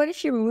look, what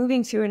if you're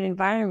moving through an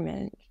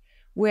environment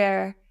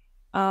where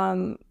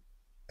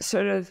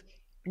sort of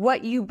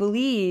what you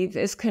believe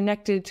is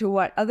connected to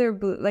what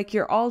like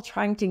you're all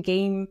trying to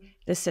game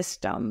the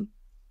system,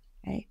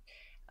 right?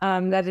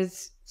 That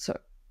is, so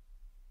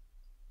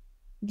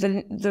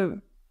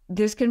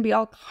there's going to be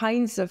all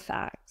kinds of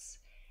facts.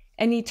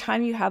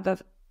 Anytime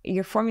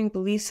you're forming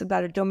beliefs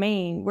about a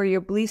domain, where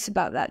your beliefs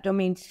about that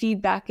domain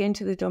feed back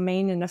into the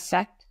domain and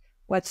affect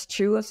what's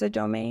true of the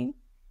domain,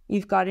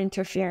 you've got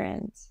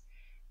interference.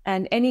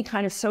 And any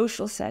kind of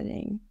social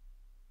setting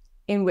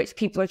in which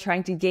people are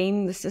trying to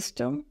game the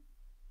system,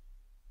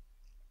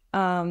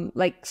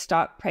 like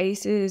stock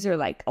prices or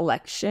like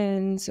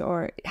elections,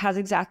 or it has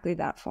exactly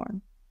that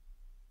form.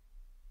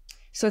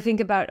 So think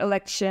about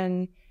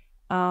election,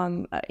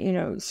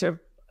 sort of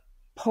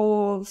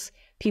polls.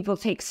 People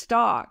take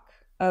stock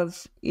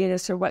of,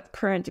 sort of what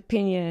current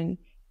opinion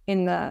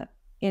in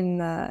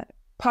the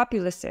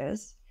populace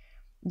is.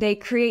 They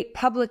create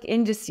public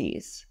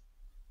indices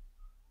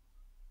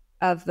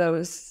of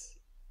those,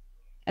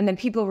 and then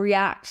people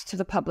react to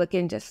the public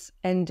index,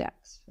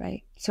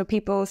 right? So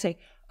people say,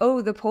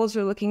 oh, the polls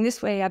are looking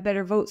this way, I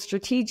better vote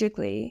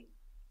strategically.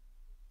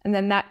 And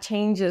then that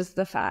changes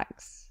the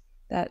facts.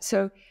 That's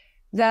the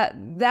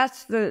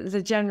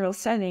general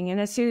setting.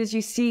 And as soon as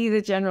you see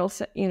the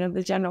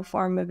general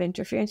form of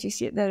interference, you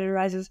see it, that it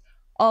arises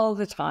all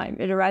the time.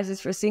 It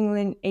arises for a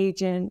single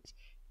agent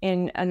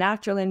in a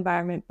natural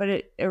environment, but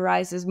it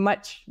arises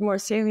much more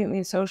saliently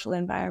in social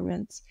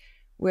environments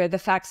where the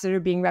facts that are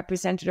being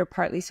represented are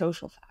partly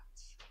social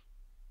facts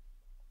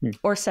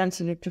or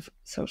sensitive to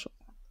social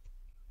facts.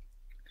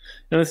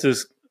 Now, this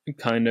is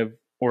kind of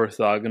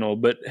orthogonal,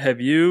 but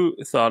have you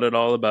thought at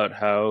all about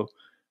how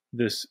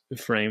this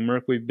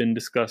framework we've been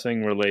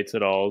discussing relates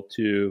at all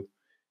to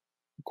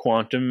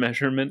quantum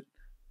measurement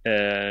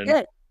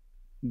and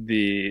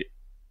the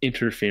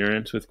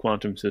interference with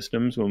quantum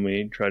systems when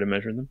we try to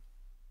measure them?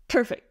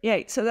 Perfect.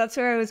 Yeah. So that's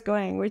where I was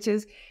going, which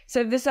is,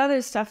 so this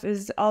other stuff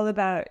is all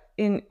about,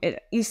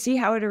 you see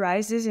how it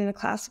arises in a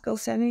classical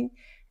setting,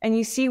 and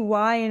you see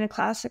why in a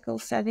classical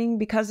setting,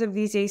 because of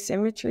these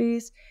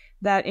asymmetries,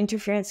 that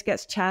interference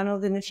gets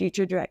channeled in the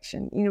future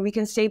direction. We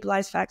can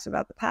stabilize facts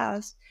about the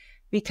past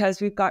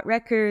because we've got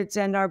records,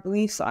 and our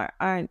beliefs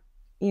aren't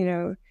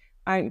going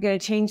to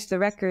change the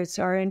records.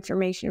 So our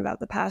information about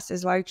the past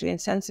is largely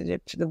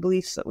insensitive to the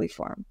beliefs that we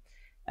form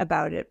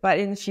about it. But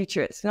in the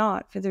future, it's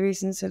not, for the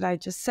reasons that I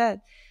just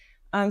said.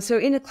 So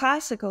in a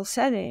classical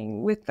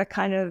setting, with the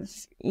kind of,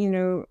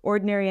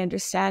 ordinary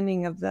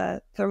understanding of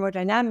the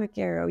thermodynamic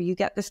arrow, you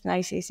get this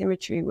nice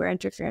asymmetry where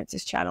interference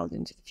is channeled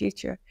into the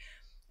future.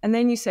 And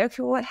then you say,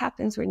 okay, well, what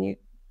happens when you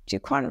do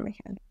quantum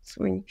mechanics?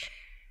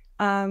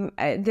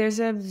 There's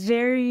a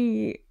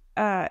very,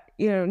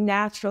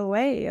 natural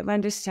way of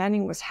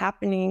understanding what's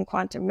happening in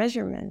quantum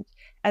measurement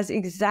as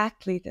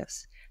exactly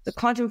this. The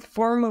quantum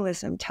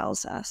formalism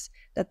tells us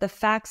that the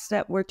facts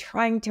that we're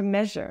trying to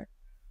measure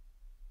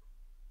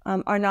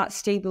are not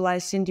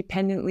stabilized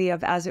independently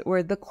of, as it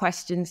were, the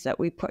questions that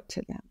we put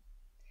to them.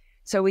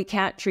 So we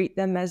can't treat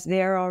them as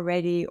there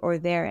already or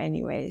there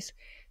anyways.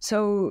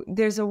 So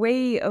there's a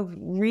way of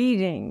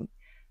reading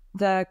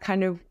the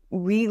kind of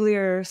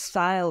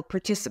Wheeler-style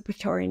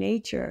participatory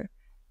nature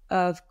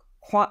of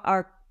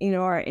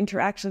our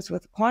interactions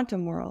with the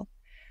quantum world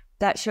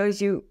that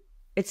shows you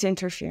its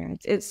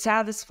interference. It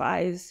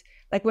satisfies,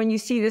 like when you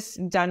see this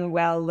done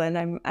well,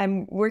 and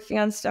I'm working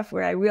on stuff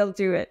where I will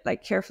do it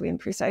like carefully and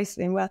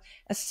precisely and well.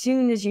 As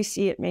soon as you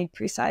see it made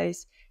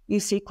precise, you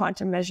see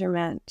quantum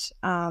measurement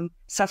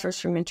suffers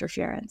from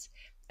interference.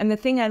 And the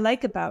thing I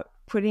like about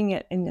putting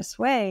it in this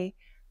way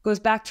goes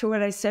back to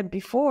what I said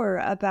before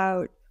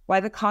about why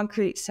the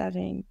concrete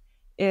setting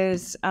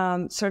is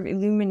sort of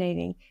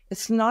illuminating.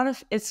 It's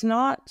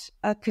not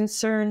a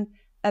concern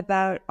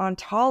about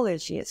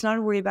ontology. It's not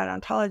a worry about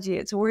ontology.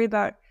 It's a worry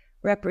about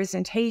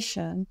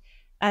representation.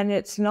 And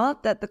it's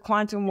not that the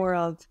quantum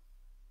world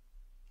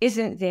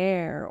isn't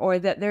there or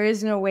that there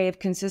is no way of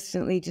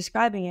consistently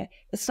describing it.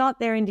 It's not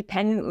there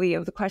independently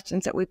of the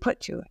questions that we put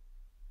to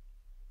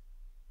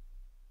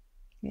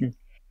it.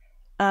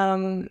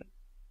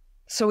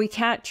 So we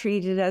can't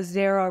treat it as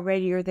there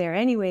already or there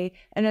anyway.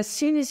 And as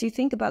soon as you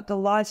think about the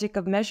logic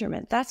of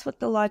measurement, that's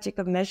what the logic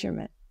of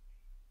measurement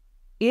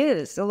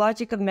is. The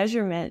logic of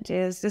measurement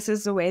is, this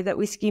is the way that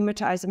we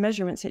schematize a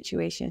measurement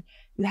situation.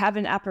 You have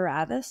an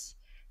apparatus.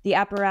 The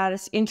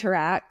apparatus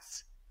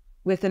interacts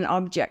with an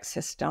object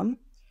system.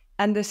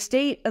 And the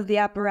state of the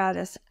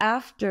apparatus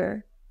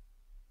after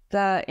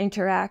the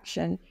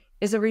interaction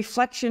is a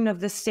reflection of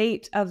the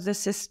state of the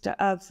system,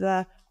 of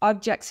the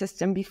object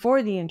system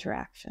before the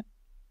interaction.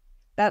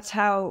 That's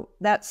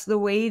the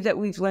way that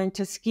we've learned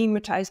to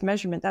schematize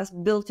measurement. That's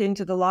built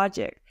into the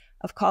logic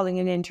of calling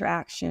an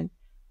interaction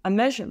a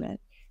measurement.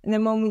 And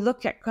then when we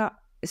look at,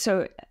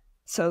 so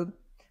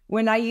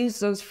when I use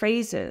those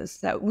phrases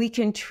that we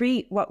can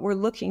treat what we're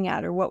looking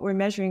at or what we're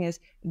measuring as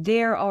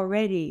there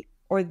already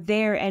or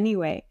there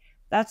anyway,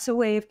 that's a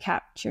way of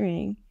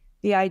capturing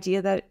the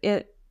idea that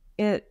it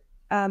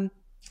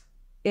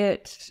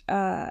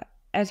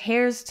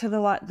adheres to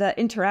the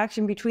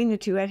interaction between the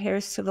two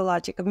adheres to the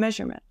logic of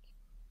measurement.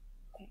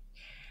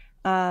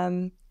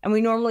 And we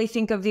normally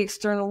think of the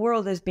external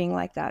world as being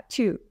like that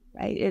too,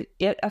 right?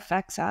 It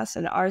affects us,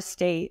 and our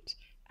state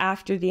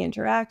after the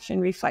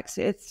interaction reflects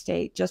its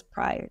state just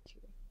prior to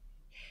it.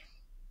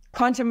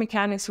 Quantum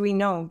mechanics, we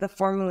know, the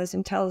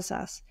formalism tells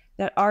us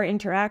that our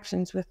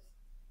interactions with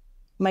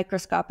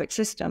microscopic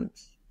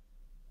systems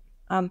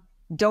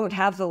don't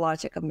have the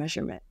logic of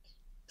measurement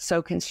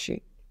so construed.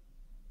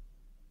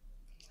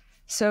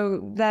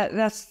 So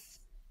that's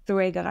the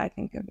way that I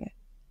think of it,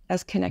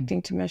 as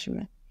connecting to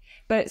measurement.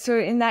 But so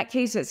in that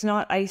case, it's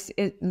not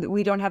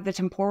we don't have the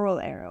temporal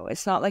arrow.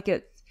 It's not like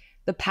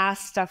the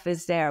past stuff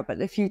is there, but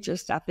the future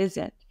stuff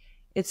isn't.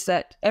 It's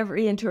that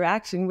every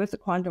interaction with the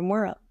quantum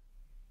world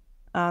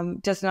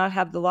does not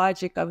have the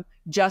logic of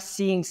just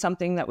seeing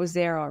something that was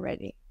there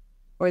already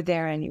or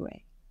there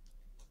anyway.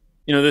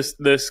 You know,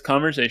 this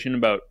conversation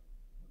about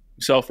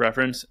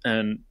self-reference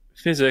and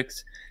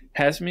physics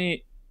has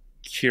me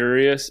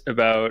curious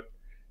about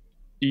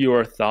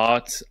your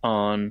thoughts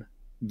on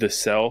the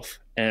self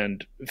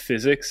and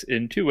physics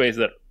in two ways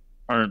that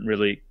aren't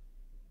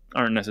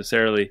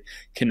necessarily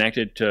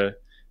connected to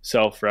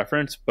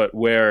self-reference, but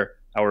where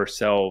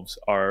ourselves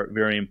are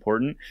very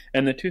important.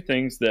 And the two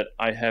things that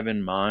I have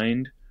in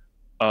mind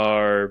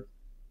are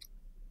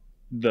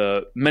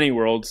the many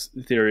worlds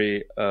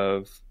theory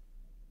of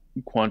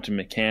quantum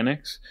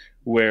mechanics,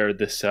 where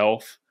the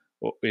self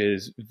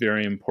is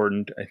very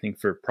important, I think,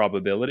 for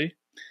probability.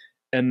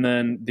 And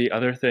then the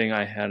other thing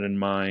I had in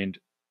mind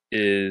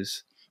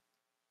is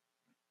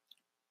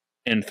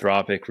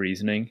anthropic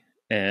reasoning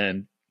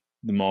and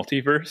the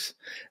multiverse.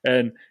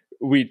 And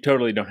we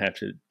totally don't have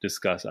to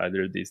discuss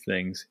either of these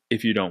things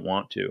if you don't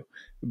want to.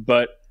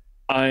 But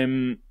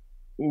I'm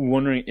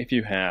wondering if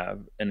you have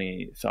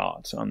any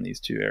thoughts on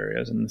these two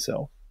areas in the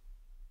self.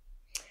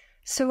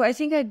 So I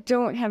think I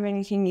don't have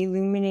anything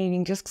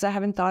illuminating, just because I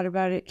haven't thought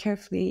about it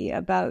carefully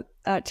about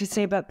to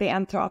say about the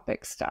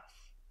anthropic stuff.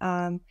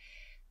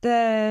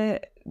 The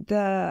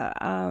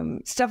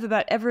stuff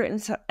about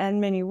Everett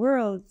and many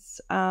worlds.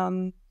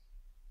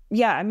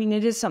 Yeah, I mean,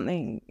 it is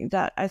something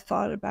that I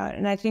thought about,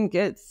 and I think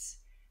it's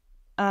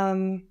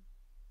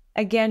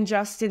again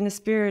just in the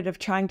spirit of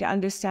trying to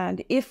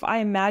understand. If I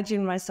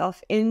imagine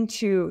myself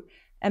into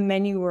a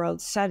many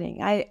world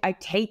setting, I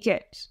take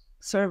it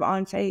sort of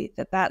on faith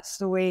that that's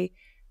the way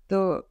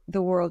the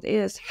world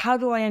is. How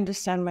do I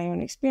understand my own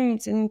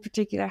experience? And in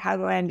particular, how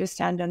do I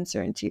understand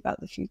uncertainty about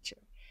the future?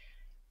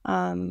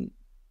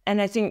 And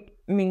I think,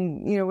 I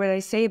mean, you know, what I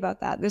say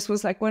about that, this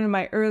was like one of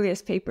my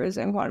earliest papers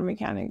in quantum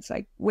mechanics,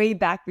 like way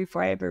back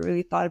before I ever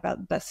really thought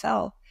about the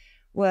self,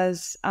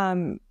 was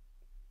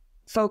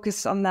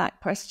focused on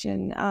that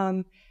question.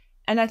 And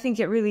I think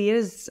it really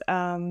is,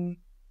 you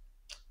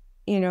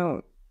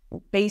know,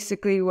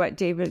 basically what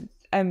David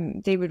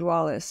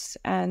Wallace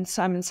and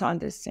Simon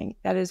Saunders think.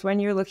 That is, when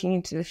you're looking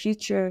into the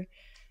future,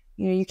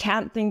 you know, you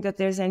can't think that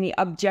there's any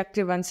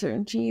objective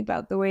uncertainty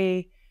about the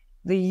way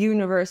the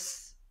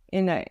universe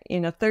in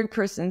a third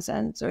person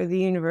sense, or the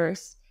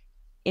universe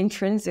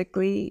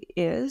intrinsically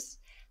is.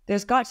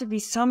 There's got to be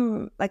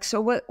some, like,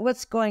 so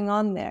what's going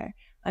on there?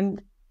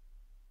 I'm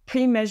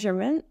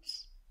pre-measurement.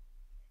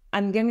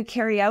 I'm going to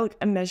carry out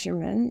a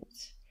measurement.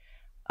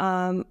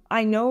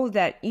 I know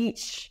that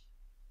each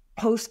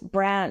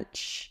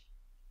post-branch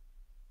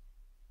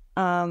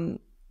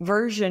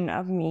version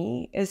of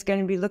me is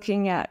going to be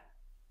looking at,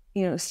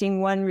 you know,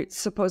 seeing one,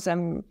 suppose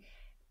I'm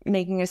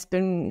making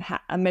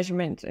a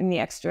measurement in the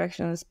x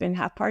direction of a spin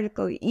half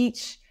particle.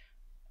 Each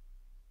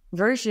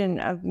version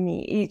of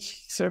me,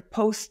 each sort of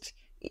post,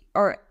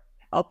 or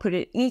I'll put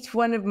it, each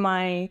one of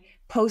my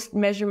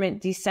post-measurement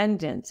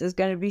descendants is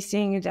going to be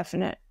seeing a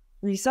definite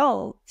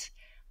result.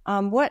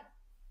 What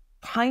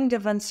kind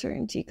of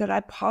uncertainty could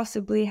I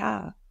possibly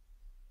have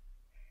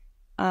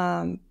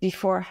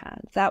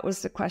beforehand? That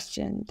was the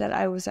question that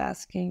I was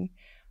asking.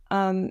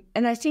 And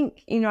I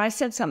think, you know, I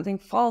said something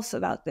false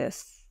about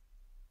this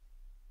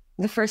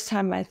the first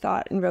time I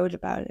thought and wrote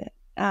about it.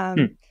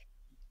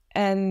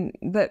 And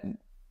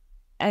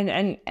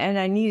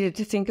I needed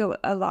to think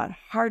a lot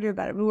harder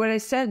about it. But what I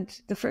said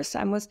the first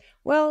time was,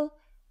 well,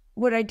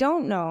 what I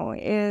don't know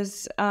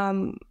is,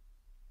 I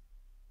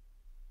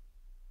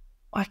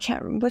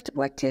can't remember,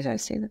 what did I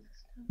say?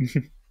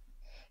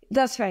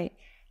 That's right.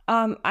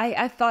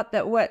 I thought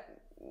that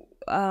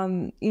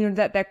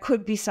that there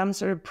could be some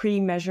sort of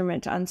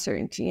pre-measurement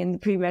uncertainty, and the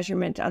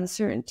pre-measurement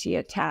uncertainty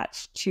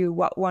attached to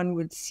what one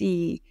would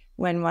see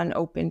when one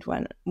opened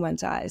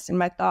one's eyes. And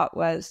my thought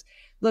was,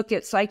 look,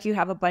 it's like you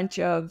have a bunch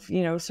of,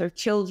 sort of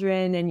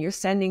children, and you're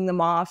sending them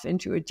off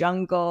into a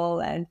jungle,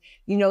 and,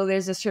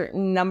 there's a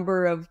certain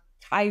number of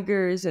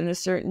tigers and a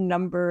certain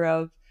number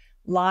of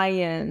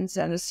lions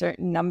and a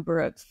certain number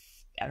of,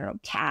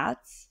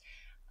 cats.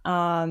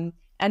 And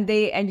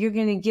you're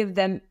going to give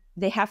them,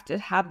 they have to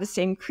have the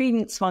same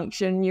credence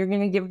function. You're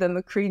going to give them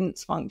a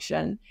credence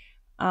function,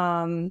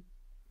 given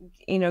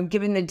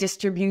the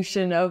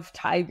distribution of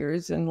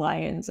tigers and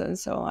lions and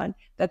so on,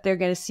 that they're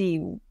going to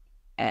see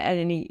at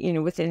any,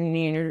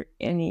 within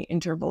any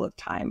interval of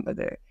time,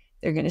 whether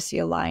they're going to see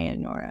a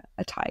lion or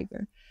a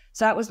tiger.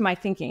 So that was my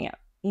thinking,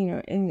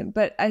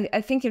 but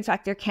I think, in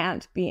fact, there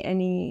can't be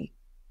any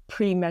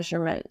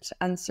pre-measurement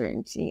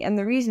uncertainty. And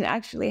the reason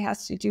actually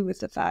has to do with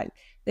the fact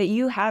that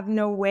you have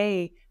no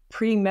way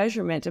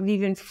pre-measurement of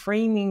even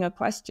framing a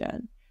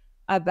question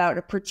about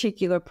a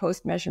particular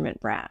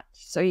post-measurement branch.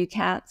 So you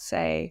can't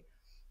say,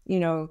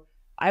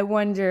 I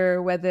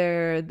wonder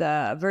whether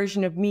the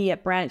version of me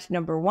at branch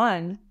number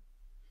 1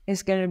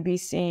 is going to be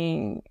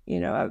seeing,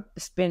 a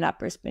spin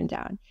up or spin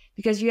down,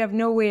 because you have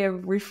no way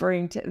of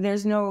referring to,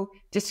 there's no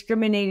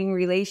discriminating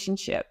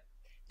relationship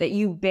that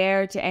you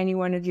bear to any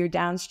one of your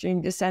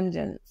downstream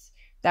descendants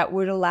that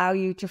would allow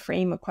you to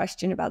frame a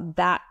question about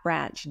that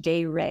branch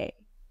de re.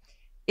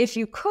 If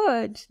you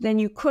could, then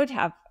you could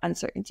have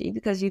uncertainty,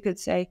 because you could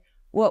say,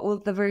 what will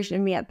the version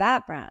of me at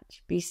that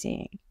branch be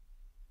seeing?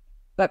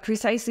 But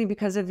precisely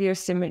because of the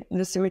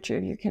symmetry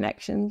of your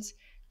connections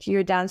to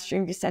your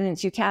downstream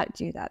descendants, you can't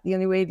do that. The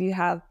only way you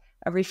have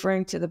of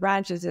referring to the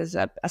branches is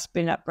a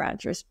spin-up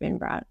branch or a spin-down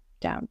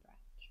branch.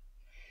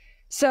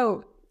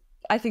 So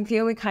I think the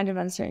only kind of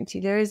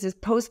uncertainty there is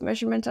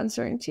post-measurement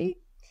uncertainty.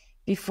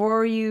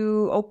 Before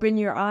you open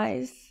your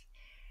eyes,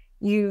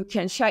 you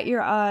can shut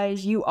your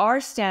eyes. You are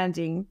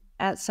standing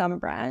at some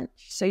branch,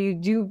 so you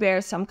do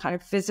bear some kind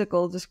of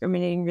physical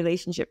discriminating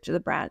relationship to the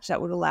branch that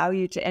would allow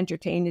you to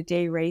entertain a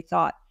de re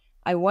thought.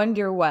 I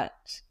wonder what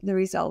the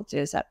result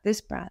is at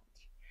this branch.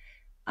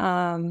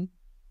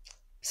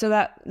 So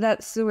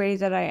that's the way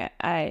that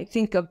I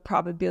think of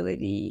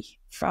probability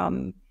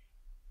from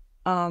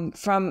an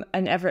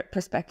Everett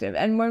perspective.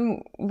 And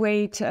one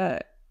way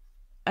the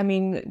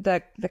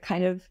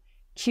kind of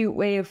cute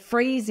way of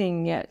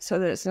phrasing it so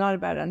that it's not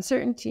about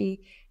uncertainty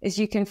is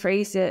you can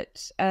phrase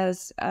it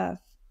as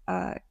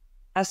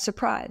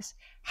surprise.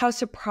 How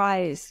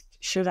surprised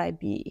should I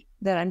be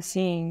that I'm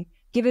seeing,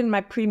 given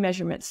my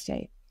pre-measurement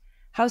state,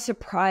 how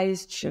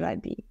surprised should I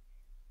be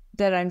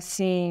that I'm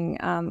seeing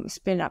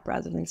spin up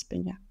rather than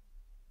spin down?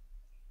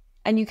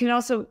 And you can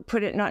also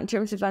put it not in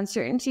terms of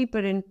uncertainty,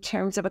 but in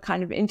terms of a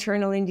kind of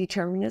internal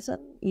indeterminism.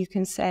 You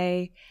can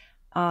say,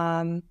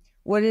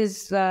 what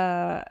is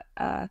the...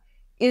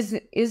 Is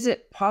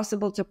it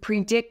possible to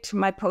predict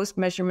my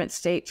post-measurement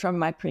state from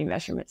my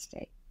pre-measurement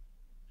state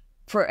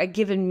for a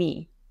given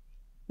me?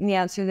 And the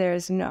answer there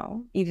is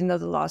no, even though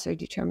the laws are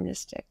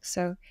deterministic.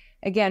 So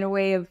again, a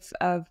way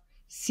of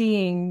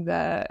seeing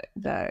the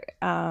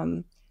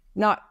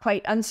not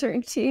quite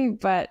uncertainty,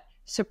 but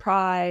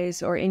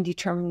surprise or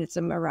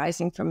indeterminism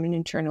arising from an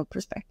internal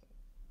perspective.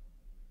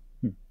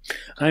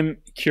 I'm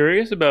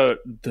curious about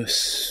the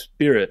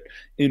spirit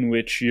in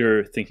which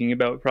you're thinking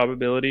about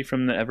probability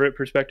from the Everett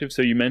perspective.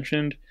 So you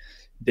mentioned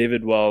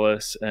David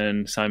Wallace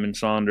and Simon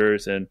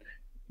Saunders, and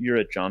you're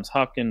at Johns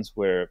Hopkins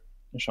where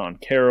Sean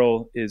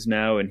Carroll is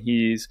now, and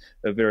he's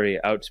a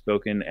very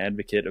outspoken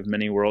advocate of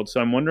many worlds. So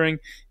I'm wondering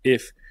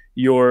if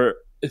you're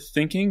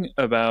thinking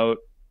about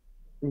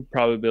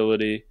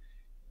probability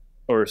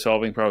or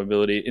solving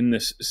probability in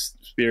this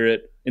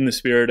spirit, in the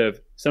spirit of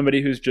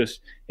somebody who's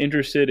just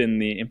interested in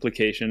the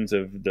implications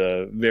of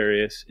the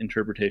various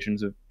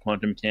interpretations of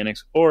quantum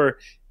mechanics, or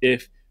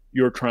if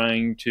you're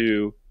trying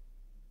to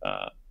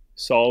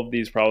solve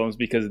these problems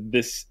because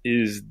this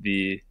is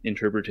the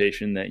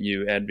interpretation that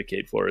you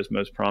advocate for as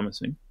most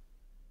promising.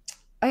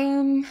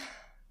 The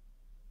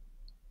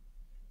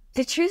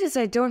truth is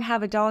I don't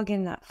have a dog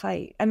in that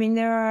fight. I mean,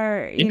 there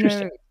are,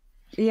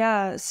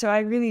 yeah, so I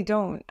really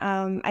don't.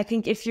 I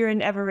think if you're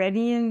an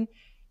Everettian,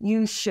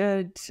 you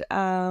should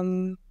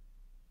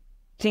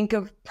think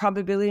of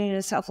probability in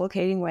a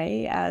self-locating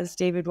way, as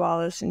David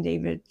Wallace and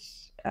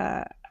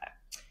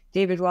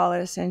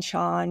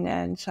Sean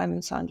and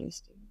Simon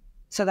Saunders do.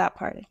 So that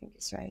part I think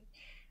is right.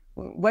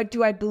 What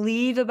do I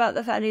believe about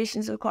the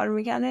foundations of quantum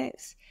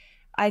mechanics?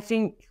 I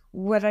think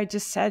what I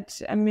just said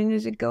a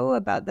minute ago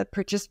about the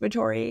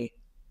participatory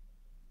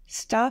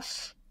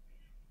stuff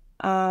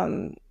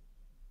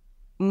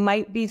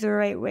might be the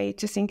right way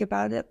to think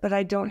about it, but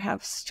I don't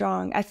have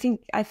strong, I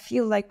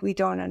feel like we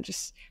don't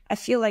understand. I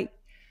feel like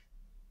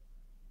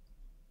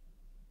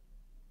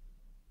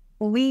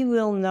we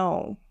will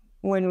know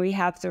when we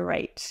have the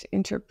right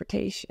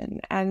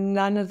interpretation, and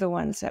none of the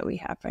ones that we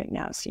have right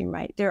now seem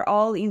right. They're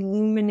all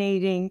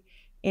illuminating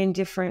in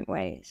different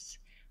ways.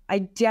 I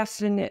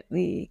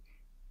definitely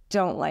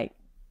don't like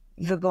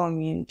the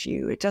Bohemian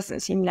view. It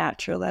doesn't seem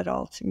natural at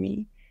all to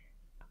me.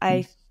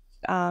 I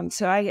don't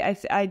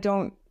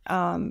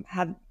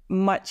have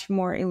much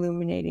more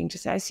illuminating to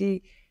say. I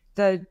see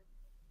I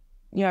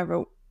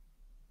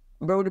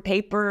wrote a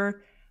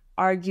paper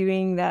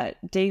arguing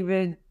that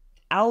David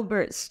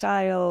Albert's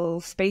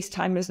style,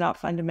 space-time is not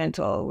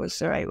fundamental, was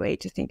the right way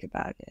to think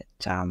about it.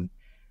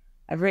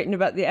 I've written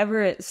about the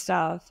Erhardt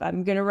stuff.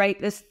 I'm going to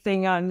write this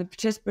thing on the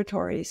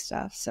participatory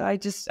stuff. So I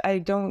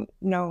don't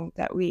know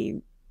that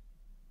we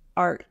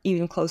are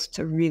even close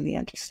to really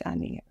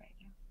understanding it right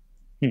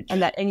now.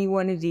 And that any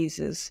one of these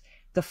is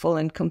the full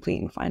and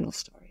complete and final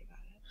story about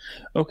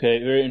it.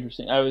 Okay, very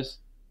interesting.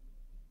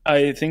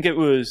 I think it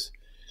was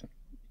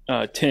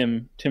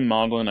Tim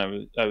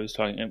Moglen I was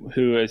talking,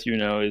 who, as you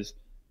know, is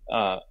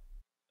a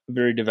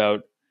very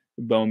devout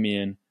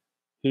Bohemian,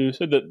 who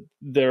said that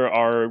there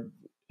are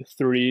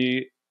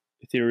 3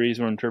 theories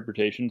or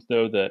interpretations,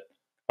 though, that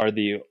are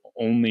the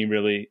only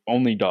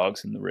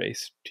dogs in the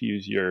race, to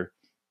use your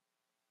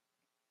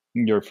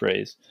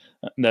phrase.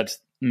 That's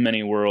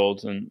many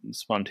worlds and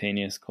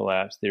spontaneous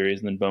collapse theories,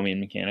 and then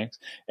Bohemian mechanics.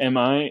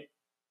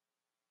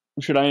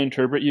 Should I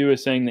interpret you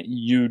as saying that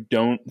you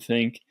don't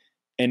think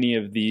any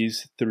of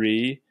these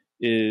 3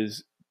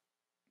 is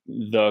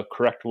the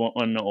correct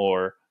one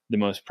or the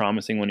most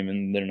promising one,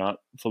 even they're not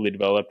fully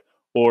developed,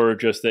 or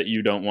just that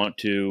you don't want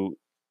to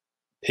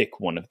pick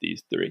one of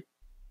these 3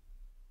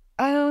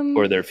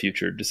 or their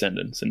future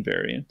descendants and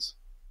variants?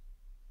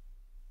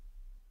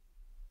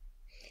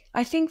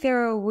 I think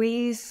there are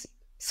ways.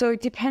 So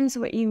it depends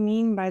what you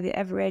mean by the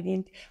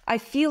Everettian. I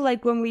feel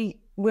like when we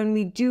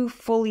do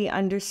fully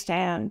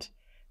understand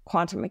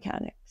quantum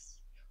mechanics,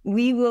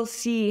 we will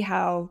see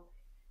how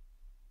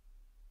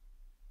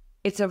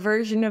it's a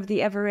version of the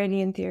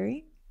Everettian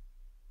theory.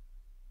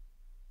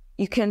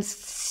 You can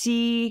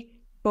see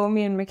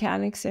Bohemian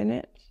mechanics in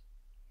it.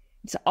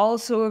 It's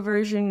also a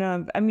version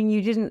of,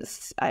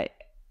 it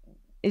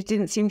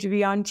didn't seem to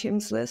be on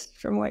Tim's list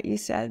from what you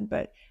said,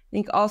 but I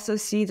think also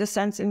see the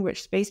sense in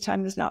which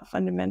space-time is not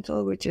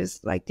fundamental, which is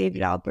like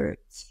David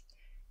Albert's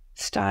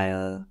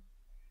style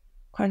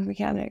quantum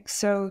mechanics.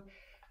 So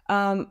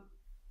I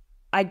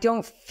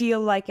don't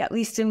feel like, at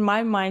least in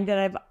my mind,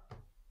 that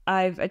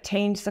I've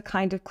attained the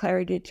kind of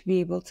clarity to be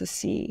able to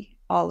see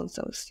all of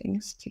those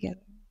things together.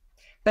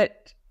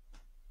 But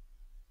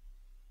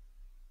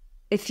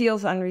it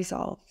feels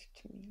unresolved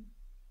to me.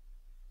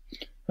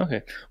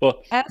 Okay.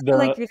 Well, I also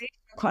like relational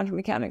quantum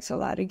mechanics a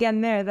lot. Again,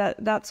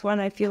 that's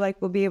one I feel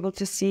like we'll be able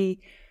to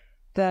see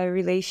the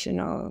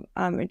relational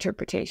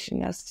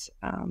interpretation as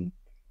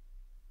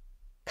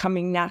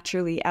coming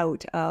naturally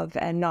out of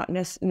and not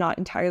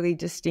entirely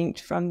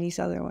distinct from these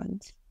other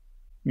ones.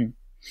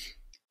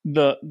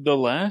 The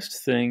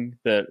last thing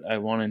that I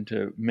wanted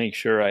to make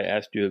sure I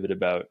asked you a bit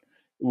about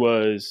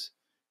was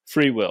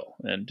free will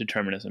and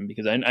determinism,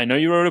 because I know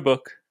you wrote a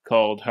book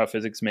called How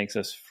Physics Makes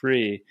Us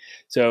Free.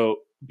 So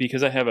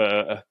because I have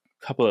a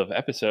couple of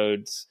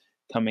episodes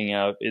coming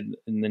out in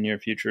the near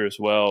future as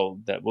well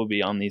that will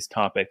be on these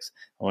topics,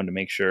 I wanted to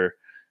make sure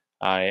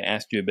I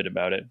asked you a bit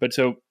about it. But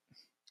so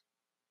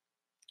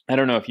I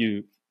don't know if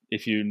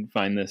you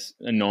find this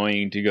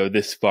annoying to go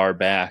this far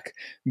back,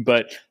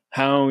 but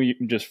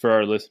just for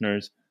our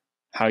listeners,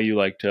 how you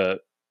like to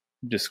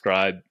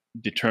describe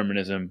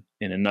determinism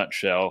in a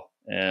nutshell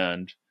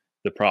and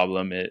the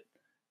problem it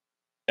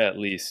at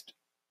least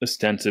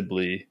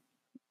ostensibly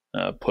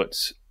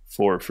puts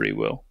for free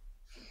will.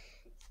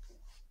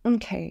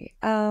 Okay.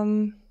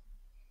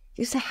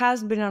 This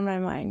has been on my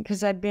mind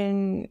because I've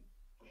been,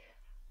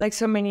 like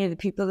so many of the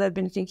people that have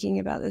been thinking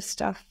about this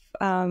stuff,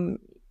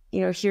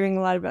 hearing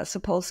a lot about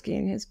Sapolsky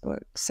in his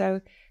book.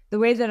 So the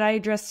way that I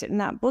addressed it in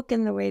that book,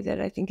 and the way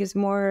that I think is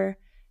more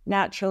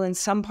natural in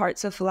some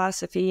parts of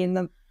philosophy,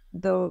 and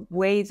the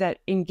way that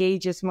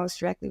engages most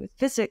directly with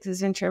physics,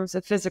 is in terms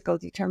of physical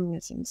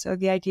determinism. So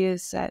the idea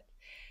is that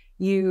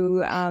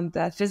so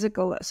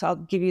I'll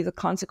give you the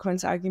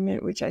consequence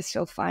argument, which I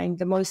still find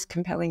the most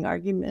compelling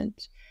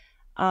argument,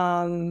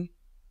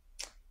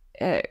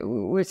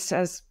 which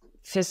says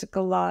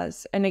physical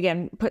laws, and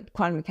again, put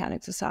quantum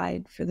mechanics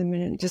aside for the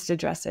minute, just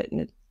address it in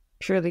a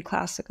purely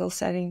classical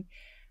setting.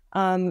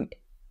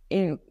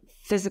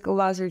 Physical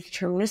laws are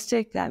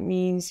deterministic. That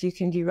means you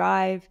can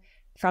derive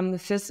from the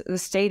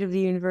state of the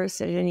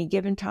universe at any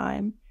given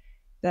time,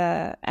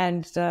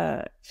 and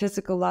the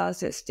physical laws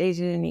that state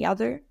at any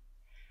other.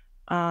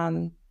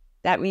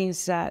 That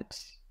means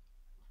that,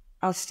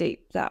 I'll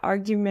state the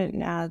argument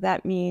now.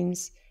 That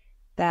means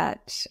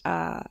that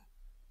I'm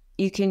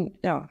going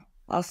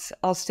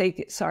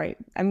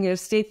to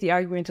state the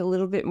argument a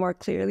little bit more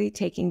clearly,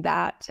 taking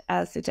that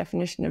as the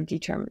definition of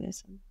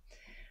determinism.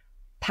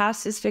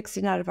 Past is fixed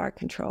and out of our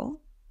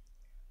control.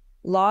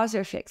 Laws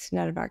are fixed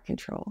and out of our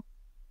control.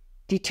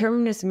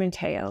 Determinism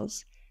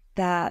entails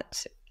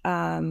that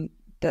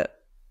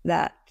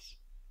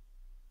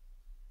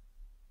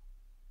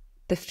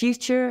the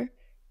future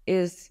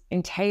is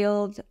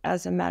entailed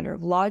as a matter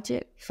of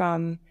logic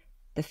from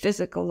the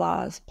physical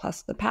laws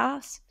plus the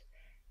past.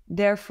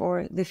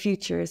 Therefore, the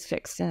future is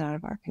fixed and out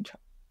of our control.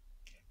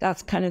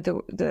 That's kind of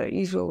the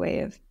usual way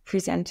of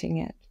presenting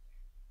it.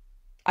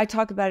 I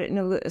talk about it in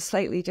a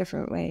slightly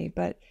different way,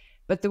 but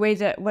the way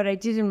that what I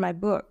did in my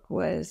book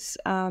was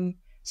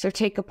sort of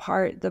take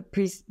apart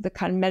the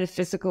kind of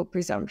metaphysical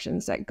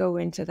presumptions that go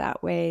into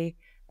that way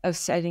of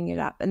setting it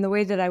up. And the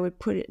way that I would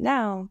put it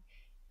now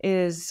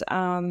is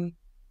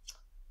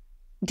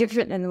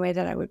different than the way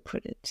that I would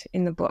put it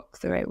in the book,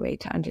 the right way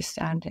to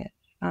understand it.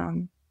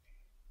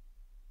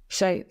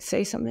 Should I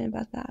say something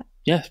about that?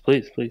 Yes,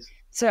 please.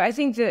 So I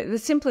think the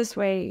simplest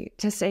way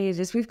to say it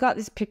is we've got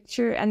this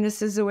picture, and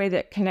this is the way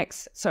that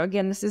connects. So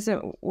again, this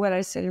isn't what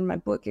I said in my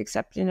book,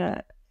 except in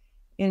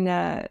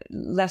a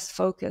less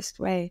focused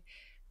way.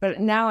 But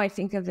now I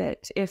think of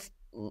it, if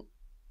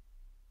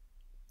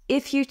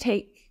you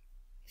take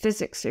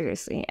physics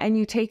seriously, and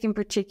you take in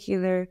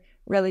particular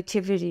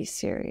relativity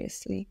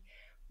seriously,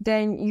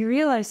 then you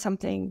realize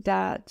something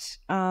that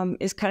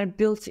is kind of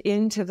built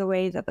into the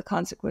way that the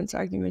consequence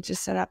argument is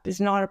set up is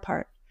not a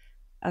part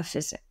of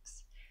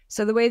physics.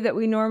 So the way that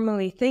we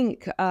normally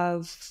think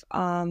of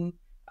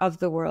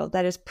the world,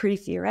 that is pretty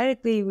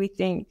theoretically, we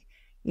think,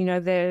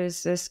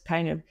 there's this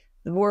kind of,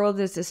 the world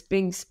is this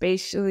big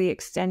spatially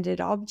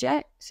extended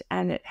object,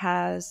 and it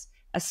has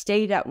a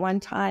state at one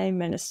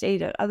time and a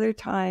state at other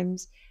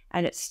times,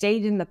 and its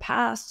state in the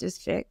past is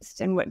fixed.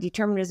 And what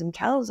determinism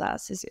tells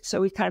us is, so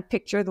we kind of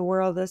picture the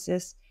world as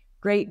this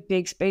great,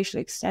 big,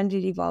 spatially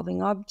extended,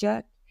 evolving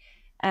object.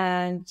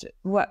 And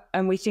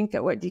we think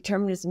that what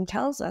determinism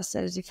tells us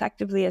is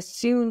effectively as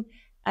soon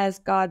as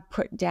God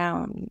put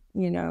down,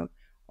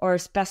 or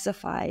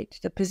specified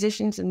the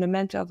positions and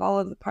momenta of all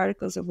of the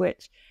particles of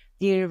which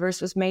the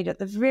universe was made at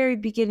the very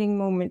beginning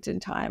moment in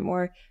time,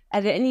 or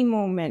at any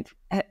moment,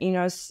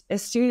 as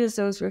soon as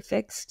those were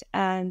fixed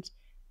and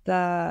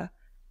the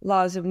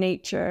laws of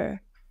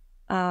nature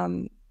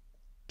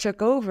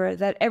took over,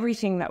 that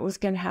everything that was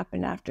going to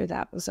happen after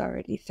that was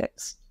already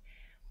fixed.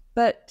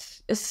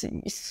 But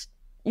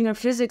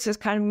physics has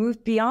kind of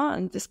moved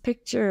beyond this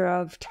picture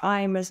of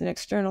time as an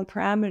external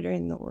parameter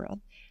in the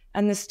world,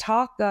 and this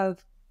talk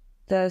of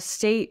the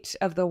state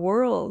of the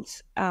world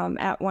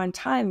at one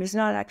time is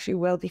not actually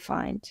well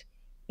defined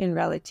in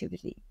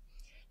relativity.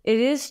 It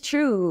is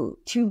true,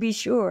 to be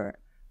sure,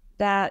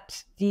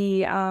 that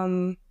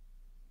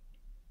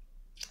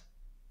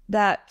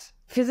that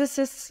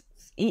physicists,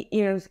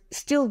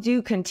 still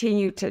do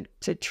continue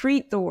to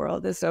treat the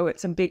world as though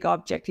it's a big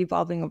object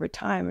evolving over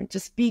time, and to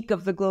speak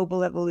of the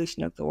global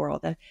evolution of the world,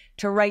 and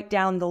to write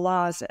down the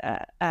laws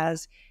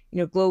as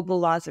global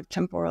laws of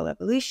temporal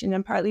evolution.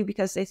 And partly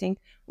because they think,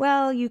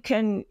 well, you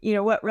can,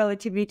 what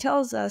relativity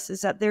tells us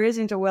is that there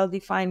isn't a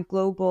well-defined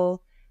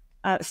global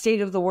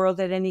state of the world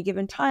at any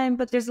given time,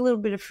 but there's a little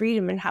bit of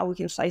freedom in how we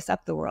can slice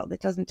up the world.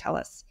 It doesn't tell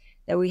us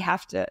that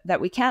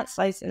we can't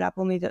slice it up,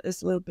 only that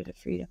there's a little bit of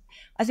freedom.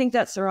 I think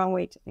that's the wrong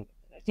way to think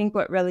of it. I think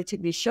what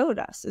relativity showed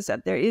us is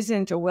that there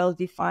isn't a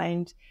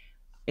well-defined,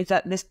 is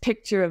that this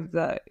picture of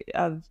the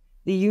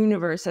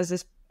universe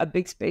as a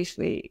big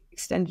spatially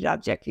extended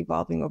object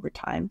evolving over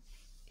time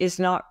is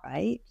not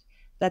right,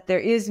 that there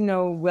is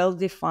no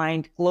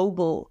well-defined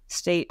global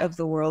state of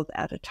the world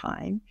at a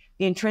time.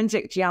 The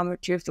intrinsic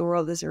geometry of the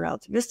world is a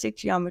relativistic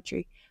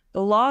geometry.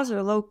 The laws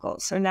are local,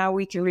 so now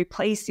we can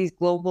replace these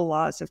global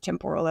laws of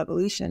temporal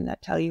evolution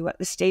that tell you what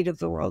the state of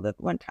the world at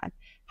one time,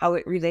 how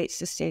it relates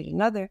to state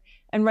another,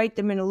 and write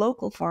them in a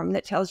local form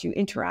that tells you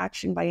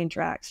interaction by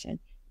interaction,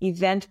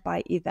 event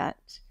by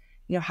event,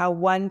 how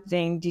one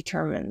thing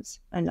determines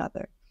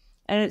another.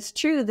 And it's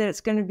true that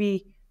it's going to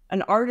be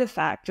an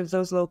artifact of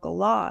those local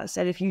laws,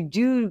 that if you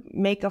do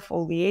make a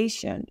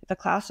foliation, the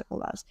classical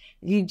laws,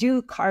 if you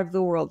do carve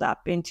the world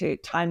up into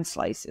time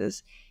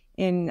slices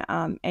in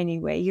any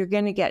way, you're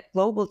going to get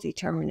global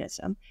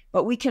determinism.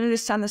 But we can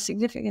understand the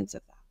significance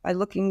of that by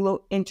looking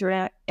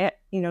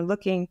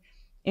looking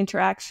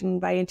interaction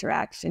by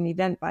interaction,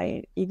 event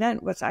by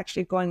event, what's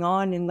actually going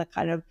on in the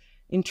kind of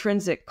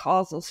intrinsic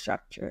causal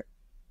structure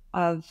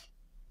of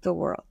the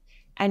world.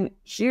 And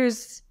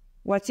here's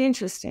what's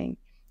interesting.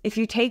 If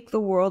you take the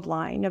world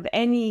line of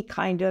any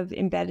kind of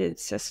embedded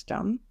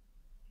system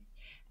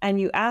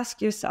and you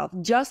ask yourself,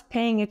 just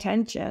paying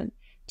attention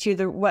to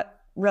what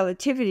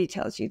relativity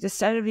tells you, the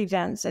set of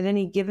events at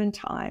any given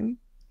time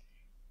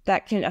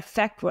that can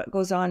affect what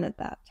goes on at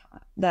that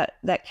time,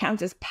 that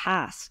count as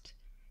past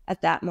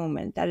at that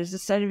moment, that is a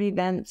set of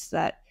events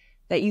that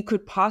you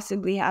could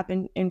possibly have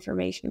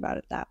information about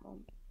at that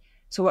moment.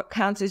 So what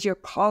counts as your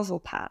causal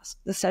past,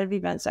 the set of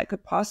events that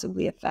could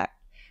possibly affect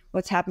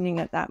what's happening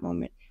at that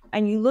moment.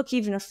 And you look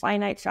even a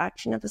finite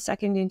fraction of a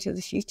second into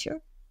the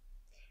future,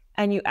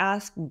 and you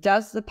ask,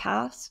 does the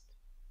past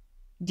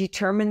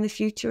determine the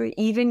future,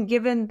 even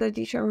given the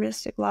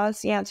deterministic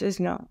laws? The answer is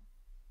no.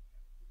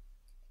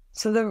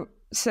 So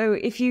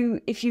if you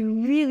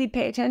really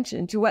pay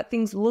attention to what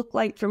things look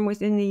like from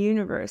within the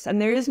universe,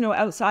 and there is no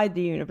outside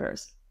the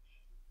universe,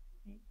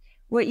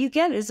 what you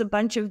get is a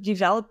bunch of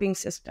developing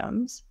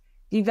systems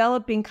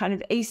developing kind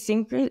of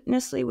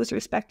asynchronously with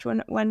respect to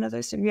one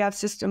another. So you have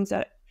systems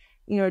that,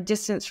 you know,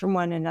 distance from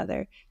one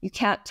another. You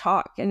can't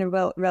talk in a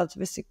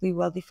relativistically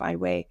well-defined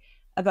way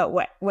about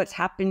what's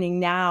happening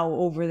now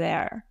over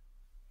there.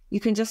 You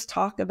can just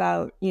talk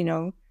about, you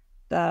know,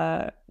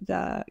 the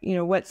you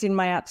know, what's in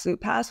my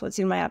absolute past, what's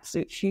in my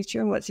absolute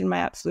future, and what's in my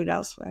absolute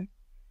elsewhere.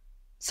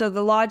 So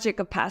the logic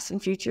of past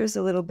and future is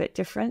a little bit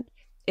different.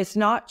 It's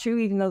not true,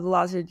 even though the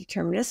laws are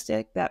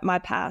deterministic, that my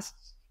past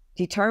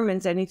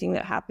determines anything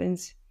that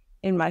happens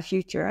in my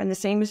future. And the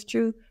same is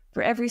true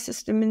for every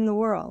system in the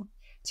world.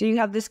 So you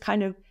have this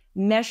kind of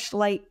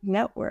mesh-like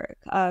network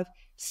of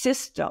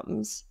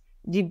systems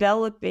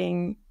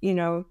developing, you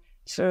know,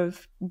 sort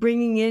of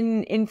bringing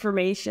in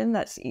information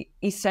that's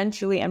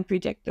essentially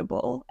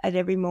unpredictable at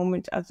every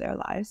moment of their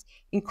lives,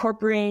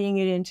 incorporating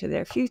it into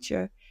their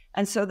future.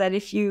 And so that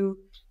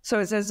so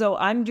it's as though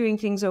I'm doing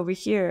things over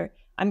here,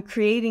 I'm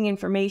creating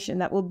information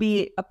that will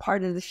be a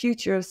part of the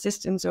future of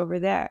systems over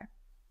there.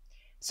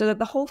 So that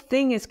the whole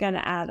thing is going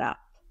to add up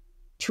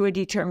to a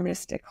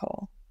deterministic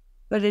whole.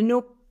 But in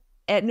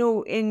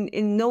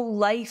no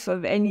life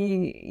of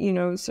any, you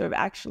know, sort of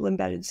actual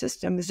embedded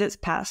system is its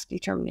past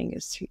determining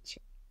its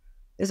future.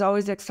 There's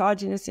always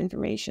exogenous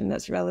information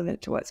that's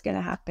relevant to what's going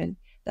to happen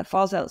that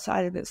falls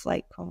outside of its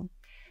light cone.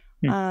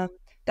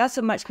 That's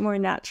a much more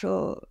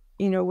natural,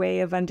 you know, way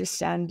of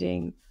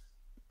understanding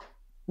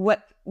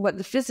what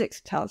the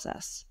physics tells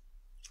us.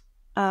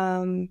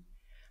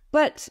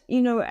 But,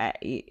 you know,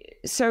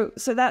 so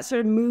that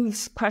sort of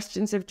moves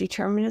questions of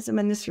determinism,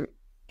 and this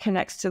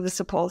connects to the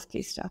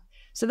Sapolsky stuff.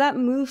 So that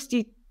moves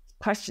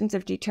questions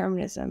of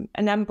determinism,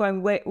 and I'm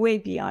going way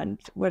beyond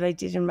what I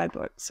did in my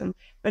books.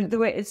 But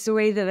it's the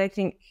way that I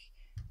think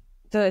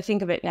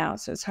of it now.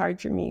 So it's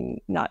hard for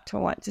me not to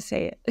want to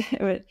say it,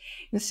 but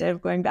instead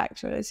of going back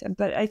to what I said.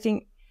 But I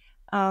think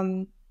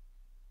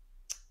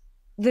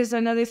there's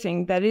another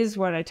thing that is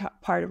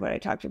part of what I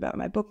talked about in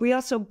my book. We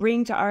also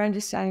bring to our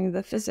understanding of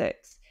the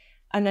physics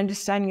an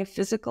understanding of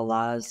physical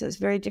laws that's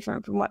very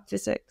different from what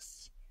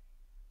physics,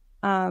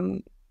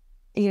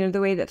 you know,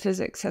 the way that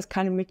physics has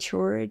kind of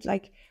matured.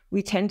 Like,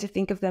 we tend to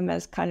think of them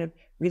as kind of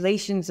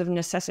relations of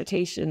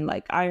necessitation,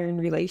 like iron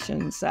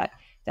relations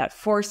that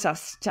force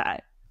us to,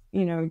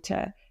 you know,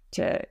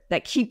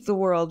 that keep the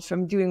world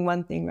from doing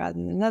one thing rather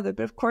than another.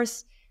 But of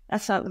course,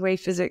 that's not the way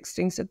physics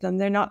thinks of them.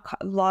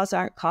 Laws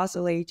aren't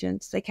causal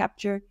agents. They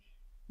capture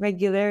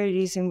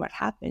regularities in what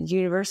happens,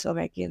 universal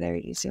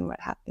regularities in what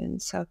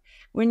happens. So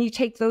when you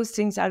take those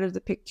things out of the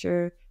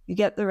picture, you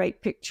get the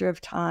right picture of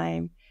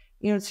time.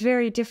 You know, it's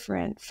very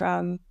different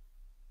from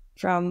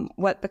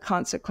what the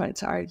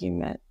consequence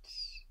argument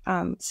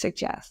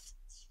suggests.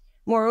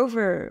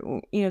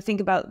 Moreover, you know,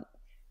 think about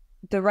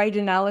the right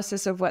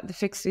analysis of what the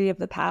fixity of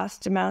the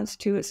past amounts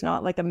to. It's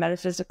not like a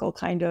metaphysical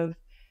kind of,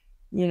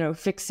 you know,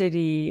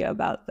 fixity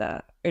about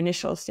the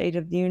initial state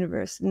of the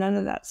universe. None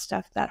of that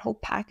stuff. That whole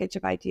package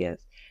of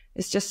ideas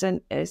is just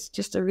a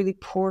really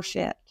poor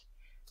fit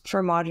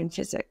for modern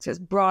physics. It's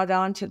brought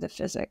onto the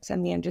physics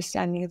and the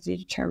understanding of the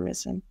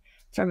determinism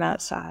from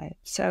outside.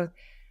 So,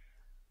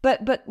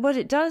 but what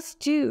it does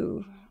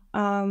do,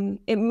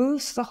 it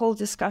moves the whole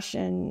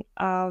discussion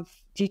of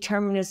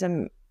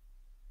determinism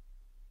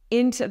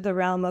into the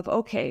realm of,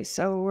 okay,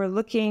 so we're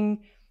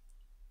looking,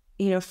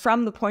 you know,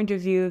 from the point of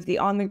view of the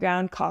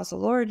on-the-ground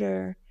causal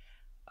order,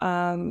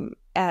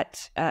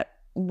 at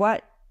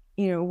what,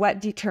 you know, what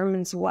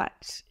determines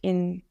what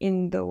in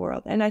the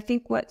world. And I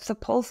think what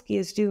Sapolsky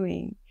is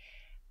doing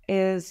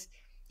is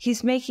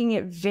he's making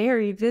it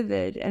very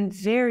vivid and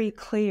very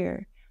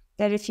clear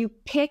that if you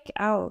pick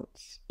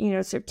out, you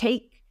know, so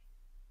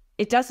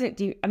it doesn't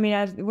do, I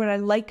mean, what I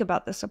like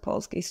about the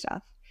Sapolsky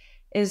stuff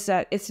is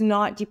that it's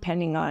not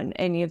depending on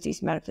any of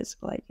these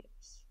metaphysical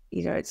ideas.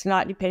 You know, it's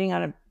not depending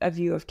on a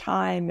view of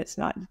time. It's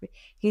not,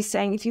 he's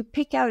saying if you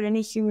pick out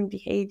any human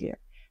behavior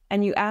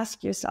and you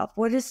ask yourself,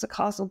 what is the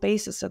causal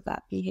basis of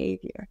that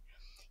behavior?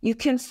 You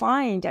can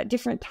find at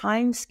different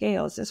time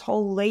scales this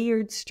whole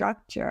layered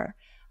structure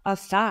of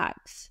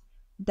facts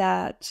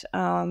that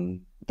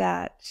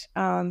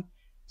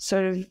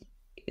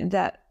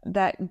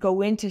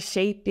go into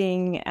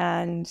shaping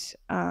and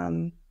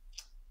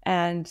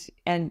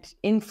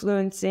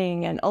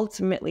influencing, and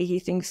ultimately he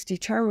thinks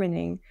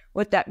determining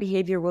what that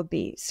behavior will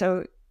be.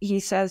 So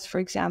he says, for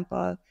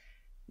example,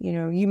 you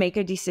know, you make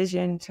a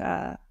decision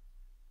to,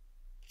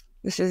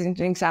 this isn't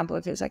an example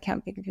of his, I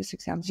can't think of his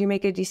examples. You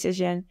make a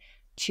decision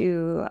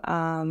to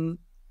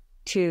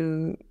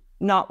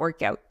not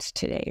work out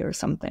today or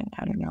something,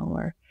 I don't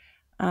know,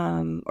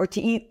 or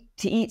to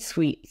eat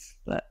sweets,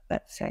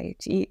 let's say,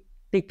 to eat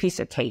big piece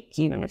of cake,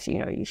 even if you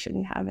know you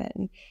shouldn't have it.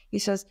 And he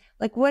says,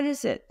 like, what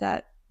is it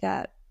that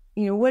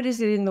you know, what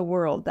is it in the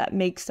world that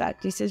makes that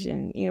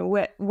decision? You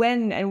know,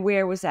 when and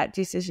where was that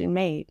decision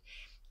made?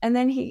 And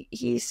then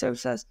he sort of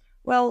says,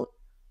 well,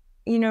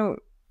 you know,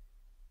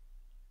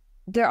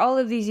 there are all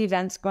of these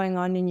events going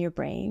on in your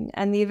brain,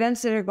 and the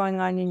events that are going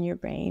on in your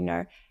brain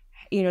are,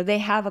 you know, they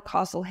have a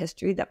causal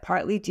history that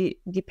partly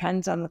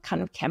depends on the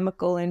kind of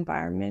chemical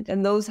environment,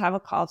 and those have a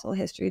causal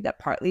history that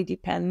partly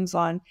depends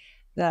on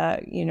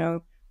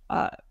the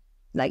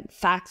like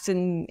facts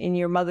in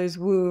your mother's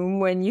womb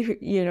when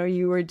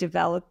you were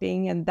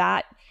developing, and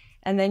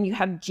then you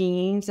have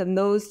genes, and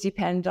those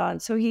depend on.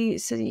 So you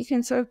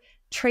can sort of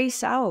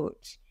trace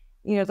out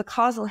the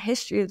causal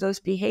history of those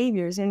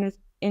behaviors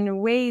in a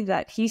way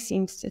that he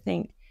seems to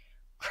think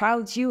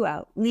crowds you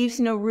out, leaves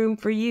no room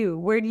for you.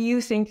 Where do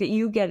you think that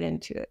you get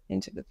into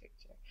the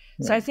picture?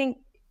 Right. So I think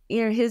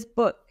his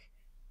book,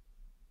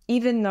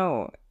 even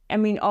though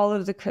all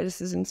of the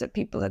criticisms that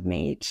people have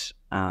made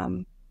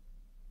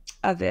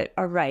of it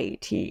are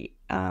right,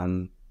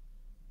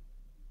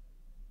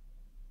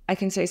 I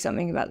can say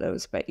something about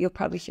those, but you'll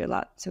probably hear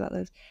lots about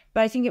those.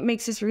 But I think it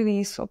makes this really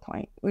useful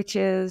point, which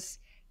is,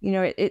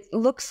 it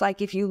looks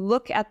like if you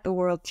look at the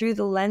world through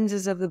the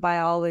lenses of the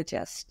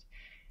biologist,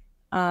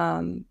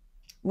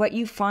 what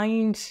you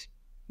find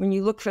when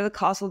you look for the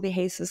causal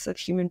basis of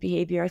human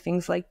behavior are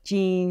things like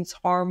genes,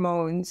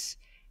 hormones,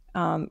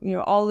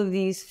 all of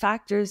these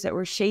factors that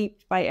were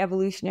shaped by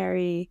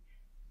evolutionary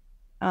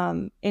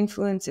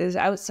influences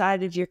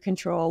outside of your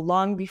control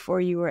long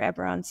before you were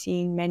ever on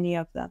scene, many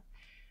of them.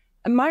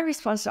 And my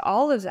response to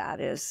all of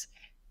that is,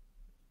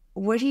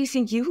 what do you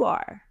think you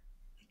are?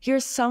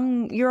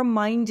 You're a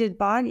minded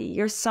body.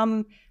 You're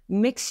some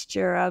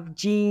mixture of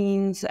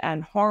genes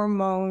and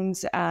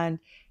hormones and,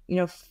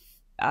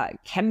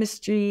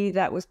 chemistry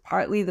that was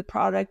partly the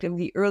product of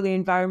the early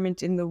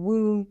environment in the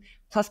womb,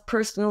 plus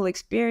personal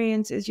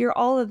experiences. You're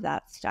all of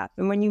that stuff.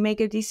 And when you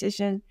make a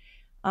decision,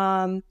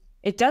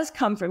 it does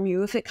come from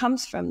you if it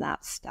comes from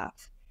that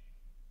stuff.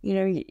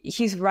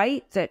 He's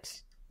right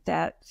that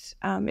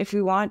if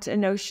we want a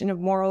notion of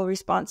moral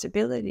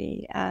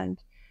responsibility, and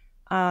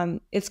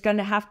it's going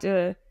to have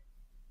to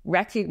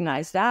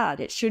recognize that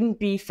it shouldn't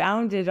be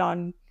founded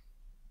on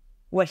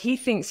what he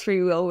thinks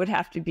free will would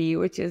have to be,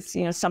 which is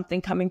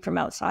something coming from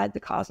outside the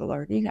causal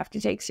order. You have to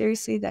take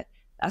seriously that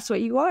that's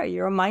what you are.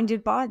 You're a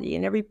minded body,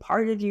 and every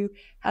part of you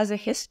has a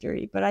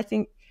history. But I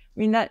think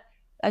that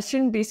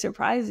shouldn't be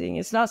surprising.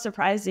 It's not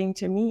surprising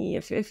to me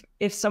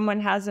if someone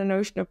has a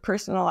notion of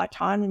personal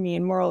autonomy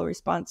and moral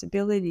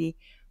responsibility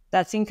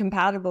that's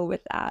incompatible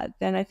with that,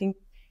 then I think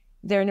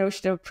their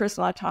notion of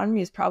personal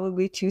autonomy is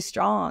probably too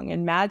strong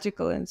and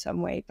magical in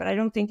some way. But I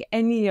don't think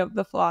any of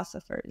the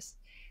philosophers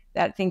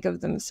that think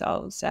of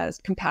themselves as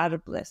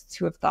compatibilists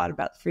who have thought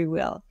about free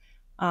will,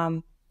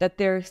 that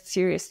they're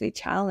seriously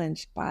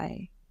challenged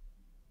by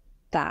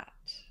that.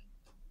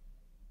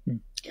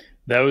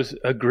 That was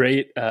a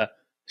great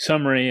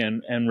summary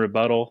and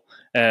rebuttal.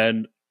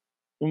 And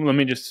let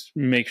me just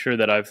make sure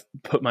that I've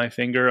put my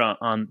finger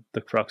on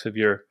the crux of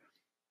your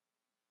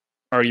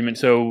argument.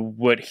 So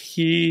what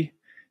he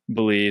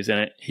believes,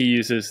 and he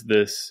uses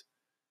this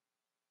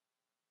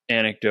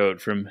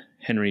anecdote from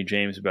Henry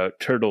James about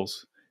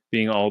turtles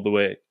being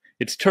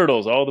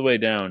turtles all the way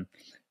down.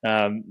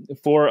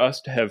 For us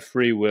to have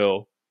free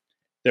will,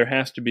 there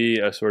has to be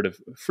a sort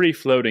of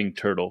free-floating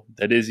turtle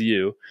that is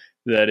you,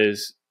 that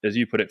is, as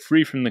you put it,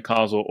 free from the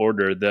causal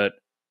order, that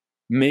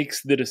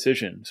makes the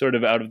decision sort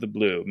of out of the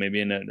blue,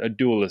 maybe in a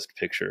dualist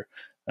picture,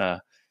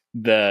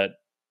 that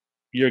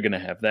you're going to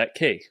have that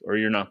cake or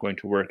you're not going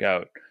to work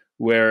out.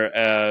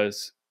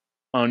 Whereas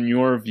on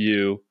your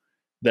view,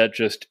 that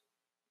just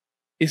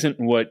isn't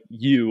what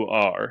you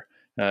are.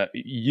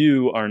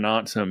 You are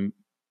not let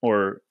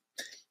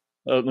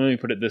me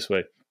put it this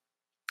way.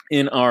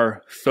 In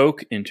our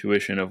folk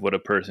intuition of what a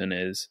person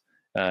is,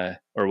 or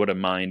what a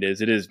mind is,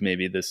 it is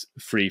maybe this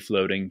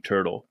free-floating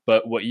turtle.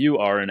 But what you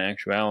are in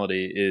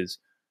actuality is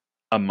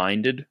a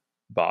minded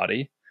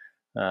body,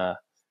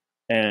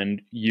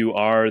 and you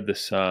are the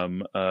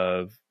sum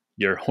of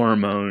your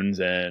hormones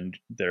and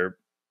their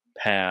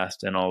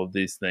past and all of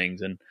these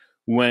things. And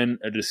when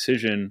a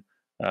decision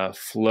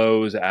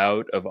flows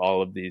out of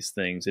all of these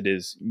things, it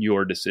is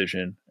your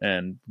decision,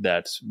 and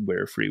that's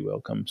where free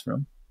will comes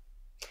from.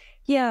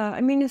 Yeah,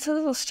 it's a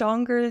little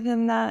stronger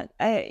than that.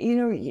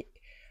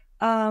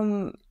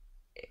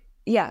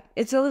 Yeah,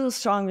 it's a little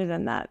stronger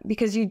than that,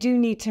 because you do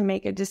need to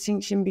make a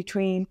distinction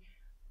between,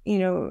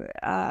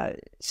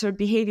 sort of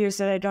behaviors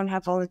that I don't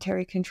have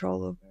voluntary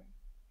control over,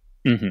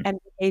 and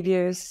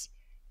behaviors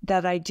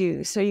that I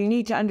do. So you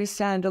need to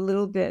understand a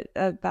little bit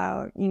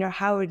about,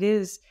 how it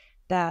is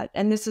that,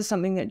 and this is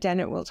something that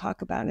Dennett will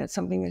talk about, and it's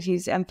something that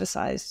he's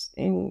emphasized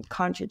in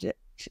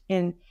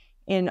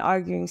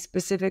arguing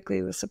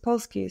specifically with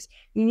Sapolsky,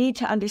 you need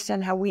to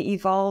understand how we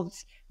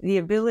evolved the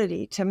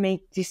ability to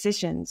make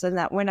decisions, and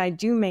that when I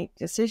do make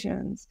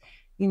decisions,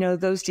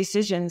 those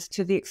decisions,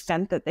 to the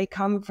extent that they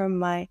come from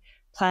my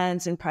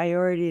plans and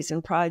priorities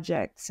and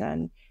projects,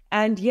 and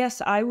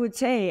yes, I would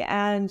say,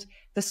 and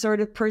the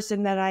sort of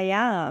person that I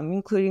am,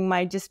 including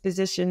my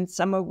dispositions,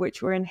 some of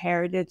which were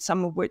inherited,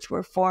 some of which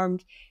were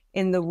formed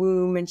in the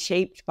womb and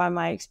shaped by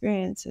my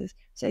experiences,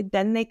 so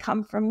then they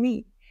come from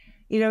me.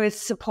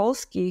 It's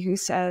Sapolsky who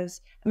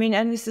says,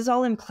 and this is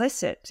all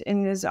implicit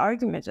in his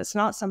argument. It's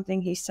not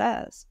something he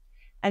says.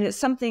 And it's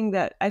something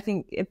that I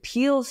think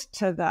appeals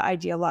to the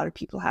idea a lot of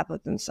people have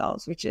of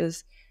themselves, which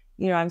is,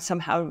 I'm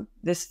somehow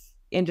this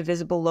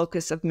indivisible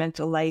locus of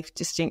mental life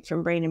distinct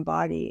from brain and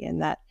body,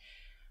 and that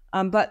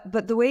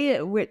But the way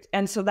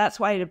and so that's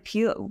why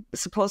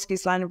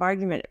Sapolsky's line of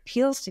argument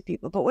appeals to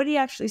people. But what he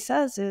actually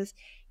says is,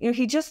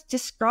 he just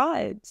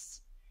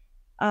describes,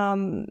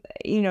 sort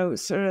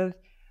of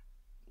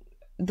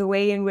the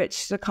way in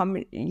which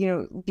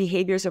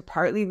behaviors are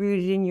partly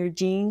rooted in your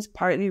genes,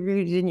 partly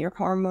rooted in your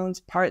hormones,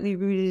 partly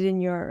rooted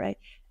in your, right?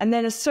 And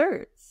then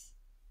asserts,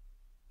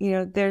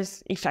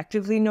 there's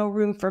effectively no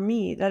room for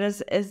me. That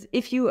is, as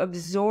if you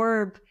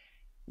absorb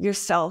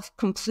yourself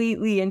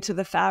completely into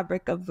the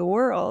fabric of the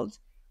world,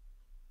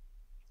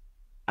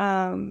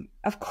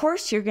 of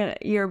course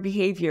your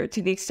behavior,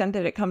 to the extent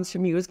that it comes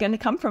from you, is going to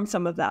come from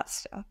some of that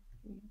stuff.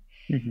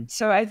 Mm-hmm.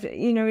 So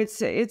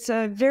it's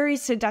a very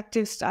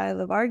seductive style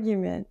of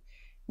argument,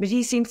 but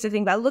he seems to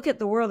think, I look at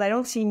the world, I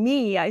don't see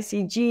me, I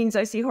see genes,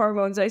 I see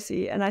hormones, I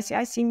see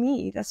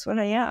me, that's what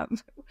I am.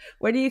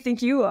 What do you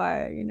think you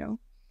are,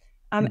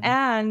 Mm-hmm.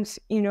 And,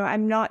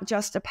 I'm not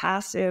just a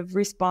passive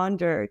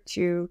responder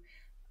to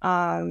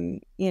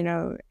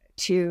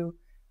to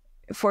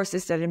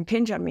forces that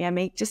impinge on me. I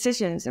make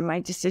decisions, and my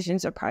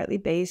decisions are partly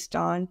based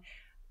on,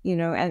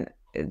 and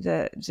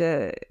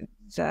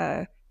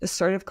the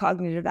sort of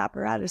cognitive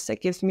apparatus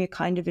that gives me a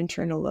kind of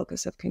internal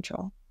locus of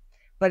control.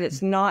 But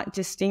it's not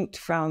distinct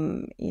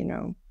from,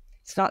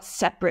 it's not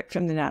separate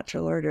from the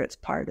natural order. It's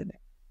part of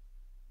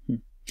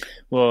it.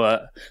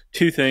 Well,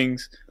 two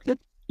things.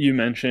 You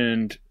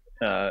mentioned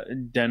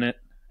Dennett,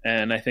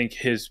 and I think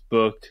his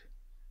book,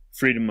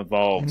 Freedom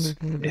Evolves,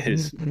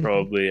 is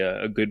probably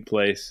a good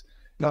place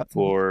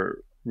for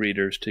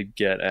readers to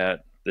get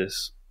at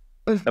this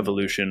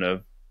evolution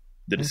of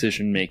the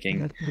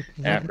decision-making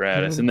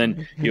apparatus. And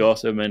then you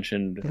also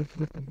mentioned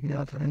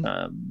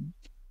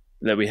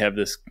that we have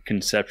this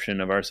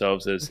conception of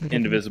ourselves as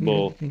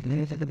indivisible,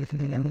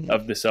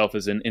 of the self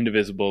as an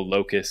indivisible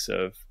locus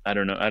of, I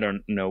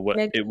don't know what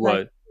it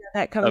was,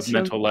 that comes of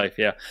mental life.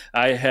 Yeah.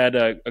 I had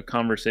a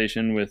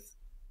conversation with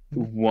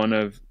one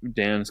of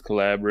Dan's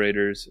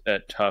collaborators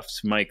at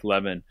Tufts, Mike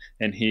Levin,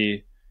 and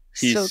he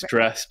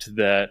stressed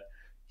that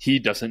he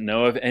doesn't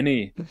know of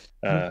any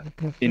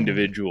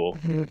individual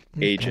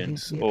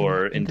agents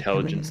or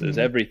intelligences.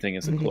 Everything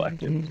is a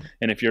collective.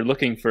 And if you're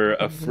looking for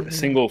a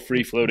single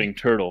free-floating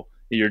turtle,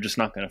 you're just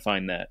not going to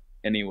find that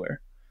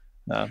anywhere.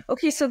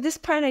 Okay, so this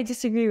part I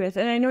disagree with,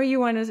 and I know you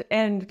want to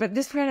end, but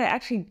this part I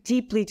actually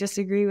deeply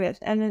disagree with.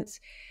 And it's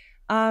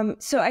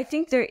so I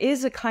think there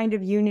is a kind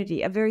of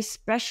unity, a very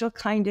special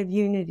kind of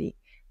unity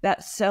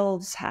that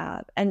selves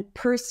have and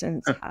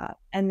persons have,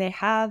 and they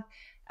have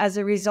as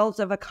a result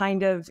of a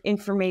kind of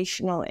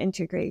informational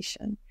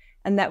integration.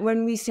 And that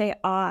when we say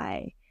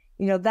I,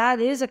 that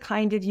is a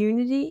kind of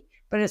unity,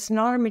 but it's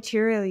not a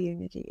material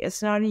unity.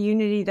 It's not a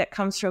unity that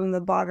comes from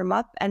the bottom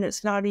up, and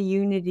it's not a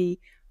unity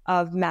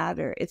of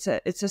matter. It's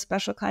a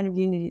special kind of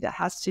unity that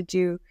has to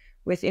do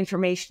with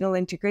informational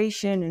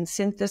integration and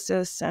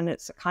synthesis. And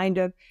it's a kind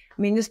of,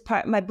 this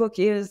part, my book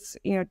is,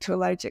 to a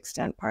large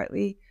extent,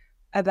 partly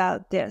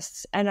about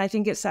this. And I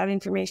think it's that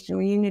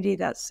informational unity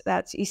that's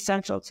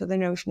essential to the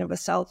notion of a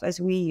self as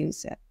we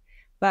use it.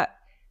 But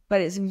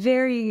it's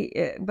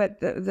very, but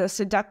the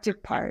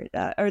seductive part,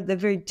 or the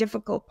very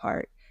difficult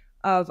part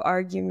of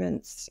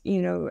arguments,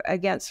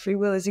 against free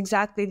will is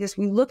exactly this.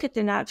 We look at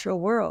the natural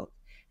world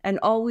and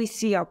all we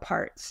see are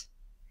parts.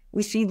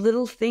 We see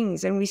little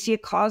things, and we see a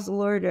causal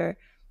order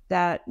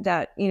that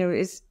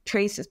is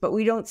traces, but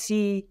we don't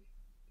see,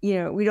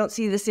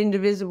 this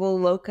indivisible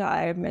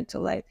loci of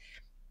mental life.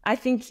 I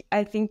think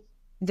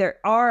there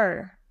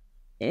are,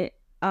 there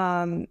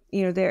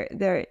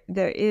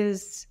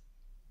is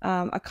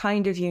a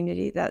kind of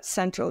unity that's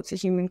central to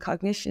human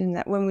cognition,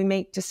 that when we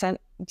make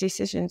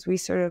decisions, we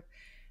sort of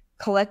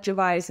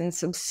collectivize and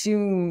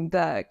subsume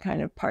the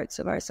kind of parts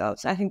of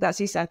ourselves. I think that's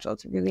essential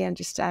to really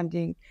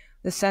understanding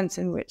the sense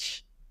in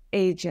which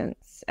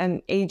agents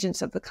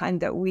of the kind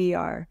that we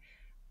are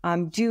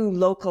do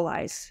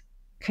localize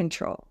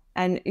control,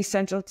 and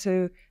essential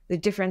to the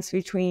difference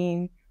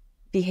between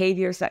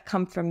behaviors that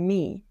come from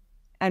me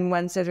and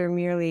ones that are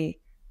merely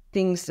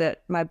things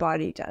that my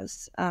body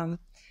does.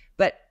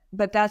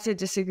 But that's a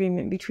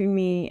disagreement between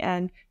me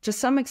and, to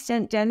some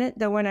extent, Dennett,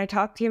 though when I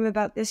talk to him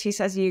about this, he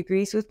says he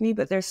agrees with me,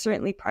 but there's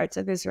certainly parts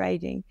of his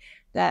writing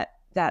that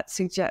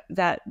suggest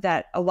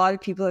that a lot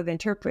of people have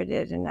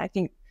interpreted, and I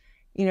think,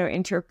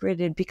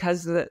 interpreted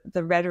because the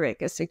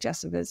rhetoric is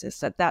suggestive as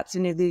this, that's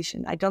an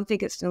illusion. I don't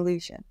think it's an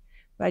illusion,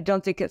 but I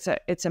don't think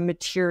it's a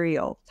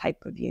material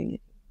type of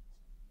unity.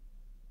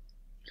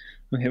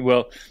 Okay,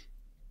 well,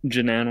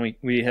 Jenann,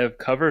 we have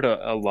covered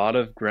a lot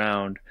of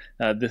ground.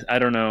 I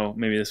don't know,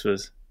 maybe this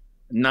was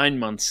 9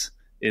 months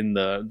in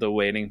the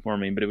waiting for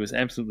me, but it was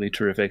absolutely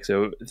terrific.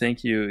 So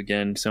thank you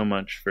again so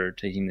much for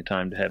taking the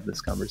time to have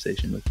this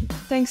conversation with me.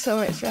 Thanks so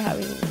much for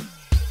having me.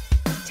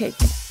 Take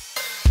care.